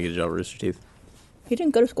just want to get a job at Rooster Teeth? He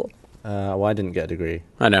didn't go to school. Well, I didn't get a degree.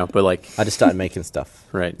 I know, but like I just started making stuff.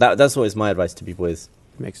 Right. That's always my advice to people is,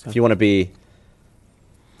 make stuff. if you want to be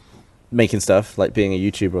making stuff, like being a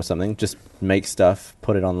YouTuber or something, just make stuff,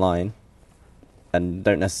 put it online, and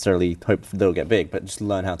don't necessarily hope they'll get big, but just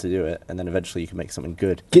learn how to do it, and then eventually you can make something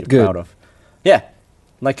good. Get you're good. Proud of. Yeah.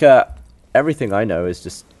 Like, everything I know is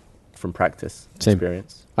just from practice, Same.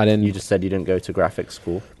 experience. You just said you didn't go to graphics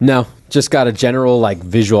school. No, just got a general like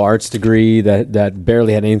visual arts degree that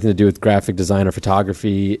barely had anything to do with graphic design or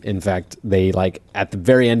photography. In fact, they like at the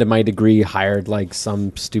very end of my degree hired like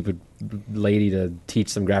some stupid lady to teach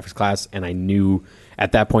some graphics class, and I knew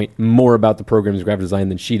at that point more about the programs of graphic design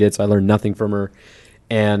than she did, so I learned nothing from her.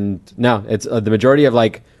 And no, it's the majority of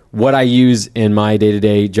like what I use in my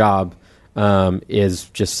day-to-day job is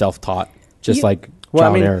just self-taught, like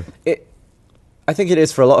trial and error. I think it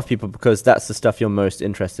is for a lot of people because that's the stuff you're most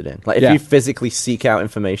interested in. Like, if you physically seek out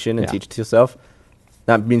information and teach it to yourself,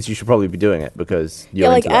 that means you should probably be doing it because you're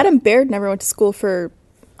like into that. Adam Baird never went to school for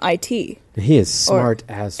IT. He is smart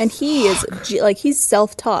as and he is he's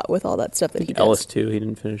self-taught with all that stuff that he does. Ellis too, he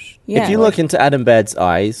didn't finish. Yeah, if you look into Adam Baird's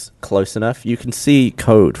eyes close enough, you can see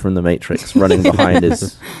code from the Matrix running behind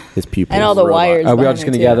his pupils. and all the wires. Are we all behind just it,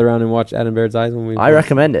 going to too. gather around and watch Adam Baird's eyes when we? I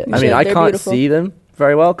recommend it. I mean, should. I They're can't beautiful. see them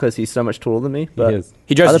very well because he's so much taller than me. But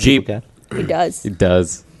He drives other a Jeep. people can. He does. He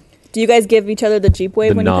does. Do you guys give each other the Jeep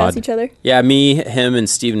wave The when you pass nod. each other? Yeah, me, him, and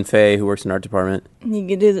Stephen Fay, who works in art department. You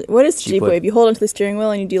can do what is Jeep wave. wave? You hold onto the steering wheel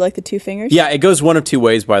and you do like the two fingers? Yeah, it goes one of two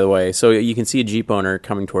ways, by the way. So you can see a Jeep owner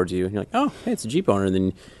coming towards you, and you're like, oh, hey, it's a Jeep owner. And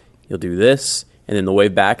then you'll do this, and then they'll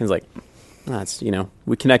wave back, and it's like, that's,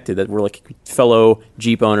 we connected, that we're like fellow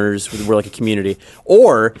Jeep owners, we're like a community.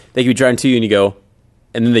 Or they could be driving to you, and you go,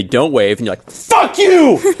 and then they don't wave, and you're like, fuck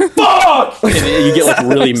you! Fuck! And then you get like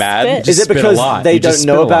really mad. Spit. You just Is it spit a because lot. they You just don't spit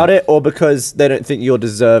know a lot. about it, or because they don't think you're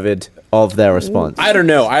deserved of their response? I don't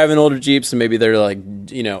know. I have an older Jeep, so maybe they're like,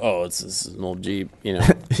 this is an old Jeep,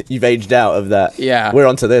 You've aged out of that. Yeah. We're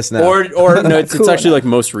onto this now. Or no, it's Cool actually enough. like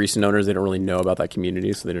most recent owners, they don't really know about that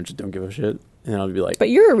community, so they don't give a shit. And I'll be like, But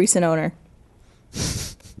you're a recent owner.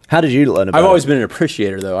 How did you learn about I've it? always been an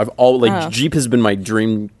appreciator, though. Oh. Jeep has been my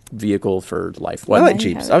dream vehicle for life. I What? like you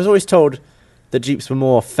Jeeps. have it. I was always told the Jeeps were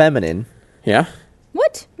more feminine, Yeah.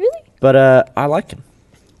 What? Really? but I like them.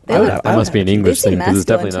 They would look- have- That must be an English seem thing because it's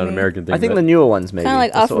masculine definitely to not an me. American thing. I think but- the newer ones maybe. Kinda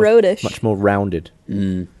like They're sort of off-roadish. much more rounded.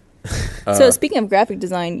 So speaking of graphic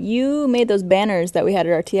design, you made those banners that we had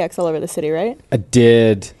at RTX all over the city, right? I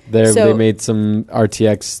did. They So- made some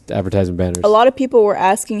RTX advertisement banners. A lot of people were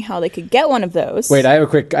asking how they could get one of those. Wait, I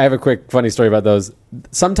have a quick funny story about those.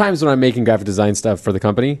 Sometimes when I'm making graphic design stuff for the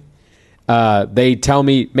company, they tell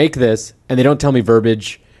me make this, and they don't tell me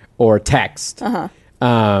verbiage or text.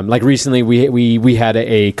 Like recently, we had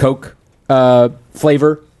a Coke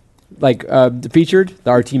flavor featured,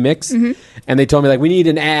 the RT mix, and they told me like we need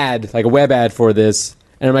an ad, like a web ad for this.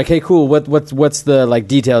 And I'm like, hey, cool. What's the like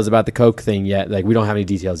details about the Coke thing yet? Like we don't have any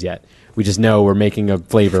details yet. We just know we're making a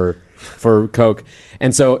flavor for Coke.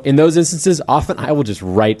 And so in those instances, often I will just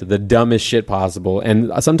write the dumbest shit possible.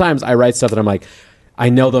 And sometimes I write stuff that I'm like, I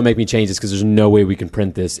know they'll make me change this because there's no way we can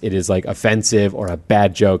print this. It is like offensive or a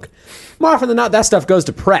bad joke. More often than not, that stuff goes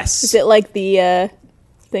to press. Is it like the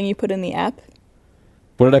thing you put in the app?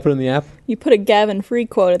 What did I put in the app? You put a Gavin Free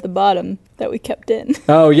quote at the bottom that we kept in.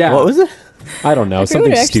 Oh yeah. What was it? I don't know. I forget what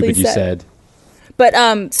Something it actually stupid you said. said.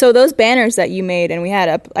 But so those banners that you made, and we had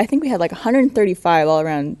up, I think we had like 135 all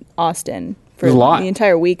around Austin for There's a lot. the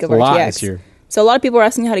entire week of It's a RTX. lot this year. So a lot of people are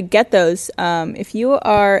asking how to get those. If you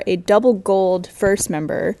are a double gold first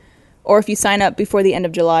member, or if you sign up before the end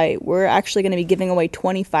of July, we're actually going to be giving away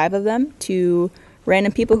 25 of them to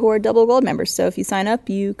random people who are double gold members. So if you sign up,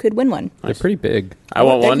 you could win one. They're pretty big. I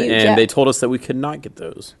want They're one, huge, and yeah. they told us that we could not get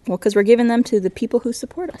those. Well, because we're giving them to the people who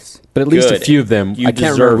support us. But at least Good. a few of them, You I can't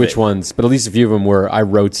remember deserve which it. ones, but at least a few of them were, I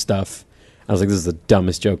wrote stuff. I was like, this is the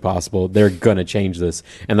dumbest joke possible. They're going to change this.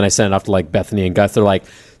 And then I sent it off to like Bethany and Gus. They're like,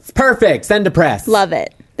 it's perfect. Send to press. Love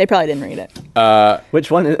it. They probably didn't read it.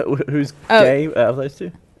 Which one? Who's Oh. gay out of those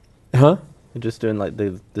two? Huh? You're just doing like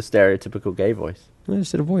the stereotypical gay voice. I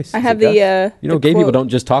just did a voice. I have it the. You know, the gay people quote. don't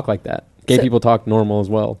just talk like that. Gay So- people talk normal as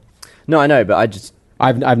well. No, I know, but I just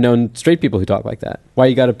I've known straight people who talk like that. Why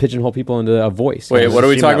you got to pigeonhole people into a voice? Wait, what are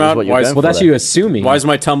we assumed talking that was about? what you were Why is, going Well, that's for you there. assuming. why is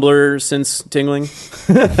my Tumblr sense tingling? What's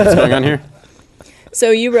going on here? So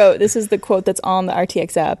you wrote, this is the quote that's on the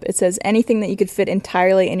RTX app. It says, anything that you could fit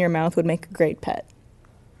entirely in your mouth would make a great pet.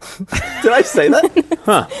 Did I say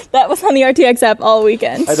that? That was on the RTX app all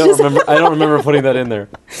weekend. I don't remember. I don't remember putting that in there.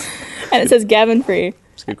 And it says Gavin Free.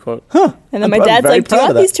 It's a good quote. And then my I'm dad's very like, do you proud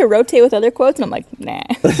of want these that. to rotate with other quotes? And I'm like, nah.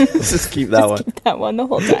 Let's just keep that one. That one the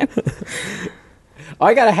whole time. Oh,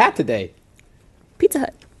 I got a hat today. Pizza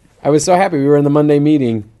Hut. I was so happy. We were in the Monday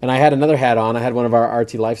meeting, and I had another hat on. I had one of our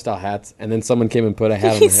RT lifestyle hats, and then someone came and put a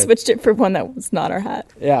hat on He my head. switched it for one that was not our hat.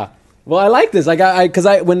 Yeah. Well, I like this.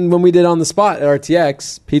 When we did On the Spot at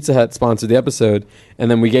RTX, Pizza Hut sponsored the episode, and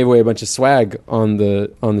then we gave away a bunch of swag on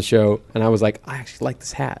the show, and I was like, I actually like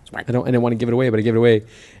this hat. I didn't want to give it away, but I gave it away,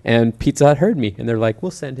 and Pizza Hut heard me, and they're like,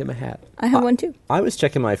 we'll send him a hat. I have one too. I was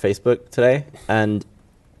checking my Facebook today, and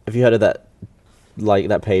have you heard of that? Like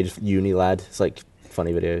that page, Uni Lad. It's like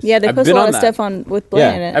funny videos. Yeah, they I've post a been lot on of that. stuff on with Blaine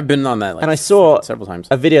Yeah. in it. I've been on that, like, And I saw several times.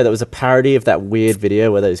 a video that was a parody of that weird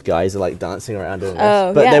video where those guys are like dancing around doing this.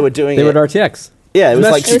 Oh, But yeah. they were doing They it. were at RTX. Yeah, it was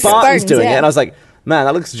It like was Spartans Spartans, doing it, yeah. and I was like, man,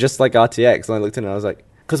 that looks just like RTX. And I looked in and I was like,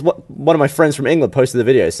 because one of my friends from England posted the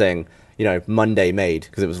video saying, you know, Monday made,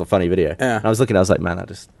 because it was a funny video. Yeah. And I was looking, I was like, man,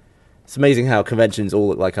 it's amazing how conventions all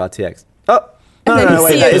look like RTX. Oh, And then you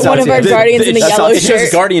see that is one of our RTX. guardians in a That's yellow It shows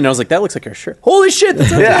shirt. Guardian, and I was like, that looks like our shirt. Holy shit,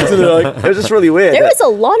 that's Yeah, it was just really weird. There was a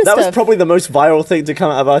lot of That was stuff. probably the most viral thing to come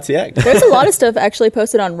out of RTX. There's a lot of stuff actually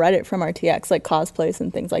posted on Reddit from RTX, like cosplays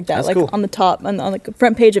and things like that. That's like cool. on the top, on the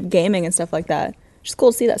front page of gaming and stuff like that. Just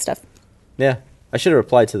cool to see that stuff. Yeah, I should have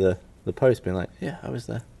replied to the post, being like, yeah, I was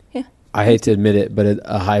there. Yeah. I hate to admit it, but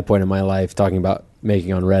a high point in my life, talking about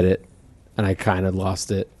making on Reddit, and I kind of lost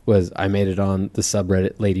it, was I made it on the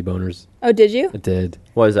subreddit Lady Boners. Oh, did you? It did.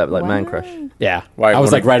 What is that, like man Wow. crush? Yeah. Why, I was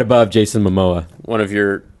one like of- right above Jason Momoa. one of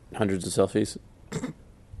your hundreds of selfies.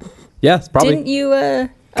 Yeah, it's probably. Didn't you?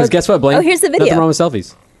 Because guess what, Blaine? Oh, here's the Nothing video. wrong with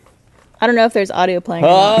selfies. I don't know if there's audio playing. or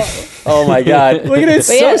not. Oh my god. Look at it, it's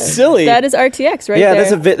But so yeah, silly. That is RTX right Yeah,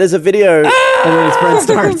 there. there's a video. And then his friend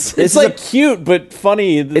starts. it's like cute but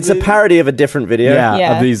funny. It's a parody of a different video. Yeah,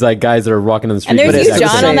 Yeah. of these like guys that are walking on the street. and there's but with it's you, the the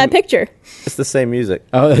John, same- on that picture. It's the same music.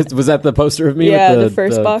 Oh, was that the poster of me Yeah, with the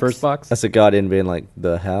first box. first box? That's a guardian being like,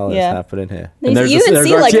 the hell Yeah. is happening here? And you even there's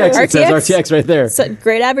see like RTX. It says RTX. RTX right there. So,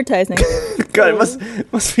 great advertising. God, it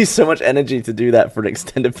must be so much energy to do that for an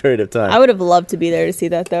extended period of time. I would have loved to be there to see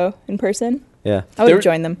that though in person. yeah. I would There- have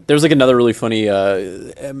joined them. There's like another really funny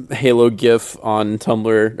Halo GIF on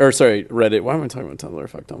Tumblr, or sorry, Reddit. Why am I talking about Tumblr?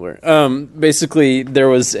 Fuck Tumblr. Basically, there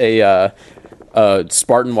was a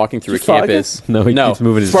Spartan walking through a Did you fart campus. again? No, he keeps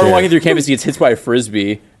moving his Spartan chair. walking through campus, he gets hit by a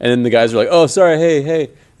frisbee, and then the guys are like, "Oh, sorry, hey."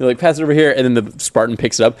 They're like, "Pass it over here," and then the Spartan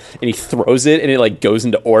picks it up and he throws it, and it like goes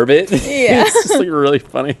into orbit. Yeah. It's just like really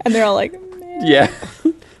funny. And they're all like, "Meh." Yeah,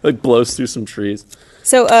 like blows through some trees.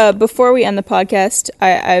 So before we end the podcast,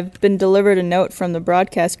 I've been delivered a note from the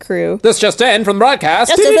broadcast crew. This just in from the broadcast.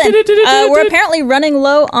 Just as in, we're apparently running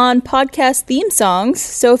low on podcast theme songs.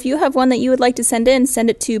 So if you have one that you would like to send in, send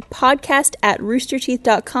it to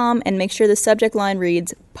podcast@roosterteeth.com and make sure the subject line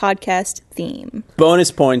reads podcast theme.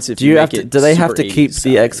 Bonus points if Do you make have to? it Do they have super to keep 80s the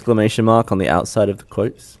sounding. exclamation mark on the outside of the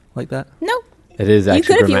quotes like that? No. It is You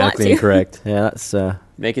actually could if you want grammatically to. incorrect. Yeah, that's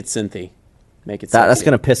Make it synthy. Make it. that's sexy.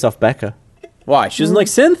 gonna piss off Becca. Why? She doesn't like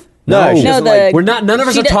synth? No, she No, doesn't the- like. We're not. None of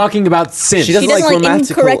us She are do- talking about synth. She doesn't doesn't like like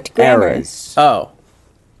grammatical incorrect grammar. errors. Oh,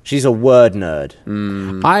 She's a word nerd.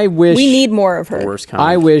 I wish We need more of her. the worst kind.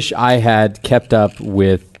 I wish I had kept up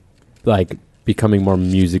with like becoming more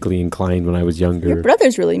musically inclined when I was younger. Your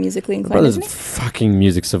brother's really musically My inclined, brother's a isn't he? fucking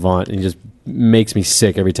music savant, and he just makes me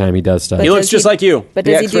sick every time he does stuff. But He looks does just like you. But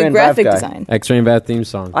The does he X-Ray do and Vav graphic guy. design? X-Ray and Bath theme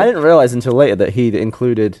song. I didn't realize until later that he'd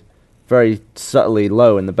included very subtly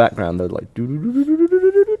low in the background, the like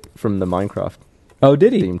from the Minecraft Oh,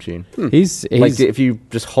 did he? theme tune. He's Like if you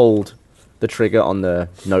just hold the trigger on the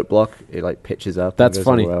note block, it like pitches up. That's and goes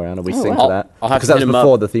all funny. the way around, and we Oh, sing wow. to that I'll have because to that hit was him up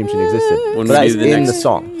before the theme tune existed. when But we that do is the in next the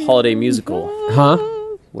song. holiday musical. huh?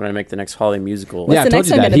 When I make the next holiday musical. What's Yeah, I the told next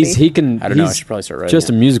you one that. gonna be? He can. I don't know. I he's should probably start writing. just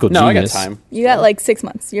a musical No, genius. I got time. You got like 6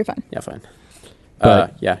 months. You're fine. Yeah, fine.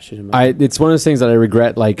 But Yeah, shoot him up. It's one of those things that I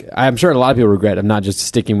regret. Like I'm sure a lot of people regret. I'm not just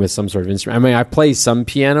sticking with some sort of instrument. I mean, I play some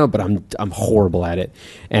piano, but I'm horrible at it,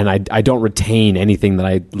 and I don't retain anything that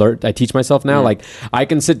I learned. I teach myself now. Like I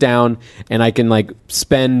can sit down and I can like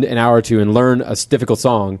spend an hour or two and learn a difficult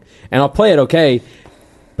song, and I'll play it okay.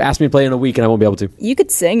 Ask me to play it in a week, and I won't be able to. You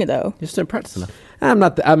could sing though. You just don't practice enough. I'm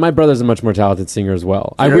not. My brother's a much more talented singer as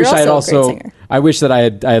well. I You're wish I had also a great also. singer. I wish that I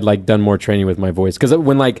had like done more training with my voice because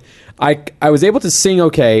when like I was able to sing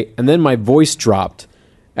okay, and then my voice dropped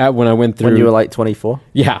when I went through. When you were like 24.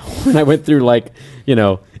 yeah, when I went through like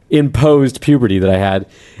imposed puberty that I had,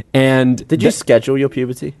 and Did you schedule your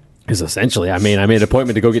puberty? is essentially. I mean, I made an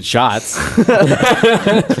appointment to go get shots,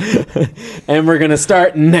 and we're gonna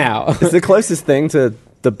start now. It's the closest thing to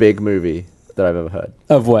the big movie that I've ever heard.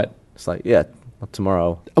 Of what? It's like, yeah,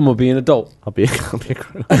 tomorrow I'm gonna be an adult, I'll be a grown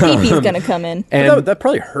up. BB's gonna come in. and that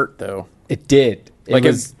probably hurt though. it did. It Like,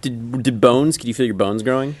 was, did bones? Could you feel your bones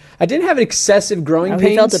growing? I didn't have excessive growing Oh, pains.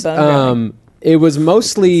 he felt a bone growing. It was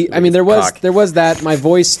mostly. I mean, there was Cock. that. My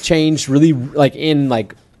voice changed really like in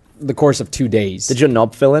like the course of 2 days. Did your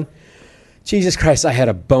knob fill in? Jesus Christ! I had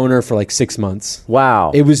a boner for like 6 months.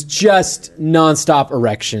 Wow. It was just nonstop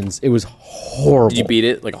erections. It was horrible. Did you beat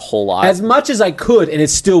it like a whole lot? as much as I could, and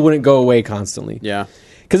it still wouldn't go away constantly. Yeah.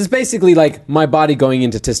 Because it's basically like my body going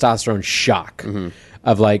into testosterone shock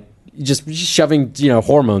of like just shoving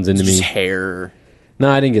hormones into Just me. hair.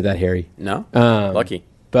 No, I didn't get that hairy. No. Um, Lucky.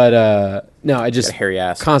 But no, I just Got a hairy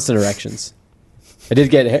ass. constant erections. I did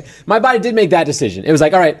get my body did make that decision. It was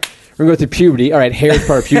like, all right, we're gonna go through puberty. All right, hair is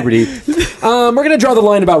part of puberty. We're gonna draw the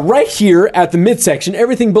line about right here at the midsection.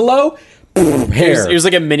 Everything below, hair. It was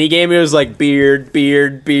like a mini game. It was like beard,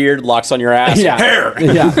 locks on your ass. yeah, Hair.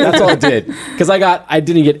 yeah, that's all it did. Because I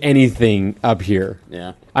didn't get anything up here.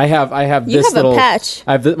 Yeah. I have You this have a little patch.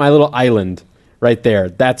 I have my little island right there.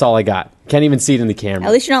 That's all I got. Can't even see it in the camera.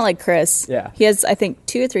 At least you're not like Chris. Yeah. He has, I think,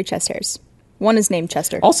 2 or 3 chest hairs. One is named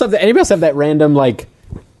Chester. Also, anybody else have that random like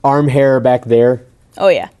arm hair back there? Oh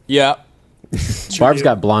yeah, Yeah. Barb's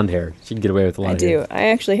got blonde hair. She can get away with a lot I of do. hair. I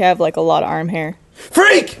actually have like a lot of arm hair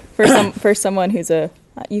Freak. for someone who's a.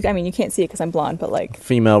 I mean, you can't see it because I'm blonde, but like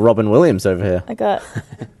Female Robin Williams over here. I got.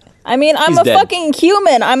 I mean, I'm He's a dead. fucking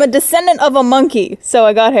human. I'm a descendant of a monkey, so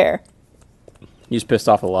I got hair. You just pissed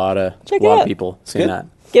off a lot of Check it out. people saying Good. that.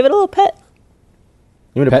 Give it a little pet.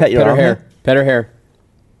 You want to pet your her arm hair. Pet her hair.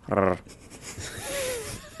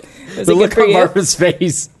 Was The it good look for on you? Barbara's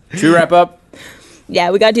face. Should we wrap up?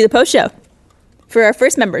 Yeah, we got to do the post show for our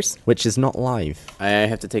first members. Which is not live. I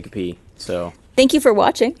have to take a pee. So Thank you for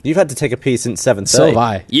watching. You've had to take a pee since 7:30. So have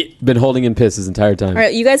I. Yeah. Been holding in piss this entire time. All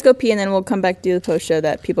right, you guys go pee, and then we'll come back to do the post show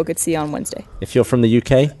that people could see on Wednesday. If you're from the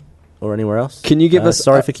UK or anywhere else, Can you give us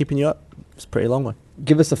Sorry for keeping you up. It's a pretty long one.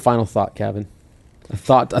 Give us a final thought, Kevin. A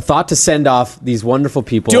thought to send off these wonderful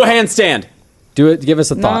people. Do a handstand. Do it. Give us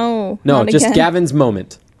a thought. No, no, not just again. Gavin's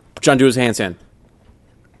moment. John, do his handstand.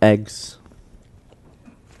 Eggs.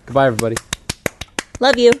 Goodbye, everybody.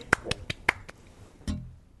 Love you.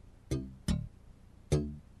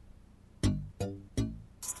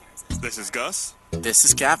 This is Gus. This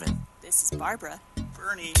is Gavin. This is Barbara.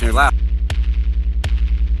 Bernie. Too loud.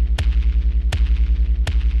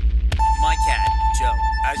 My cat, Joe,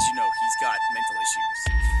 as you know, he's got mental issues.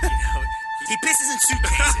 You know, he pisses in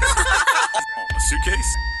suitcases. Oh, a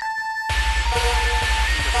suitcase?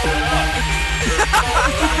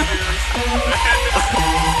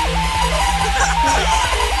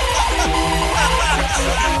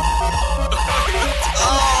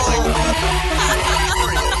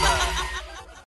 Oh,